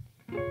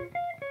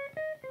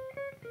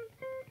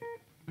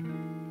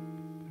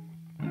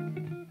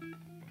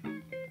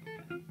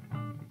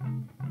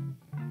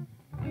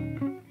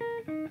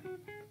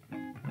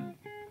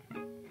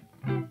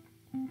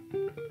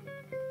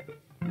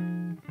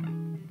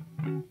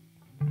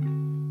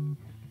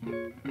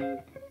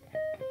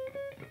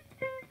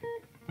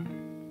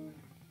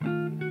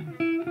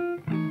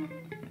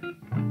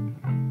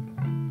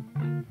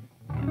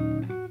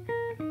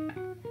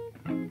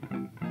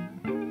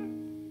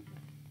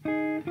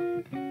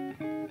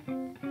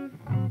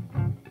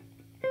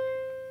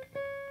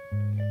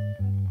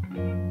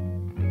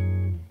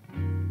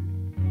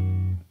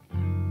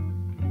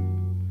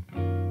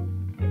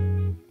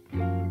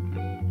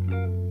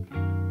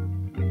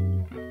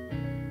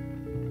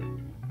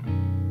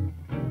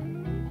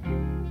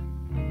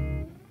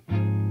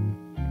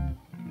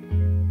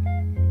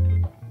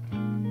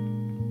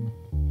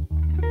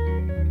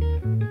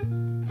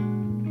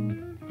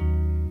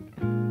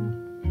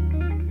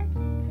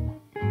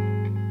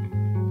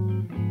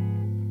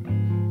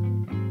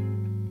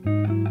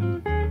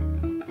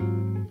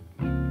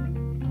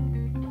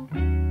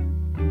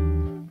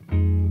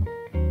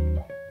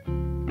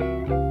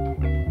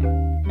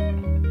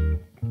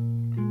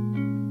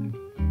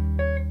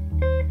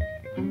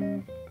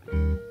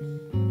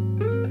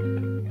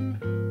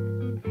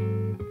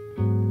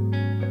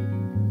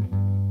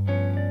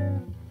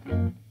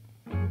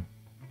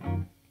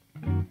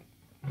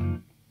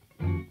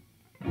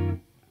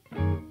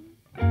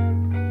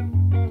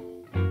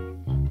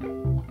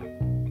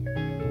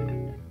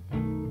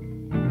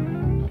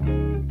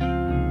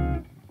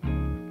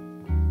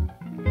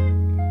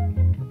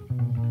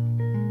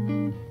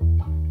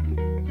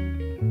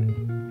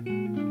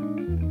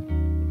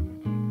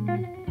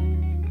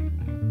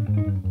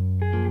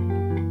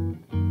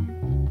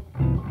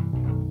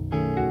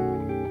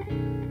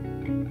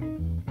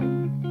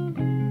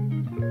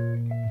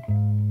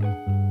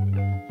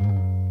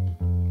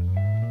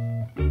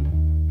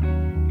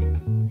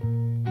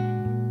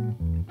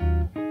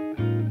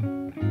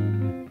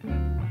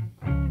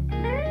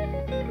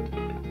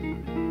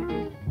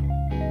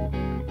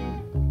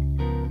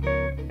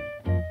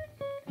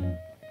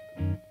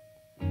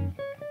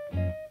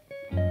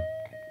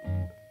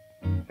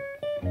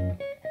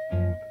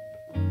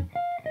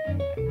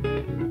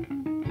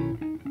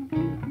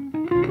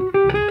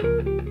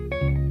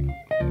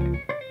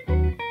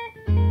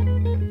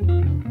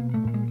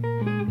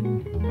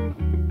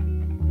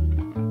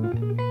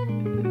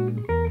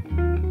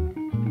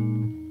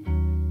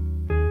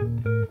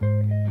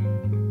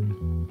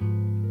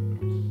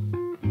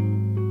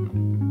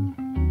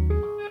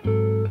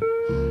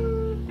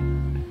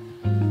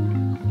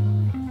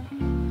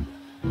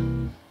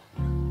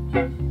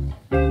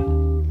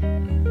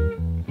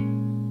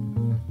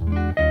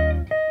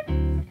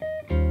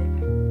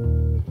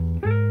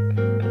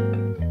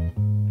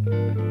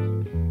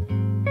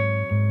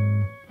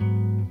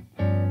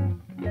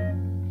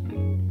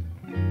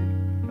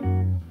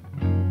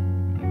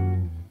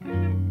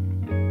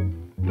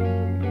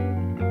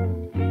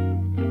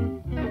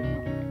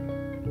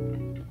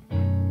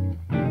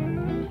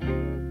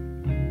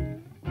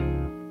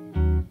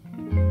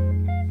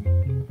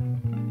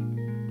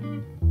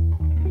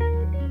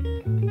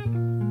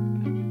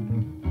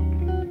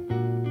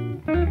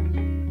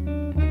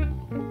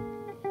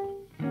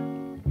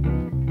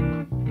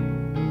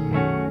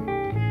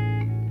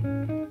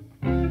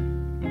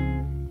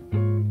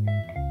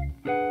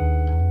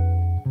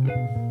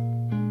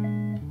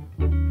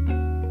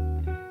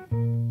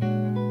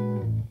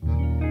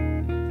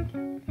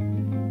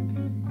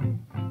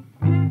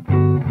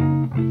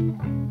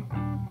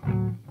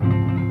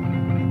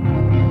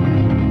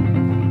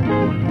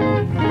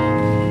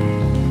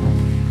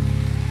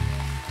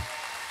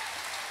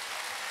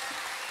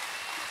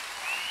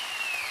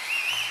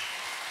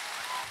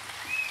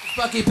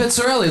 Bucky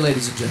Pizzarelli,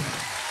 ladies and gentlemen.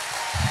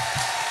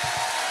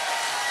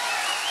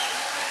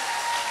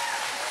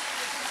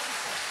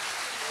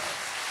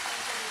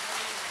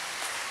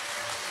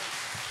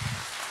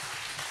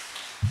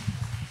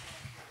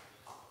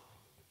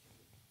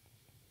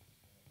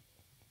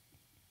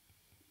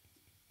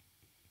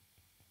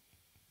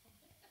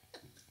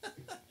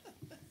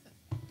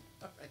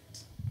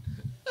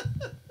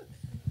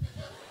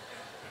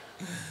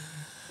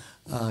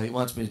 He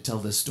wants me to tell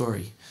this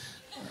story.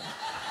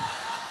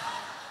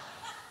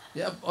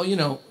 Yeah. Oh, you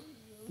know,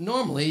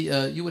 normally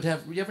you would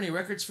have. Do you have any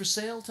records for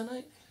sale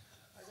tonight?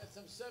 I got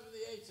some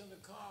 78s in the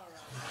car.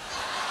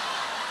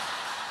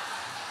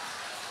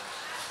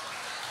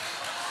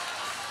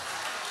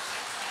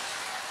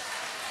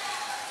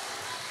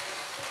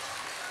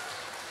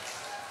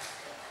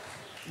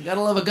 You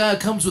gotta love a guy who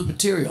comes with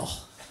material.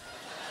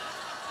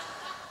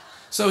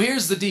 So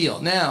here's the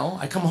deal. Now,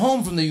 I come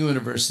home from the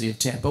University of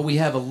Tampa. We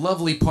have a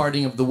lovely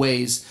parting of the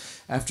ways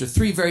after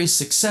 3 very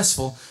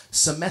successful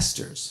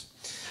semesters.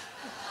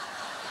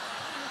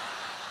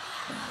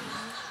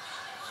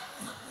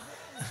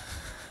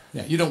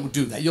 Yeah, you don't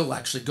do that. You'll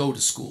actually go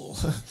to school.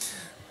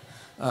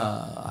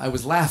 I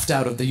was laughed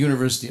out of the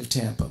University of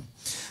Tampa.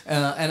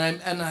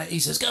 He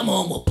says, come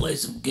home, we'll play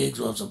some gigs,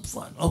 we'll have some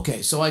fun.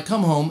 Okay, so I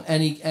come home,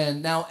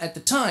 and now at the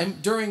time,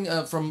 during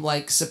from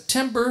like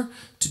September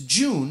to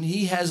June,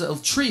 he has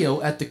a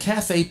trio at the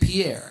Cafe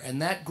Pierre,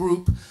 and that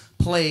group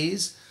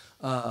plays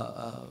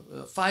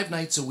 5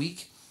 nights a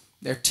week.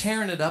 They're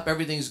tearing it up,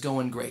 everything's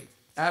going great.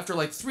 After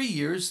like 3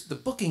 years, the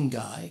booking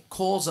guy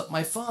calls up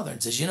my father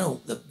and says, you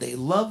know, they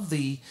love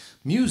the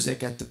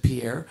music at the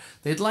Pierre.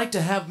 They'd like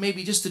to have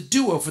maybe just a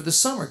duo for the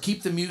summer,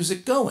 keep the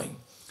music going.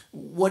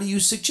 What do you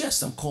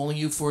suggest? I'm calling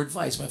you for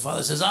advice. My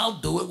father says, I'll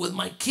do it with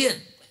my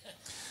kid.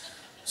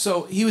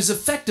 So he was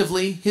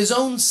effectively his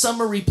own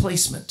summer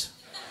replacement.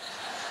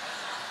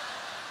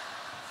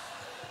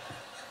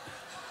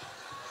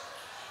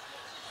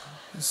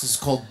 This is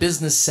called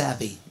business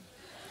savvy.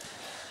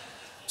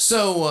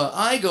 So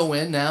I go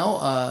in now.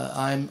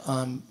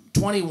 I'm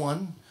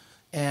 21,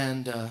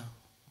 and I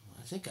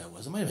think I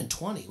might have been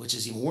 20, which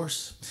is even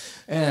worse.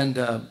 And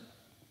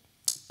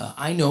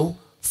I know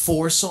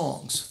 4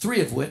 songs, 3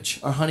 of which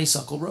are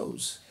Honeysuckle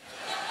Rose.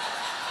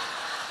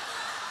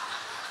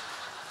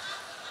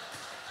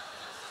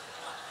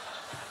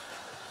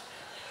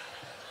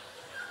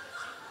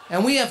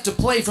 And we have to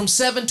play from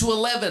 7 to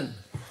 11.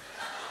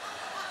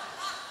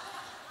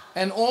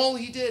 And all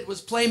he did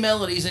was play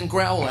melodies and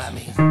growl at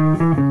me.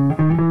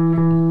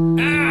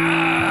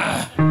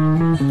 Ah!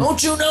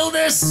 Don't you know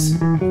this?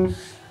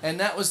 And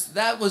that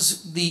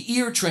was the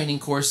ear training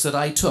course that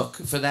I took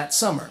for that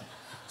summer.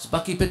 It's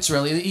Bucky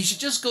Pizzarelli. You should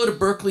just go to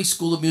Berklee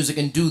School of Music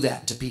and do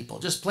that to people.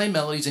 Just play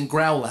melodies and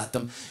growl at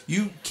them.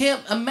 You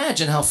can't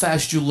imagine how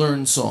fast you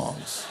learn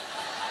songs.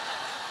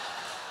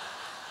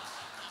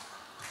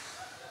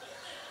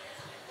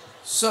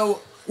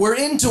 So we're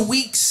into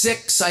week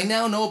 6. I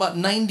now know about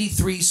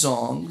 93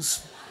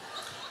 songs.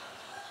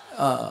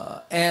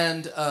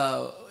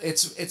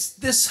 It's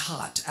this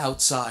hot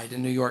outside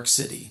in New York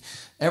City.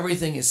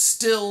 Everything is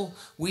still.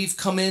 We've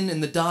come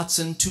in the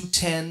Datsun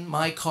 210,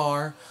 my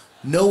car.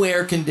 No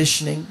air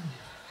conditioning.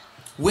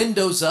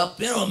 Windows up.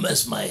 You don't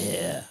mess my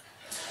hair.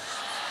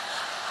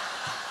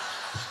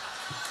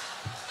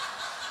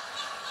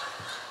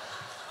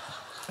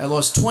 I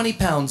lost 20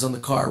 pounds on the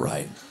car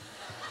ride.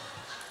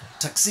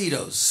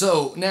 Tuxedos.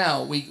 So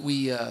now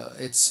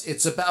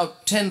it's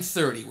about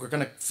 10:30. We're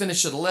gonna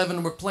finish at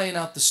 11. We're playing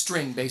out the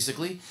string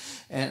basically,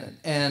 and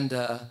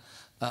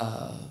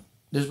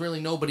there's really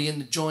nobody in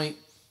the joint,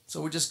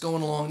 so we're just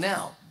going along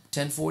now.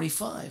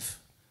 10:45.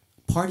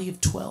 Party of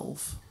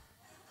 12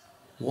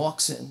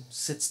 walks in,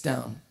 sits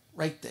down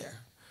right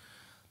there,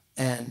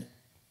 and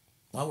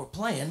while we're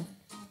playing,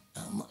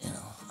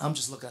 I'm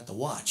just looking at the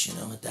watch.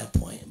 At that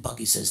point, and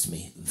Bucky says to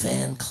me,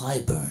 "Van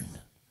Cliburn."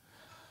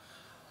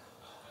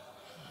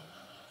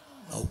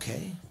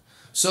 Okay.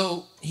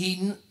 So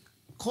he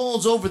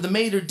calls over the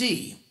maitre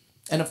d',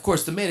 and of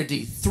course the maitre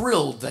d'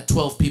 thrilled that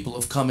 12 people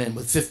have come in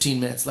with 15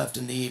 minutes left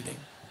in the evening.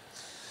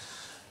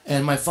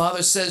 And my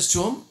father says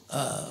to him,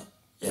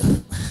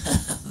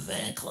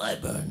 Van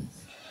Cliburn.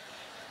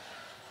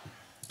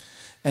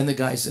 And the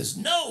guy says,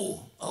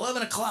 no,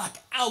 11 o'clock,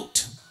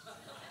 out.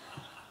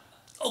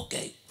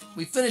 Okay,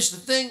 we finish the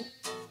thing,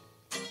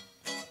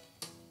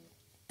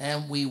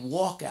 and we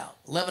walk out.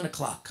 11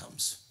 o'clock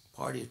comes,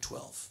 party of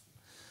 12.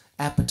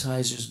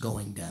 Appetizers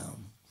going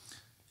down.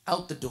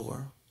 Out the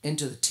door,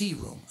 into the tea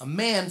room. A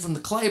man from the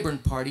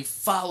Cliburn party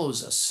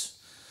follows us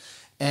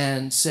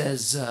and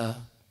says,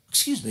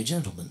 excuse me,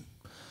 gentlemen,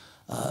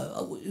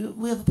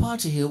 we have a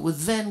party here with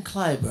Van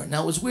Cliburn.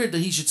 Now, it was weird that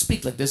he should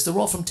speak like this. They're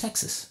all from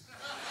Texas.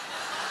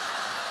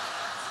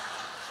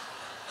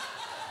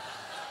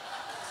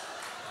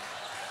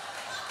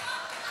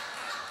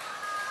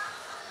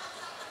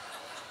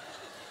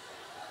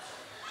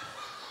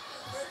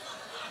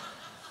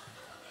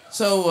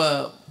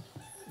 So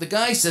the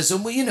guy says,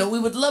 well, we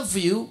would love for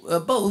you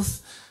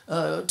both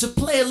to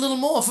play a little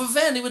more for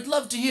Van. He would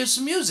love to hear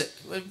some music,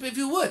 if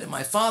you would. And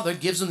my father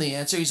gives him the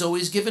answer he's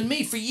always given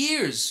me for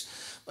years.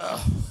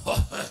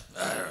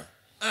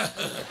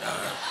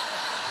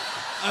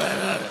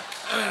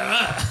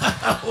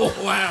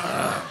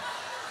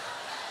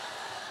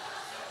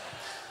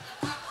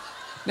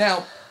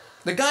 Now,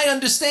 the guy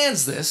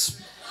understands this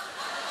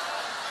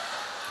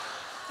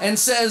and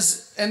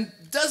says, and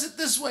does it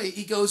this way.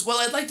 He goes, well,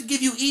 I'd like to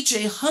give you each a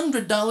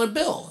 $100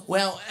 bill.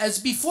 Well, as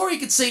before he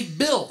could say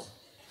bill,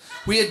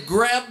 we had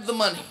grabbed the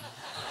money.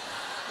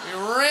 We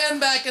ran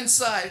back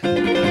inside.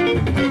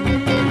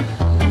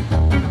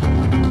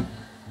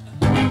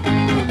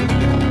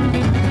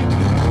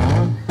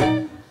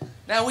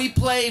 Now we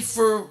play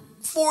for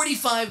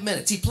 45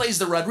 minutes. He plays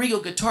the Rodrigo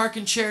Guitar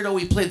Concerto.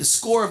 We play the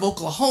score of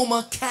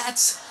Oklahoma,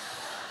 Cats.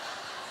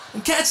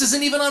 And Cats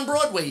isn't even on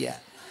Broadway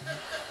yet.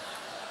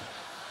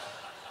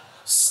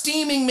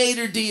 Steaming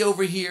maitre d'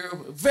 over here,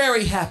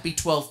 very happy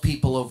 12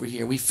 people over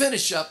here. We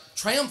finish up,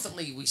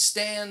 triumphantly we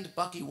stand,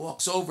 Bucky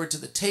walks over to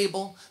the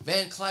table,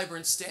 Van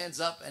Cliburn stands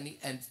up, and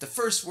the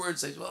first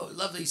words, oh,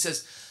 lovely, he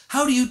says,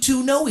 how do you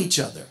two know each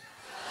other?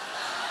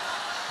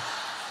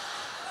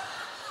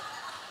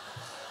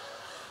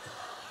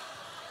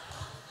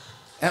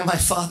 And my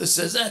father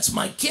says, "That's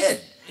my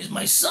kid. He's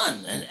my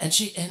son."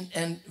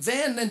 And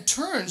Van then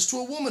turns to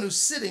a woman who's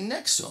sitting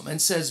next to him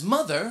and says,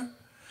 "Mother,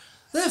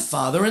 they're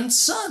father and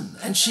son."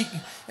 And she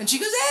goes,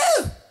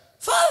 "Oh,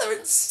 father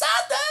and son,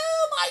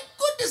 oh my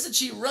goodness." And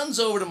she runs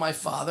over to my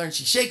father and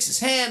she shakes his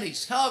hand.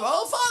 He's,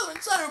 "Oh, father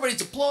and son."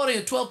 Everybody's applauding,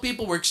 and 12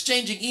 people were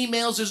exchanging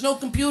emails. There's no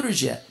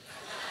computers yet.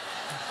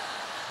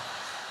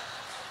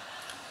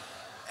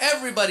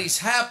 Everybody's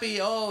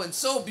happy, oh, and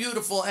so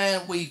beautiful,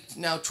 and we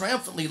now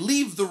triumphantly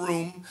leave the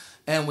room,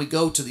 and we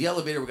go to the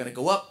elevator. We're going to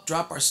go up,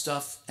 drop our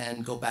stuff,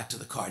 and go back to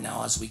the car.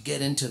 Now, as we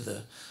get into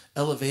the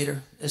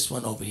elevator, this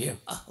one over here,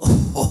 it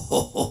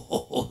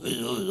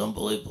was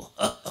unbelievable.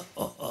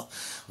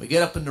 We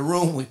get up in the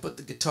room, we put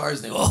the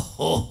guitars, and they go,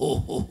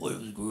 it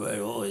was great,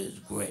 oh, it was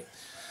great.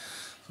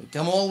 We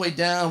come all the way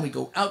down, we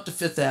go out to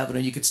Fifth Avenue.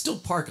 You could still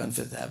park on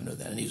Fifth Avenue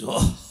then, and he's,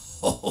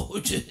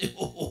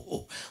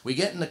 we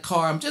get in the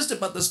car. I'm just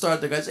about to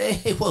start. The guy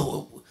says, "Hey,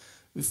 whoa,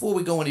 before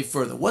we go any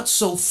further, what's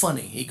so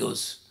funny?" He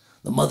goes,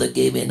 "The mother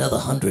gave me another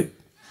 100.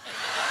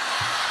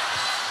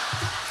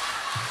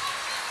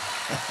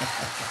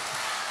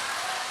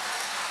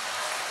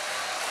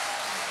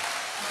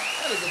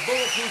 That is a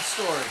bulletproof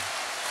story.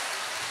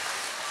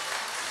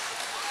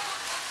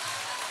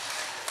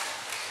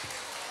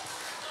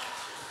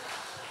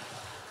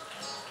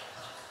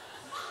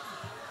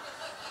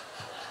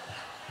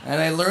 And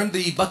I learned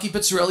the Bucky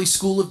Pizzarelli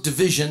School of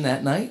Division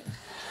that night.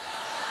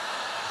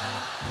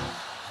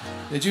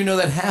 Did you know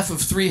that half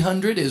of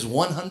 300 is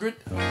 100?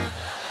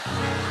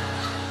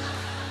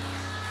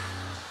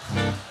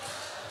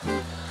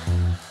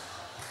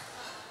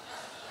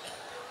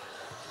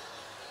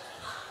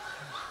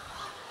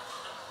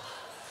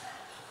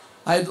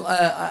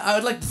 I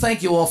would like to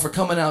thank you all for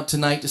coming out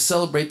tonight to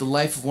celebrate the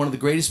life of one of the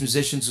greatest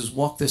musicians who's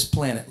walked this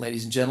planet,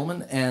 ladies and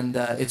gentlemen. And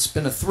it's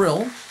been a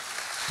thrill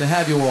to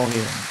have you all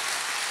here.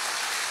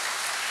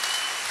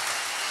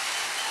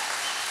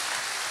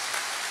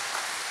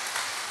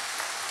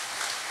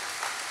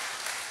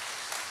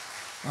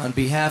 On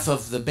behalf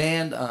of the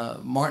band,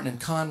 Martin and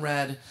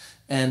Konrad,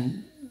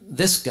 and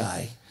this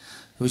guy,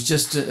 who's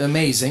just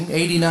amazing,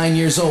 89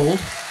 years old,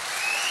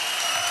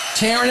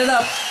 tearing it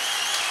up.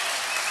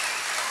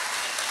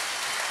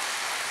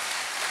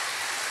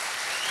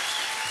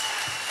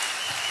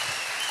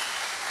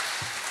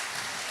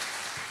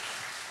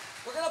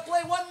 We're going to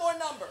play one more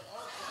number.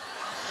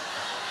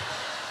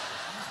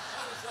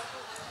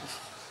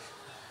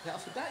 Yeah.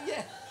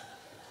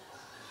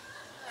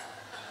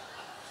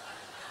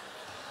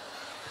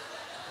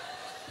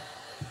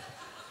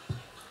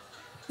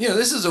 You know,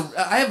 this is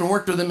I haven't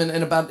worked with him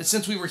in about,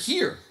 since we were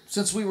here at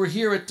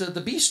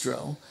the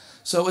Bistro.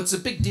 So it's a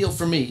big deal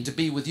for me to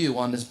be with you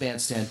on this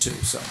bandstand too,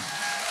 so.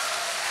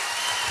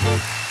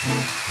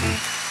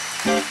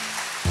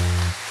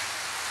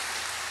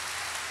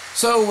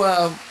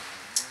 So,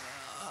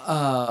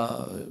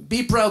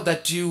 be proud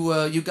that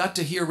you got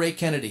to hear Ray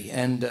Kennedy,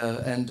 and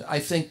I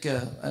think,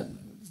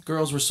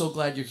 girls, we're so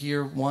glad you're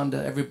here.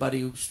 Wanda,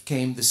 everybody who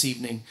came this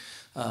evening.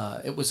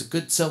 It was a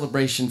good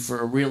celebration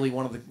for really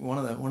one of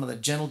the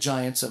gentle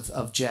giants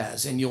of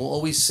jazz. And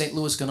St.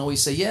 Louis can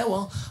always say, "Yeah,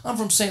 well, I'm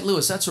from St.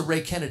 Louis. That's where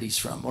Ray Kennedy's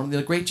from. One of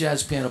the great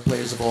jazz piano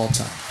players of all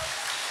time."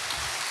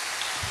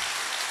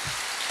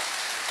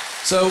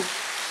 So,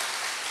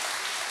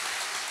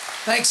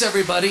 thanks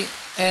everybody.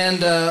 And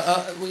the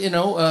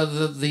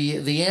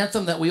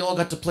anthem that we all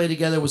got to play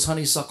together was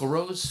 "Honeysuckle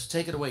Rose."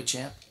 Take it away,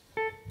 champ.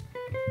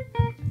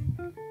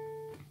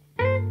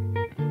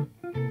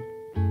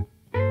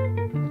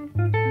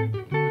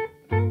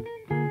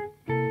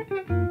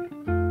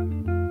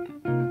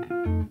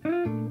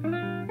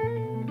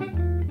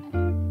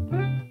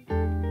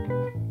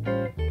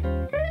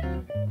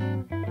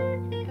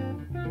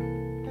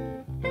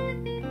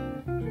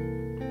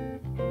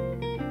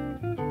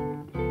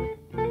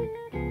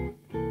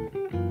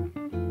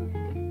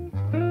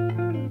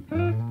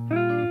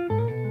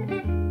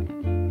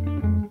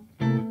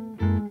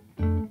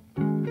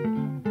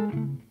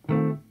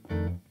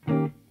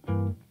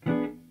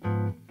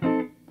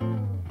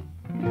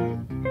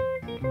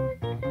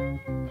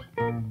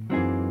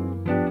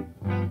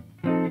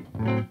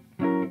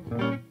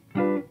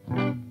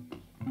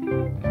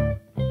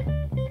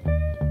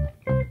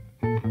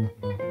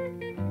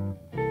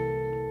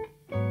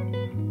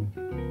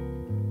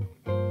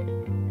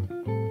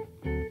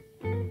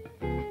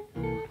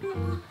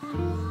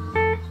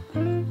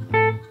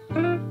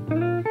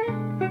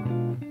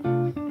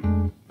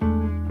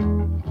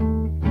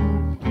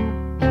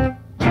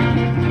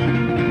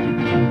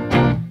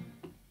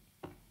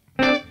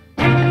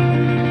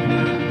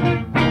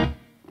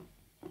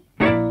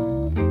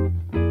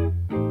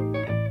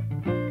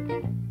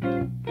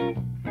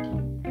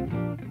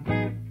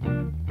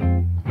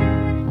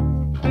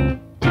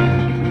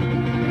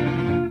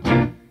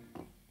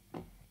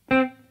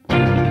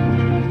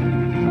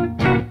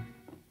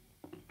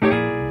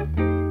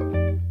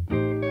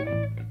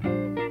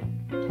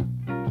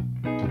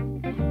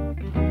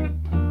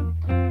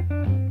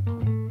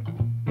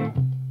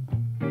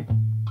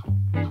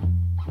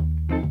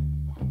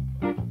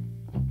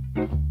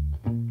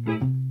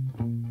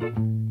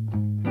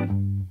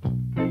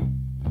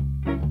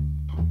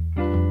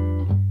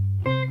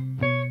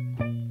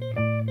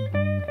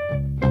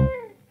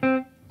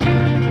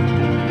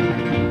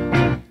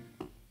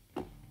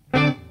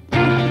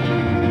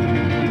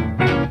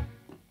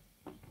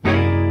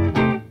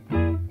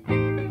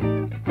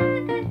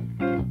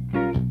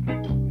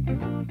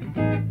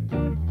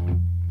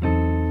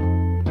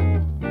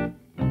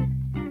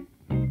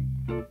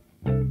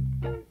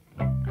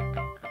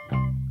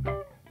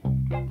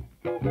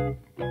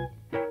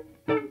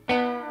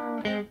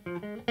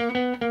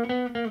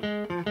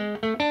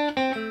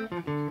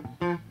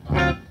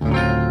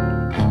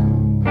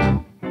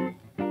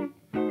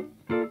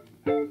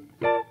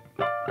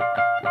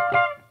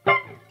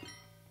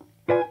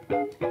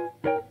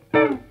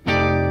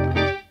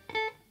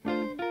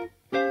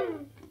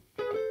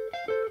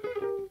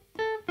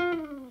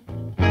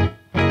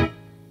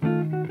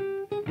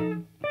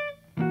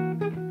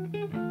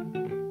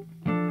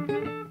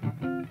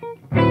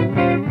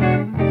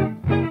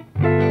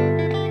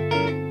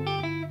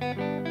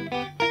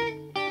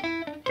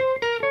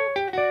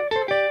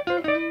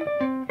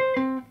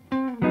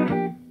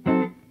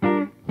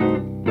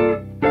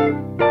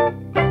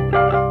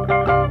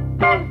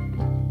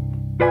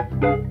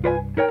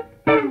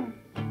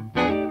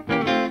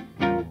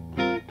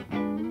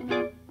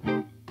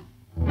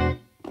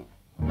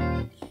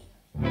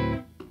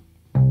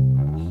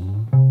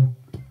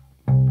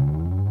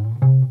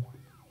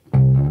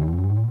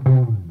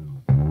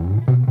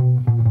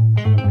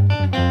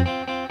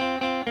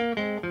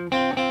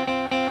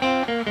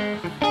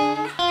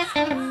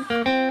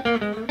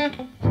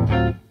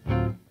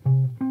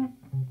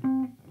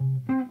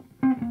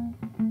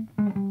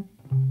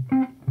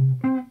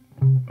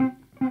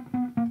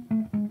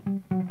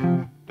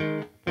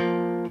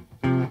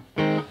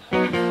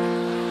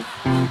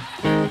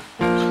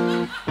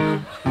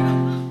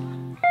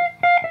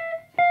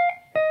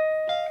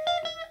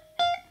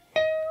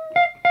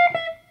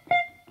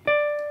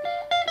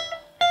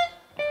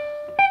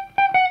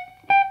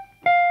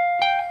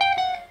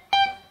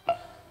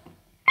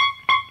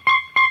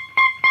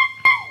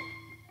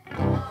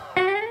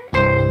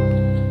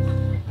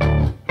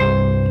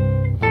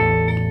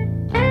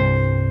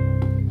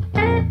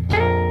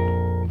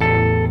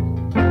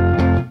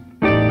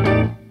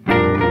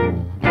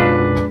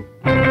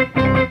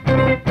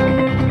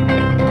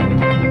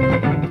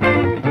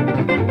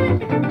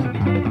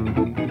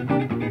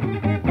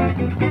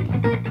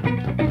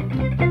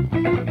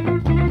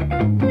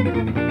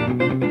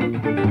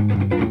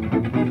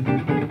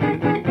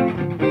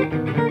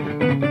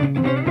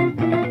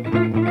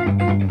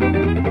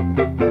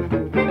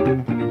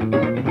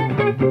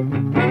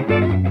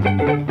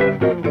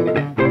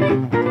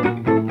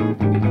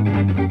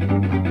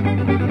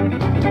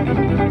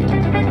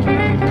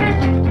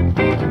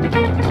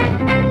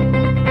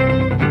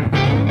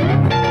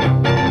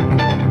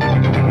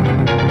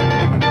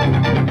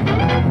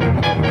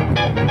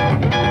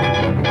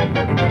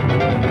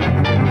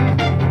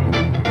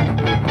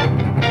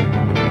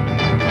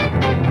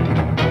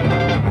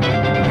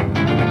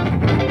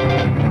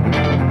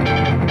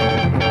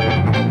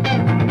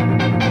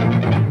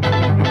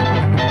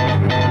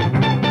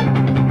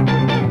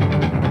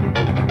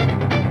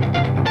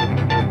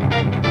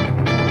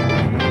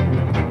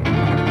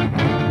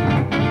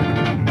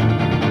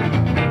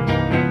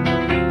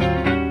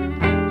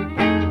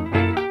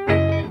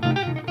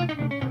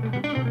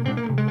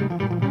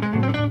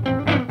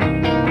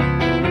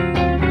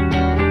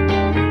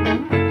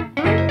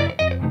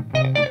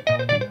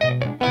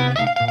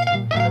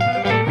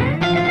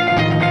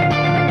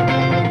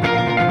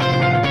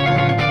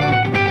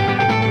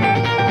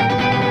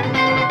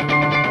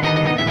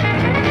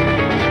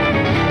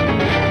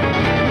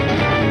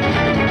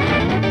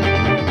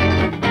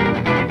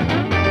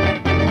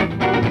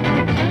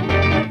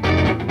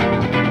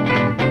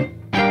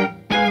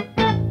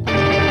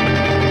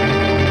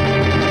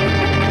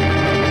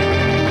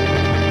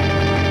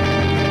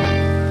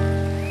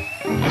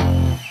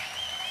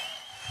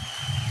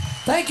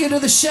 Thank you to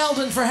the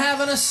Sheldon for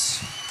having us.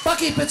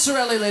 Bucky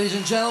Pizzarelli, ladies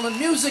and gentlemen.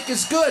 Music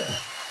is good.